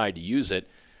you decide to use it,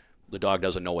 the dog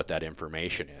doesn't know what that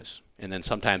information is. And then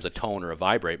sometimes a tone or a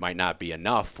vibrate might not be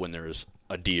enough when there's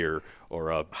a deer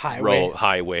or a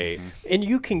highway. And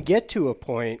you can get to a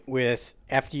point with,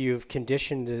 after you've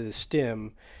conditioned the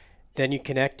stim, then you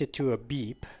connect it to a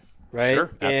beep, right?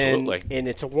 Sure, absolutely. And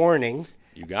it's a warning.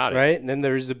 You got it. Right? And then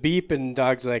there's the beep, and the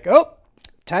dog's like, oh,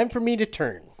 time for me to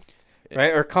turn,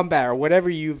 right? Or come back, or whatever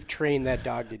you've trained that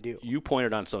dog to do. You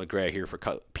pointed on something great here for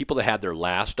people that had their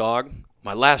last dog.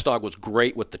 My last dog was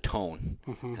great with the tone.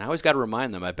 And I always got to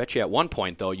remind them, I bet you at one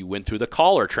point, though, you went through the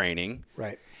collar training.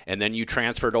 Right. And then you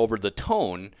transferred over the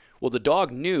tone. Well, the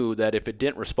dog knew that if it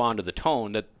didn't respond to the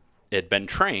tone, that it had been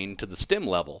trained to the stim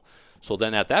level. So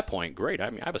then at that point, great.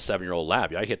 I mean, I have a 7-year-old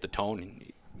lab. I hit the tone.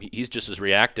 He's just as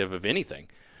reactive of anything.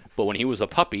 But when he was a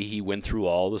puppy, he went through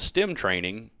all the stim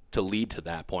training to lead to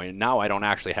that point. And now I don't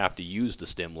actually have to use the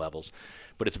stim levels.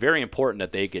 But it's very important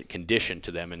that they get conditioned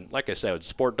to them. And like I said,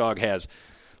 Sport Dog has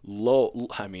low,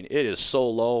 it is so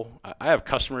low. I have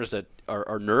customers that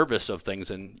are nervous of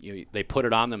things, and they put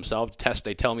it on themselves,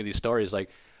 they tell me these stories like,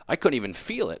 I couldn't even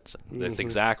feel it. That's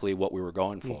exactly what we were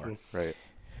going for. Right.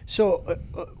 So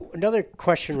another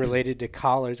question related to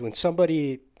collars, when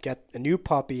somebody got a new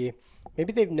puppy,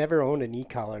 maybe they've never owned an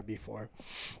e-collar before.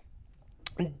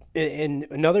 And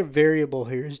another variable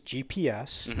here is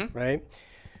GPS, right?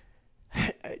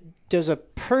 Does a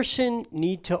person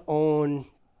need to own,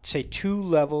 say, 2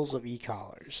 levels of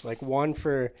e-collars? Like one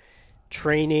for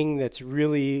training that's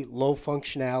really low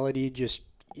functionality, just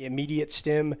immediate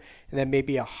stim, and then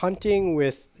maybe a hunting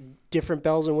with different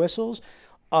bells and whistles?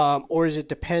 Or does it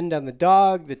depend on the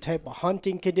dog, the type of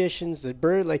hunting conditions, the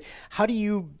bird? Like, how do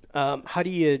you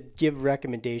give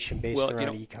recommendation based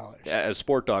around e-collars? As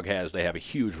Sport Dog they have a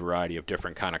huge variety of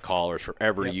different kind of collars for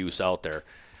every use out there.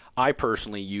 I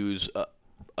personally use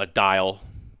a dial,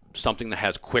 something that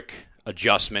has quick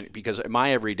adjustment, because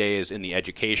my everyday is in the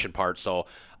education part, so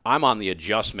I'm on the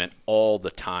adjustment all the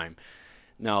time.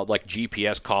 Now, like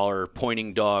GPS collar,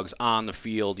 pointing dogs on the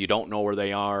field, you don't know where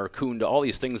they are, coon, all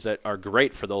these things that are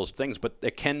great for those things, but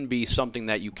it can be something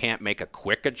that you can't make a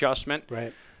quick adjustment.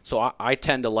 Right. So I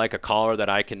tend to like a collar that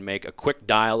I can make a quick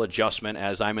dial adjustment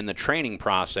as I'm in the training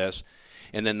process.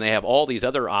 And then they have all these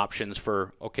other options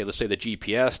for, okay, let's say the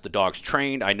GPS, the dog's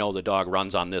trained, I know the dog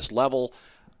runs on this level,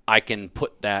 I can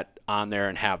put that on there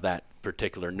and have that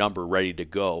particular number ready to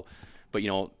go. But,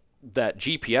 that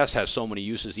GPS has so many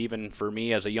uses, even for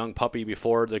me as a young puppy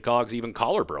before the dog's even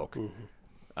collar broke.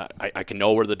 I can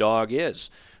know where the dog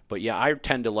is. But, yeah, I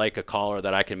tend to like a collar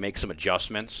that I can make some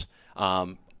adjustments.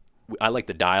 I like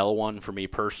the dial one for me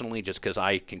personally, just because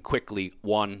I can quickly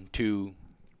 1, 2.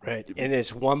 Right, and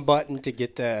it's one button to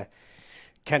get the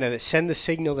kind of send the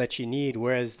signal that you need,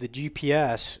 whereas the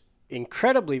GPS,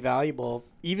 incredibly valuable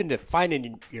even to find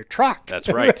in your truck. That's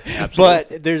right, absolutely.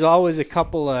 But there's always a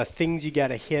couple of things you got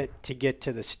to hit to get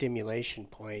to the stimulation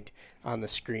point on the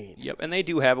screen. Yep, and they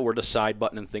do have it where the side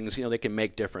button and things, they can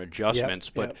make different adjustments.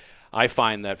 But I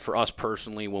find that for us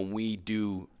personally, when we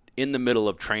do in the middle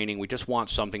of training, we just want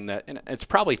something that, and it's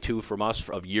probably too from us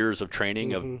of years of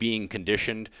training, of being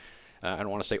conditioned. I don't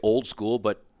want to say old school,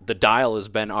 but the dial has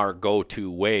been our go-to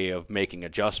way of making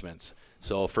adjustments.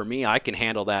 So for me, I can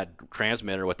handle that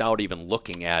transmitter without even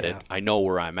looking at it. I know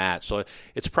where I'm at. So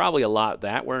it's probably a lot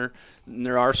that where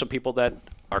there are some people that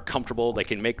are comfortable. They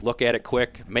can look at it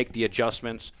quick, make the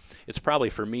adjustments. It's probably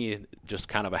for me just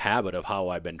kind of a habit of how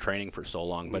I've been training for so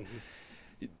long. But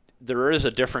there is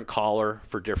a different collar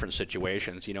for different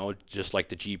situations, just like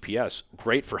the GPS.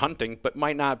 Great for hunting, but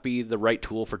might not be the right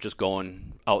tool for just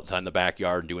going outside in the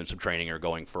backyard and doing some training or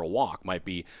going for a walk. Might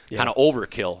be kind of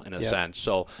overkill in a sense.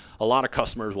 So a lot of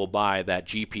customers will buy that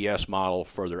GPS model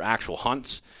for their actual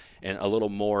hunts and a little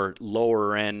more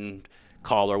lower end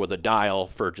collar with a dial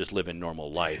for just living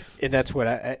normal life. And that's what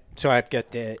I've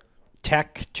got the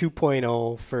Tech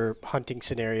 2.0 for hunting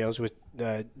scenarios with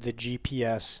the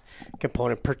GPS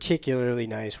component, particularly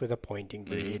nice with a pointing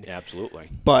breed. Absolutely.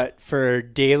 But for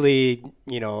daily,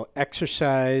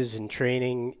 exercise and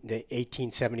training, the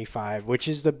 1875, which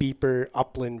is the beeper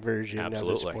upland version of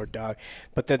the sport dog.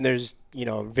 But then there's,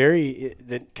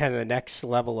 the kind of the next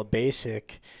level of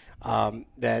basic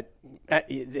that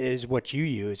is what you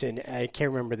use. And I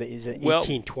can't remember is it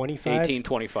 1825?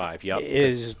 1825, yep.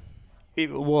 It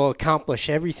will accomplish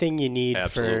everything you need.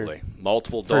 Absolutely. For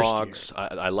multiple dogs.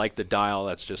 I like the dial.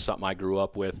 That's just something I grew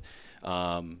up with.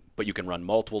 But you can run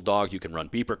multiple dogs. You can run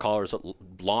beeper collars,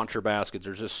 launcher baskets.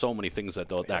 There's just so many things that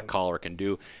that collar can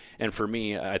do. And for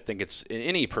me, I think it's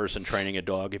any person training a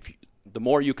dog, the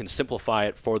more you can simplify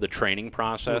it for the training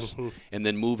process and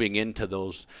then moving into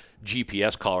those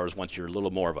GPS collars once you're a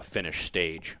little more of a finished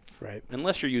stage. Right.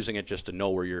 Unless you're using it just to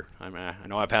know where you're. I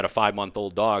know I've had a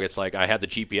 5-month-old dog. It's like I had the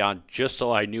GPS on just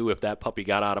so I knew if that puppy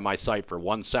got out of my sight for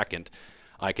 1 second,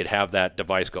 I could have that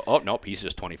device go, oh, nope, he's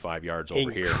just 25 yards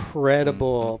over here.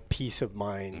 Incredible peace of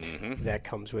mind that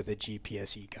comes with a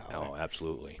GPS e-collar. Oh,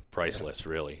 absolutely. Priceless,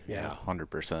 really. Yeah.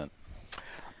 100%.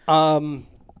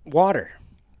 Water.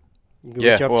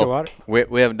 Jump to water?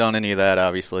 We haven't done any of that,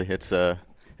 obviously.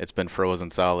 It's been frozen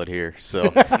solid here.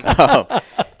 So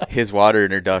his water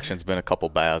introduction's been a couple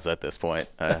baths at this point.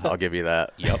 I'll give you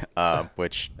that. Yep.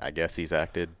 Which I guess he's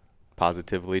acted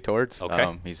positively towards.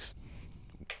 Okay. He's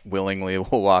willingly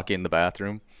will walk in the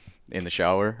bathroom, in the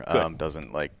shower.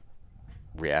 Doesn't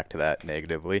react to that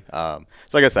negatively. So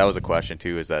I guess that was a question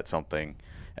too. Is that something,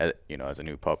 as a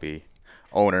new puppy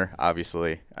owner,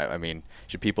 obviously, I mean,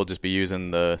 should people just be using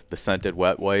the scented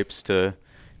wet wipes to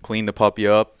clean the puppy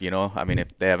up?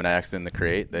 If they have an accident in the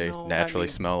crate, they naturally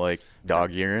smell like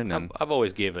dog urine. And I've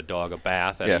always gave a dog a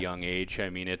bath at a young age. I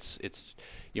mean, it's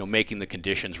making the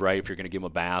conditions right. If you're going to give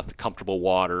them a bath, comfortable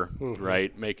water,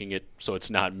 right, making it so it's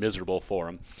not miserable for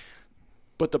them.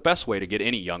 But the best way to get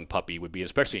any young puppy would be,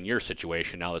 especially in your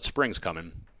situation now that spring's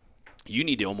coming, you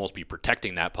need to almost be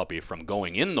protecting that puppy from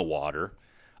going in the water.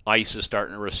 Ice is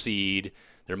starting to recede.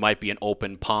 There might be an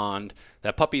open pond.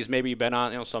 That puppy's maybe been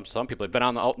on, some people have been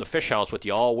out in the fish house with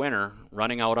you all winter,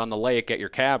 running out on the lake at your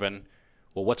cabin.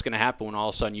 Well, what's going to happen when all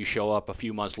of a sudden you show up a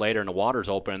few months later and the water's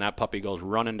open and that puppy goes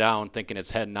running down thinking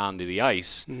it's heading onto the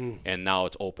ice, and now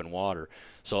it's open water.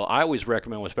 So I always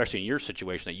recommend, especially in your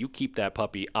situation, that you keep that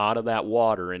puppy out of that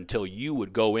water until you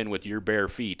would go in with your bare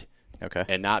feet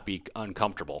and not be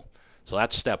uncomfortable. So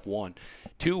that's step one.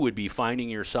 2 would be finding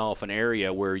yourself an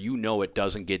area where it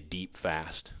doesn't get deep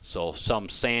fast. So some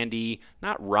sandy,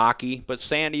 not rocky, but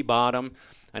sandy bottom.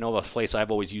 I know a place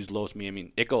I've always used low to me. I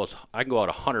mean, I can go out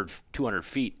 100, 200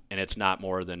 feet, and it's not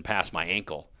more than past my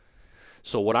ankle.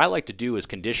 So what I like to do is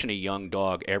condition a young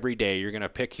dog every day. You're going to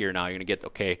pick here now. You're going to get,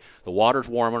 the water's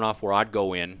warm enough where I'd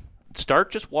go in. Start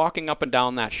just walking up and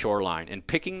down that shoreline and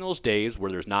picking those days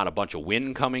where there's not a bunch of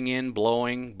wind coming in,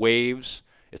 blowing, waves.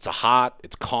 It's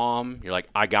it's calm. You're like,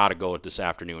 I got to go this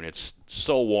afternoon. It's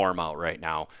so warm out right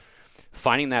now.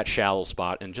 Finding that shallow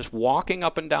spot and just walking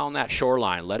up and down that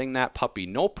shoreline, letting that puppy,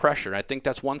 no pressure. I think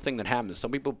that's one thing that happens.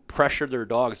 Some people pressure their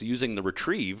dogs using the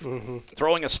retrieve,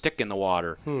 throwing a stick in the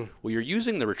water. Well, you're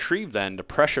using the retrieve then to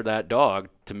pressure that dog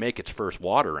to make its first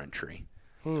water entry.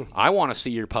 I want to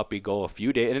see your puppy go a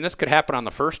few days, and this could happen on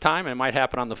the first time, and it might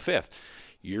happen on the 5th.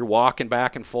 You're walking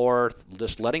back and forth,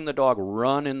 just letting the dog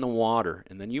run in the water,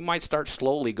 and then you might start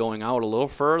slowly going out a little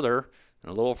further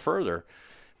and a little further.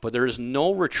 But there is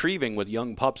no retrieving with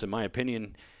young pups, in my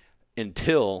opinion,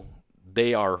 until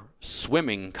they are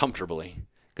swimming comfortably.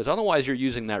 Because otherwise you're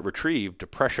using that retrieve to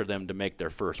pressure them to make their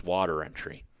first water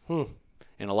entry.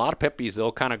 And a lot of puppies,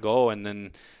 they'll kind of go, and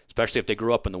then, especially if they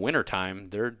grew up in the wintertime,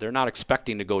 they're not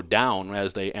expecting to go down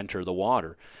as they enter the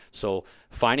water. So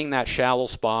finding that shallow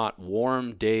spot,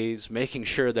 warm days, making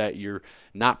sure that you're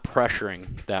not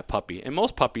pressuring that puppy. And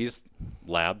most puppies,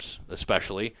 labs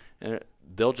especially,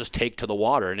 they'll just take to the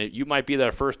water. And you might be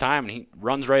there the first time, and he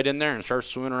runs right in there and starts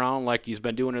swimming around like he's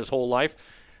been doing his whole life.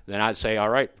 Then I'd say, all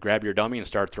right, grab your dummy and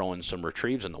start throwing some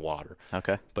retrieves in the water.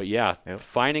 Okay. But, yeah,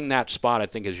 finding that spot, I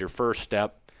think, is your first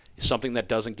step. Something that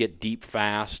doesn't get deep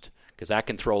fast, because that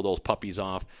can throw those puppies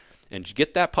off. And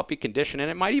get that puppy condition. And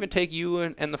it might even take you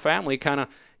and the family kind of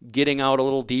getting out a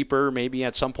little deeper. Maybe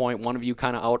at some point one of you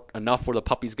kind of out enough where the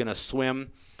puppy's going to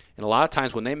swim. And a lot of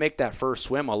times when they make that first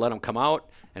swim, I'll let them come out,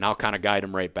 and I'll kind of guide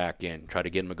them right back in, try to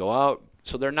get them to go out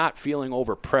so they're not feeling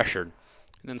overpressured. And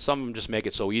then some of them just make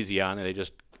it so easy on it, they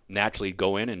just naturally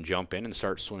go in and jump in and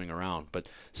start swimming around. But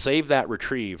save that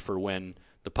retrieve for when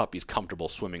the puppy's comfortable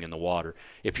swimming in the water.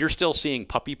 If you're still seeing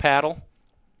puppy paddle,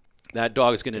 that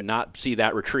dog is going to not see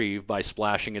that retrieve by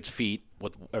splashing its feet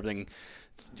with everything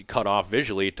cut off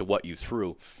visually to what you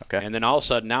threw. Okay. And then all of a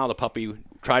sudden now the puppy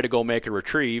tried to go make a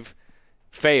retrieve,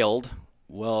 failed.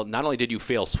 Well, not only did you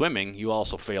fail swimming, you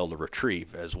also failed to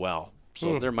retrieve as well.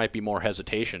 So there might be more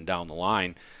hesitation down the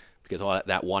line because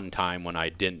that one time when I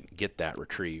didn't get that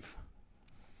retrieve.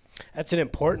 That's an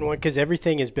important one because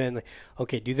everything has been like,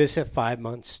 okay, do this at 5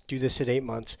 months, do this at 8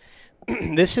 months.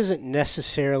 This isn't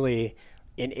necessarily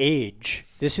in age.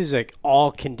 This is like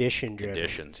all condition driven.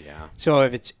 Conditions, yeah. So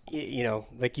if it's,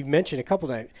 like you mentioned a couple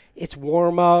times, it's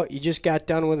warm out, you just got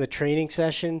done with a training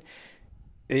session,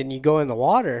 and you go in the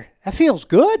water, that feels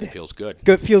good. It feels good.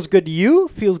 Feels good to you,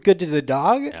 feels good to the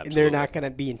dog, Absolutely. and they're not going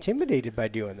to be intimidated by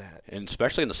doing that. And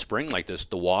especially in the spring like this,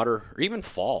 the water, or even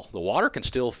fall, the water can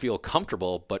still feel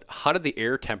comfortable, but how did the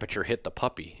air temperature hit the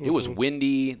puppy? It was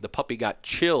windy, the puppy got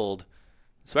chilled,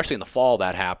 especially in the fall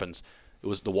that happens.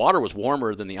 The water was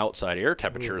warmer than the outside air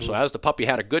temperature, so as the puppy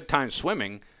had a good time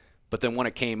swimming, but then when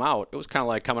it came out, it was kind of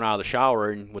like coming out of the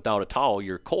shower and without a towel,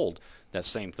 you're cold. That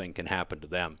same thing can happen to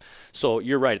them. So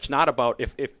you're right. It's not about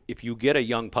if you get a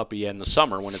young puppy in the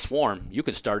summer when it's warm, you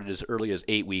can start it as early as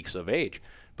 8 weeks of age.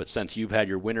 But since you've had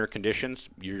your winter conditions,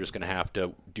 you're just going to have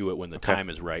to do it when the time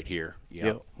is right here.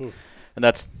 Yep. And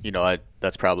that's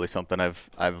that's probably something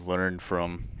I've learned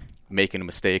from making a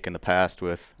mistake in the past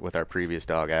with our previous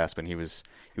dog Aspen. He was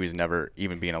never,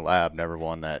 even being a lab, never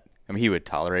one that, he would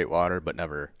tolerate water but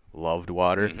never loved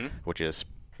water, which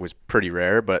was pretty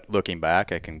rare. But looking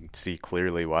back, I can see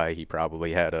clearly why he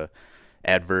probably had a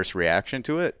adverse reaction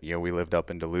to it. We lived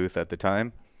up in Duluth at the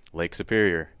time, Lake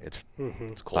Superior. It's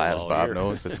cold as all Bob year.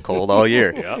 knows, it's cold all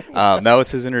year. That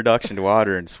was his introduction to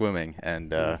water and swimming,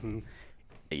 and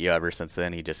ever since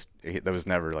then that was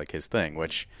never like his thing.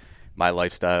 Which my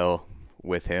lifestyle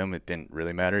with him, it didn't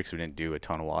really matter because we didn't do a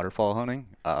ton of waterfall hunting.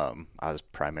 I was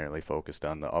primarily focused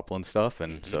on the upland stuff,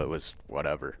 and so it was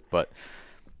whatever. But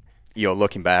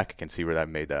looking back, I can see where that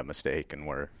made that mistake and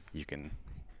where you can,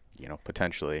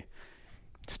 potentially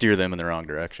steer them in the wrong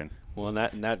direction. Well,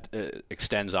 and that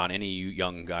extends on any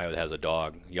young guy that has a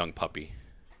dog, young puppy.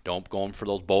 Don't go in for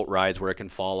those boat rides where it can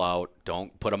fall out.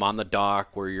 Don't put them on the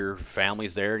dock where your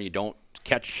family's there and you don't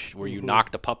catch where you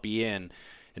knock the puppy in.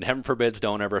 And heaven forbids,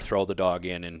 don't ever throw the dog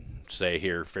in and say,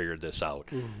 here, figure this out.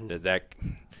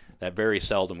 That very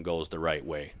seldom goes the right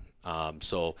way.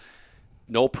 So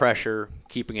no pressure,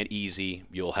 keeping it easy,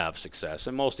 you'll have success.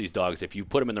 And most of these dogs, if you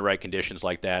put them in the right conditions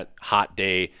like that, hot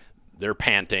day, they're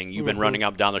panting, you've been running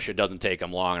up and down the shit, doesn't take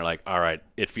them long. They're like, all right,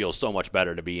 it feels so much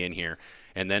better to be in here.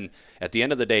 And then at the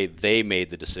end of the day, they made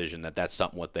the decision that that's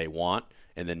something what they want.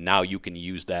 And then now you can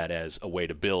use that as a way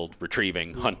to build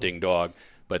retrieving, hunting dog.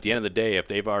 But at the end of the day, if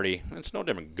they've already, it's no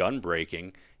different gun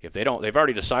breaking. If they've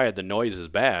already decided the noise is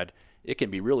bad, it can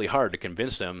be really hard to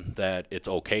convince them that it's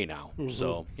okay now.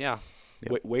 So,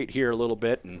 wait here a little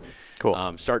bit and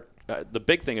cool. Start. The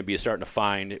big thing would be starting to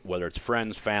find, whether it's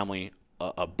friends, family,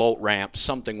 a boat ramp,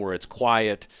 something where it's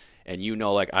quiet and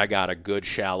like I got a good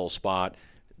shallow spot.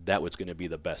 That was going to be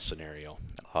the best scenario.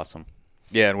 Awesome.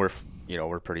 Yeah, and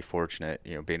we're pretty fortunate,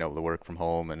 being able to work from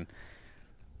home, and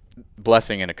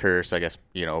blessing and a curse, I guess,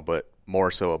 but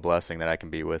more so a blessing that I can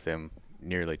be with him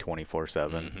nearly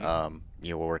 24/7.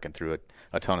 We're working through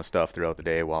a ton of stuff throughout the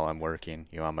day while I'm working.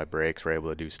 On my breaks, we're able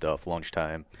to do stuff.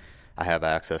 Lunchtime, I have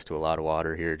access to a lot of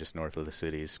water here just north of the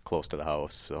cities, close to the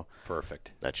house. So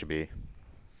perfect. That should be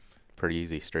pretty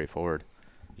easy, straightforward.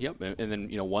 Yep, and then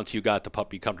once you got the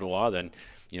puppy comfortable water, then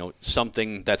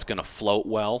something that's going to float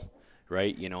well.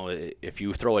 Right, if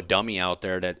you throw a dummy out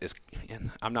there that is,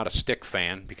 and I'm not a stick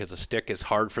fan because a stick is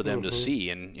hard for them to see,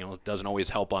 and it doesn't always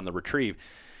help on the retrieve.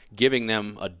 Giving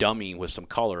them a dummy with some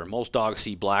color. Most dogs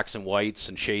see blacks and whites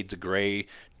and shades of gray.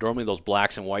 Normally, those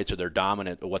blacks and whites are their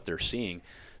dominant of what they're seeing.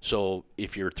 So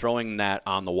if you're throwing that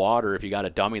on the water, if you got a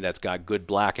dummy that's got good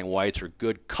black and whites or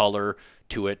good color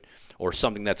to it, or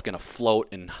something that's going to float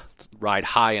and ride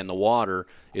high in the water,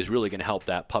 is really going to help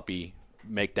that puppy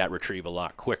make that retrieve a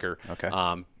lot quicker. Okay.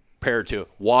 Compared to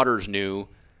water's new,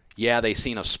 they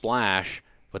seen a splash,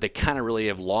 but they kind of really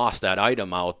have lost that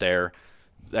item out there.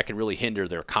 That can really hinder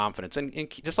their confidence. And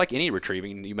just like any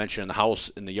retrieving, you mentioned in the house,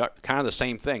 in the yard, kind of the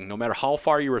same thing. No matter how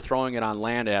far you were throwing it on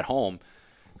land at home,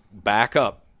 back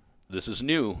up. This is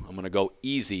new. I'm going to go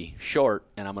easy, short,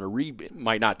 and I'm going to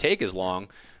might not take as long,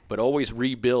 but always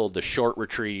rebuild the short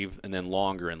retrieve and then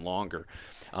longer and longer.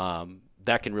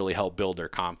 That can really help build their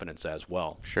confidence as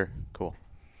well. Sure. Cool.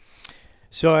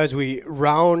 So as we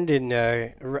round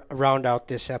out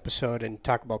this episode and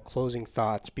talk about closing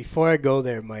thoughts, before I go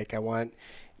there, Mike, I want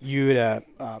you to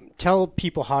tell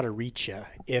people how to reach you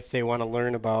if they want to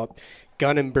learn about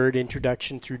gun and bird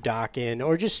introduction through Dockin,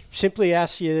 or just simply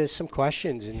ask you some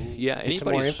questions and get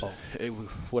some more info.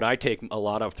 What I take a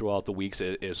lot of throughout the weeks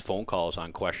is phone calls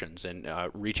on questions and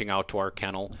reaching out to our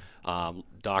kennel,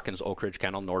 Dawkins Oak Ridge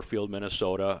Kennel, Northfield,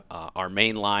 Minnesota. Our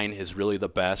main line is really the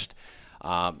best.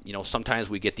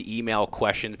 Sometimes we get the email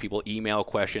questions. People email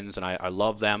questions, and I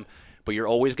love them. But you're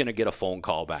always going to get a phone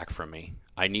call back from me.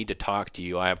 I need to talk to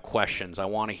you. I have questions. I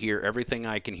want to hear everything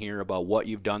I can hear about what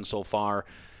you've done so far,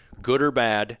 good or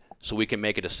bad, so we can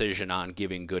make a decision on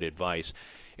giving good advice.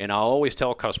 And I'll always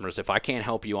tell customers, if I can't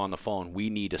help you on the phone,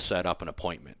 we need to set up an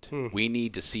appointment. We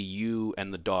need to see you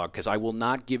and the dog, because I will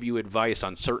not give you advice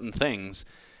on certain things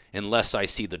unless I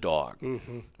see the dog,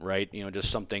 right? Just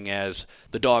something as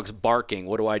the dog's barking.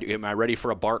 What do I do? Am I ready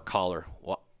for a bark collar?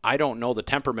 Well, I don't know the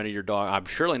temperament of your dog. I'm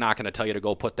surely not going to tell you to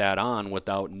go put that on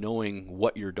without knowing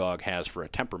what your dog has for a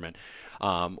temperament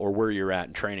or where you're at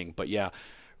in training. But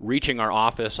reaching our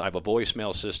office, I have a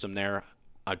voicemail system there.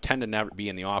 I tend to never be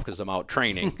in the office because I'm out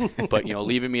training, but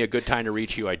leaving me a good time to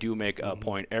reach you. I do make a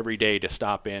point every day to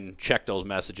stop in, check those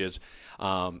messages,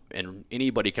 and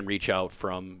anybody can reach out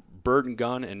from Bird and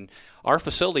Gun. And our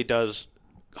facility does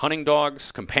hunting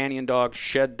dogs, companion dogs,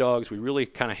 shed dogs. We really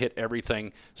kind of hit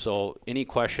everything. So any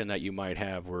question that you might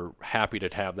have, we're happy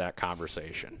to have that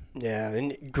conversation. Yeah,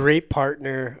 and great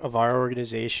partner of our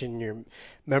organization. You're a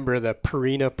member of the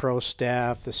Purina Pro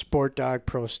staff, the Sport Dog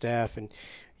Pro staff, and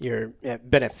you've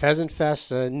been at Pheasant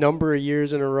Fest a number of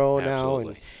years in a row now,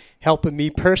 and helping me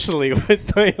personally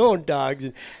with my own dogs.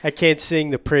 And I can't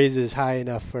sing the praises high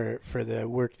enough for the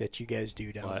work that you guys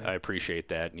do down there. I appreciate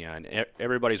that. And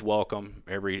everybody's welcome.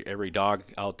 Every dog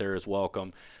out there is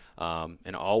welcome.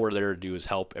 And all we're there to do is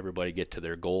help everybody get to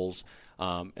their goals.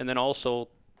 And then also,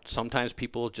 sometimes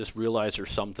people just realize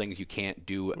there's some things you can't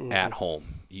do at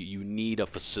home. You need a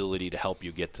facility to help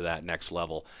you get to that next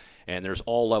level. And there's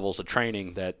all levels of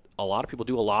training that a lot of people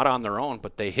do a lot on their own,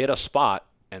 but they hit a spot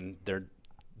and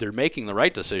they're making the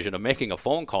right decision of making a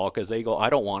phone call because they go, I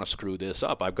don't want to screw this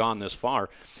up. I've gone this far.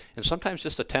 And sometimes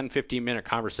just a 10, 15-minute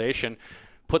conversation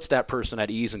puts that person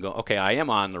at ease and go, okay, I am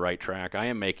on the right track. I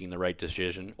am making the right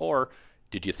decision. Or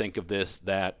did you think of this,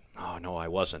 that? Oh, no, I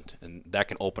wasn't. And that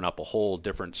can open up a whole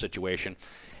different situation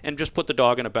and just put the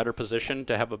dog in a better position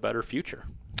to have a better future.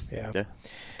 Yeah.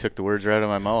 Took the words right out of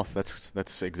my mouth.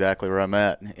 That's exactly where I'm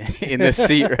at in this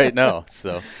seat right now.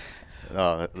 So,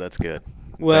 that's good.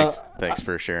 Well, thanks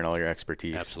for sharing all your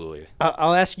expertise. Absolutely.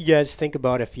 I'll ask you guys to think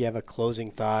about if you have a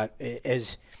closing thought.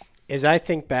 As I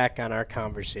think back on our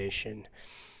conversation,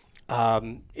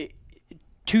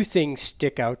 two things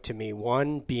stick out to me.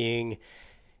 One being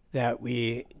that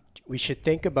we should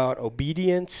think about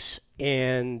obedience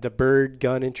and the bird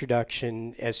gun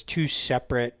introduction as two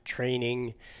separate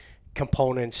training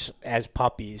components as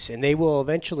puppies, and they will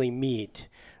eventually meet,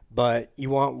 but you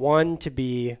want one to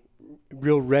be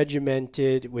real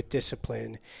regimented with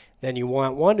discipline, then you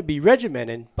want one to be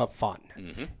regimented but fun.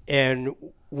 And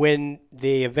when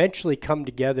they eventually come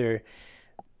together,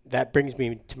 that brings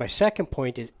me to my second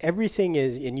point is everything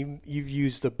is, and you've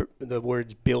used the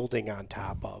words building on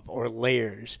top of or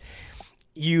layers.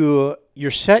 You're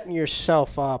setting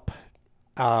yourself up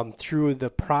through the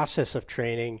process of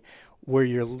training where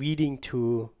you're leading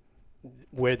to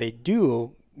where they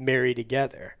do marry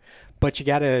together, but you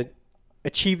got to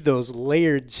achieve those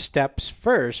layered steps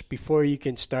first before you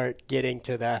can start getting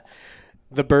to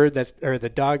the bird or the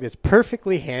dog that's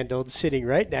perfectly handled, sitting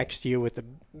right next to you with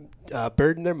the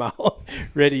bird in their mouth,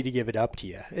 ready to give it up to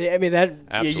you. I mean, that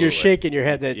Absolutely. You're shaking your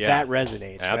head that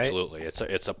resonates. Absolutely, right?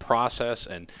 It's a process,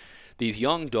 and these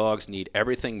young dogs need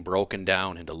everything broken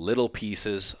down into little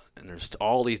pieces, and there's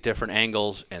all these different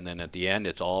angles, and then at the end,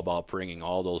 it's all about bringing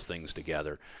all those things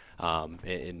together.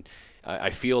 And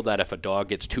I feel that if a dog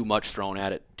gets too much thrown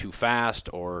at it too fast,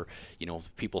 or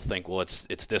people think, well,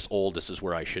 it's this old, this is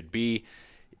where I should be.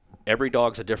 every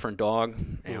dog's a different dog.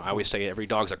 You know, I always say every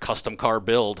dog's a custom car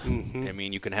build. Mm-hmm. I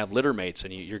mean, you can have litter mates,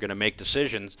 and you're going to make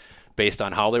decisions based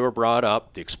on how they were brought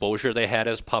up, the exposure they had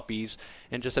as puppies,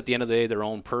 and just at the end of the day, their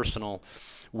own personal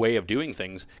way of doing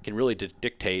things can really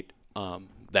dictate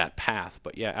that path.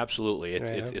 But yeah, absolutely,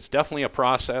 it's definitely a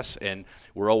process, and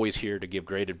we're always here to give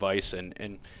great advice.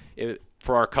 And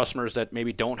for our customers that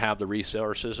maybe don't have the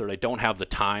resources or they don't have the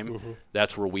time,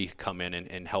 that's where we come in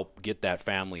and help get that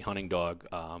family hunting dog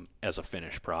as a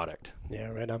finished product. Yeah,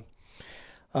 right on.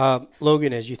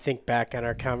 Logan, as you think back on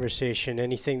our conversation,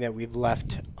 anything that we've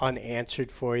left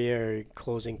unanswered for you or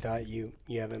closing thought you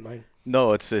have in mind?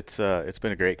 No, it's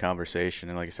been a great conversation,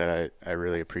 and like I said, I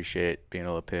really appreciate being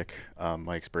able to pick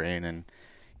Mike's brain and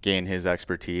gain his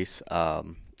expertise.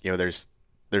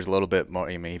 There's a little bit more.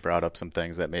 I mean, he brought up some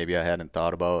things that maybe I hadn't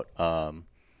thought about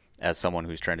as someone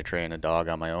who's trying to train a dog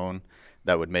on my own.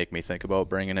 That would make me think about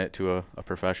bringing it to a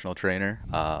professional trainer.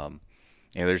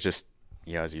 There's just,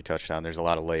 as you touched on, there's a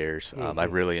lot of layers.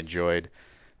 I've really enjoyed,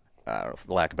 for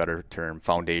lack of a better term,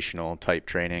 foundational type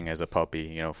training as a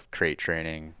puppy. Crate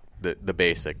training. The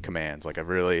basic commands. Like, I've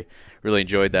really, really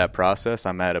enjoyed that process.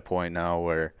 I'm at a point now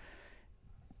where,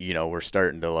 we're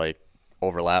starting to like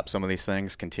overlap some of these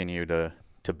things, continue to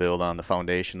build on the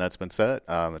foundation that's been set.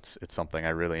 It's something I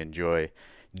really enjoy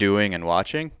doing and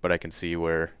watching, but I can see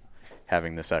where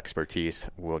having this expertise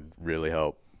will really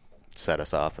help set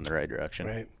us off in the right direction.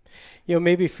 Right.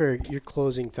 Maybe for your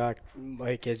closing thought,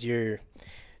 Mike, as you're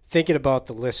thinking about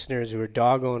the listeners who are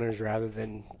dog owners rather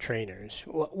than trainers,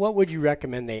 what would you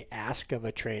recommend they ask of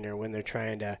a trainer when they're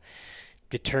trying to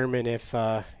determine if,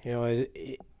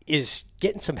 is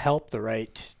getting some help the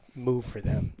right move for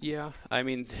them? Yeah, I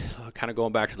mean, kind of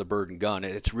going back to the bird and gun,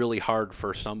 it's really hard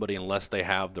for somebody, unless they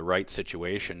have the right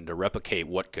situation, to replicate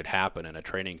what could happen in a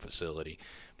training facility.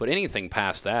 But anything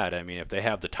past that, I mean, if they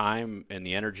have the time and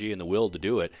the energy and the will to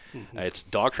do it, it's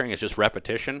dog training is just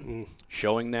repetition,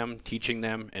 showing them, teaching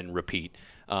them, and repeat.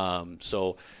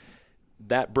 So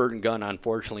that bird and gun,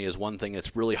 unfortunately, is one thing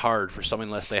that's really hard for someone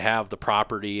unless they have the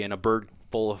property and a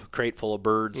crate full of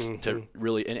birds to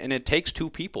really, and it takes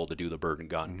two people to do the bird and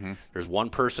gun. There's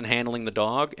one person handling the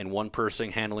dog and one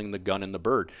person handling the gun and the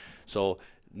bird. So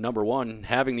number one,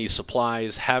 having these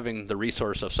supplies, having the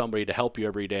resource of somebody to help you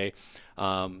every day,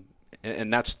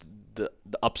 and that's the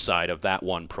upside of that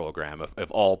one program,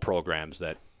 of all programs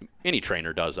that any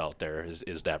trainer does out there,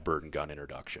 is that bird and gun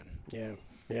introduction.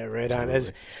 Yeah, right on. As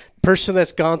a person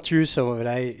that's gone through some of it,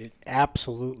 I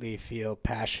absolutely feel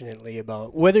passionately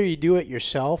about whether you do it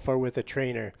yourself or with a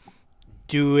trainer,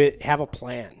 do it, have a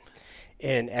plan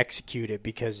and execute it,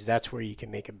 because that's where you can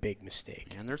make a big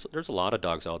mistake. And there's a lot of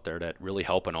dogs out there that really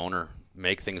help an owner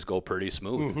make things go pretty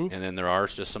smooth. And then there are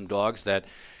just some dogs that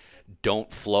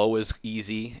don't flow as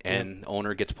easy, and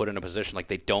owner gets put in a position like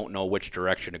they don't know which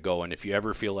direction to go. And if you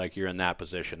ever feel like you're in that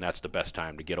position, that's the best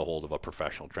time to get a hold of a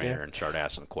professional trainer and start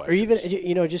asking questions. Or even,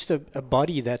 just a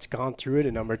buddy that's gone through it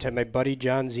a number of times. My buddy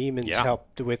John Zeman's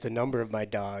helped with a number of my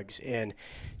dogs, and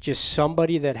just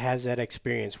somebody that has that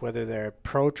experience, whether they're a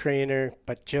pro trainer,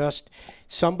 but just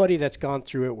somebody that's gone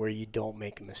through it where you don't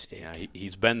make a mistake. Yeah,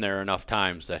 he's been there enough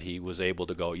times that he was able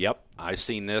to go, yep, I've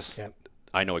seen this. Yep.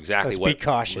 I know exactly Let's be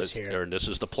cautious here. And this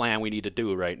is the plan we need to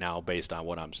do right now based on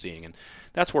what I'm seeing. And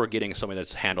that's where getting somebody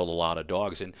that's handled a lot of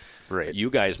dogs. And you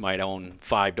guys might own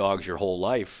 5 dogs your whole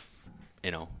life.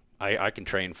 I can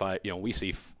train 5. We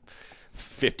see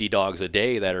 50 dogs a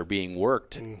day that are being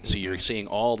worked. So you're seeing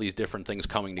all these different things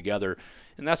coming together.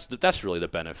 And that's really the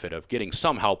benefit of getting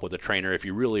some help with a trainer if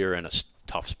you really are in a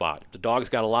tough spot. If the dog's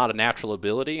got a lot of natural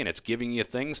ability and it's giving you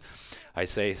things, I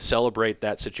say celebrate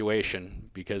that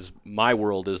situation, because my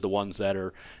world is the ones that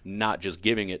are not just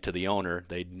giving it to the owner.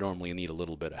 They normally need a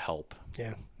little bit of help.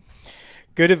 Yeah.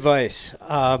 Good advice.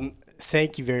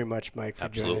 Thank you very much, Mike, for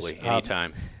joining us. Absolutely.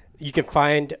 Anytime. You can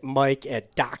find Mike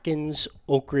at Dawkins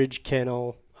Oak Ridge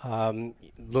Kennel.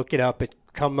 Look it up. It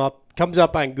comes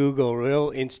up on Google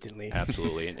real instantly.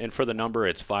 Absolutely. And for the number,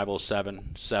 it's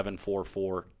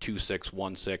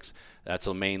 507-744-2616. That's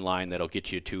the main line that'll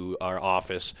get you to our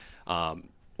office.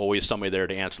 Always somebody there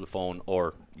to answer the phone,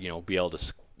 or be able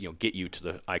to get you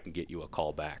to I can get you a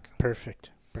call back. Perfect.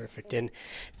 And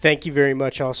thank you very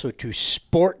much also to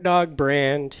Sport Dog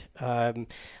Brand,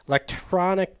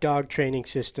 Electronic Dog Training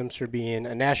Systems, for being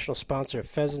a national sponsor of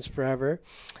Pheasants Forever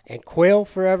and Quail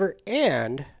Forever,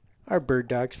 and our Bird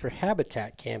Dogs for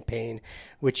Habitat campaign,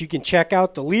 which you can check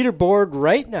out the leaderboard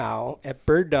right now at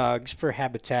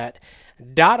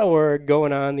birddogsforhabitat.org,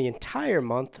 going on the entire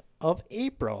month of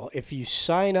April. If you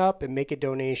sign up and make a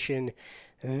donation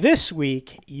this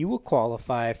week, you will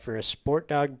qualify for a Sport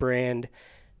Dog Brand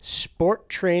Sport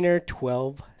Trainer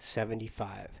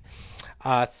 1275.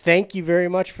 Thank you very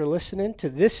much for listening to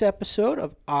this episode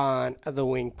of On the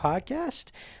Wing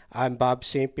podcast. I'm Bob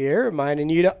St. Pierre, reminding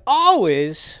you to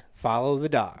always follow the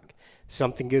dog.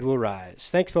 Something good will rise.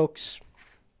 Thanks, folks.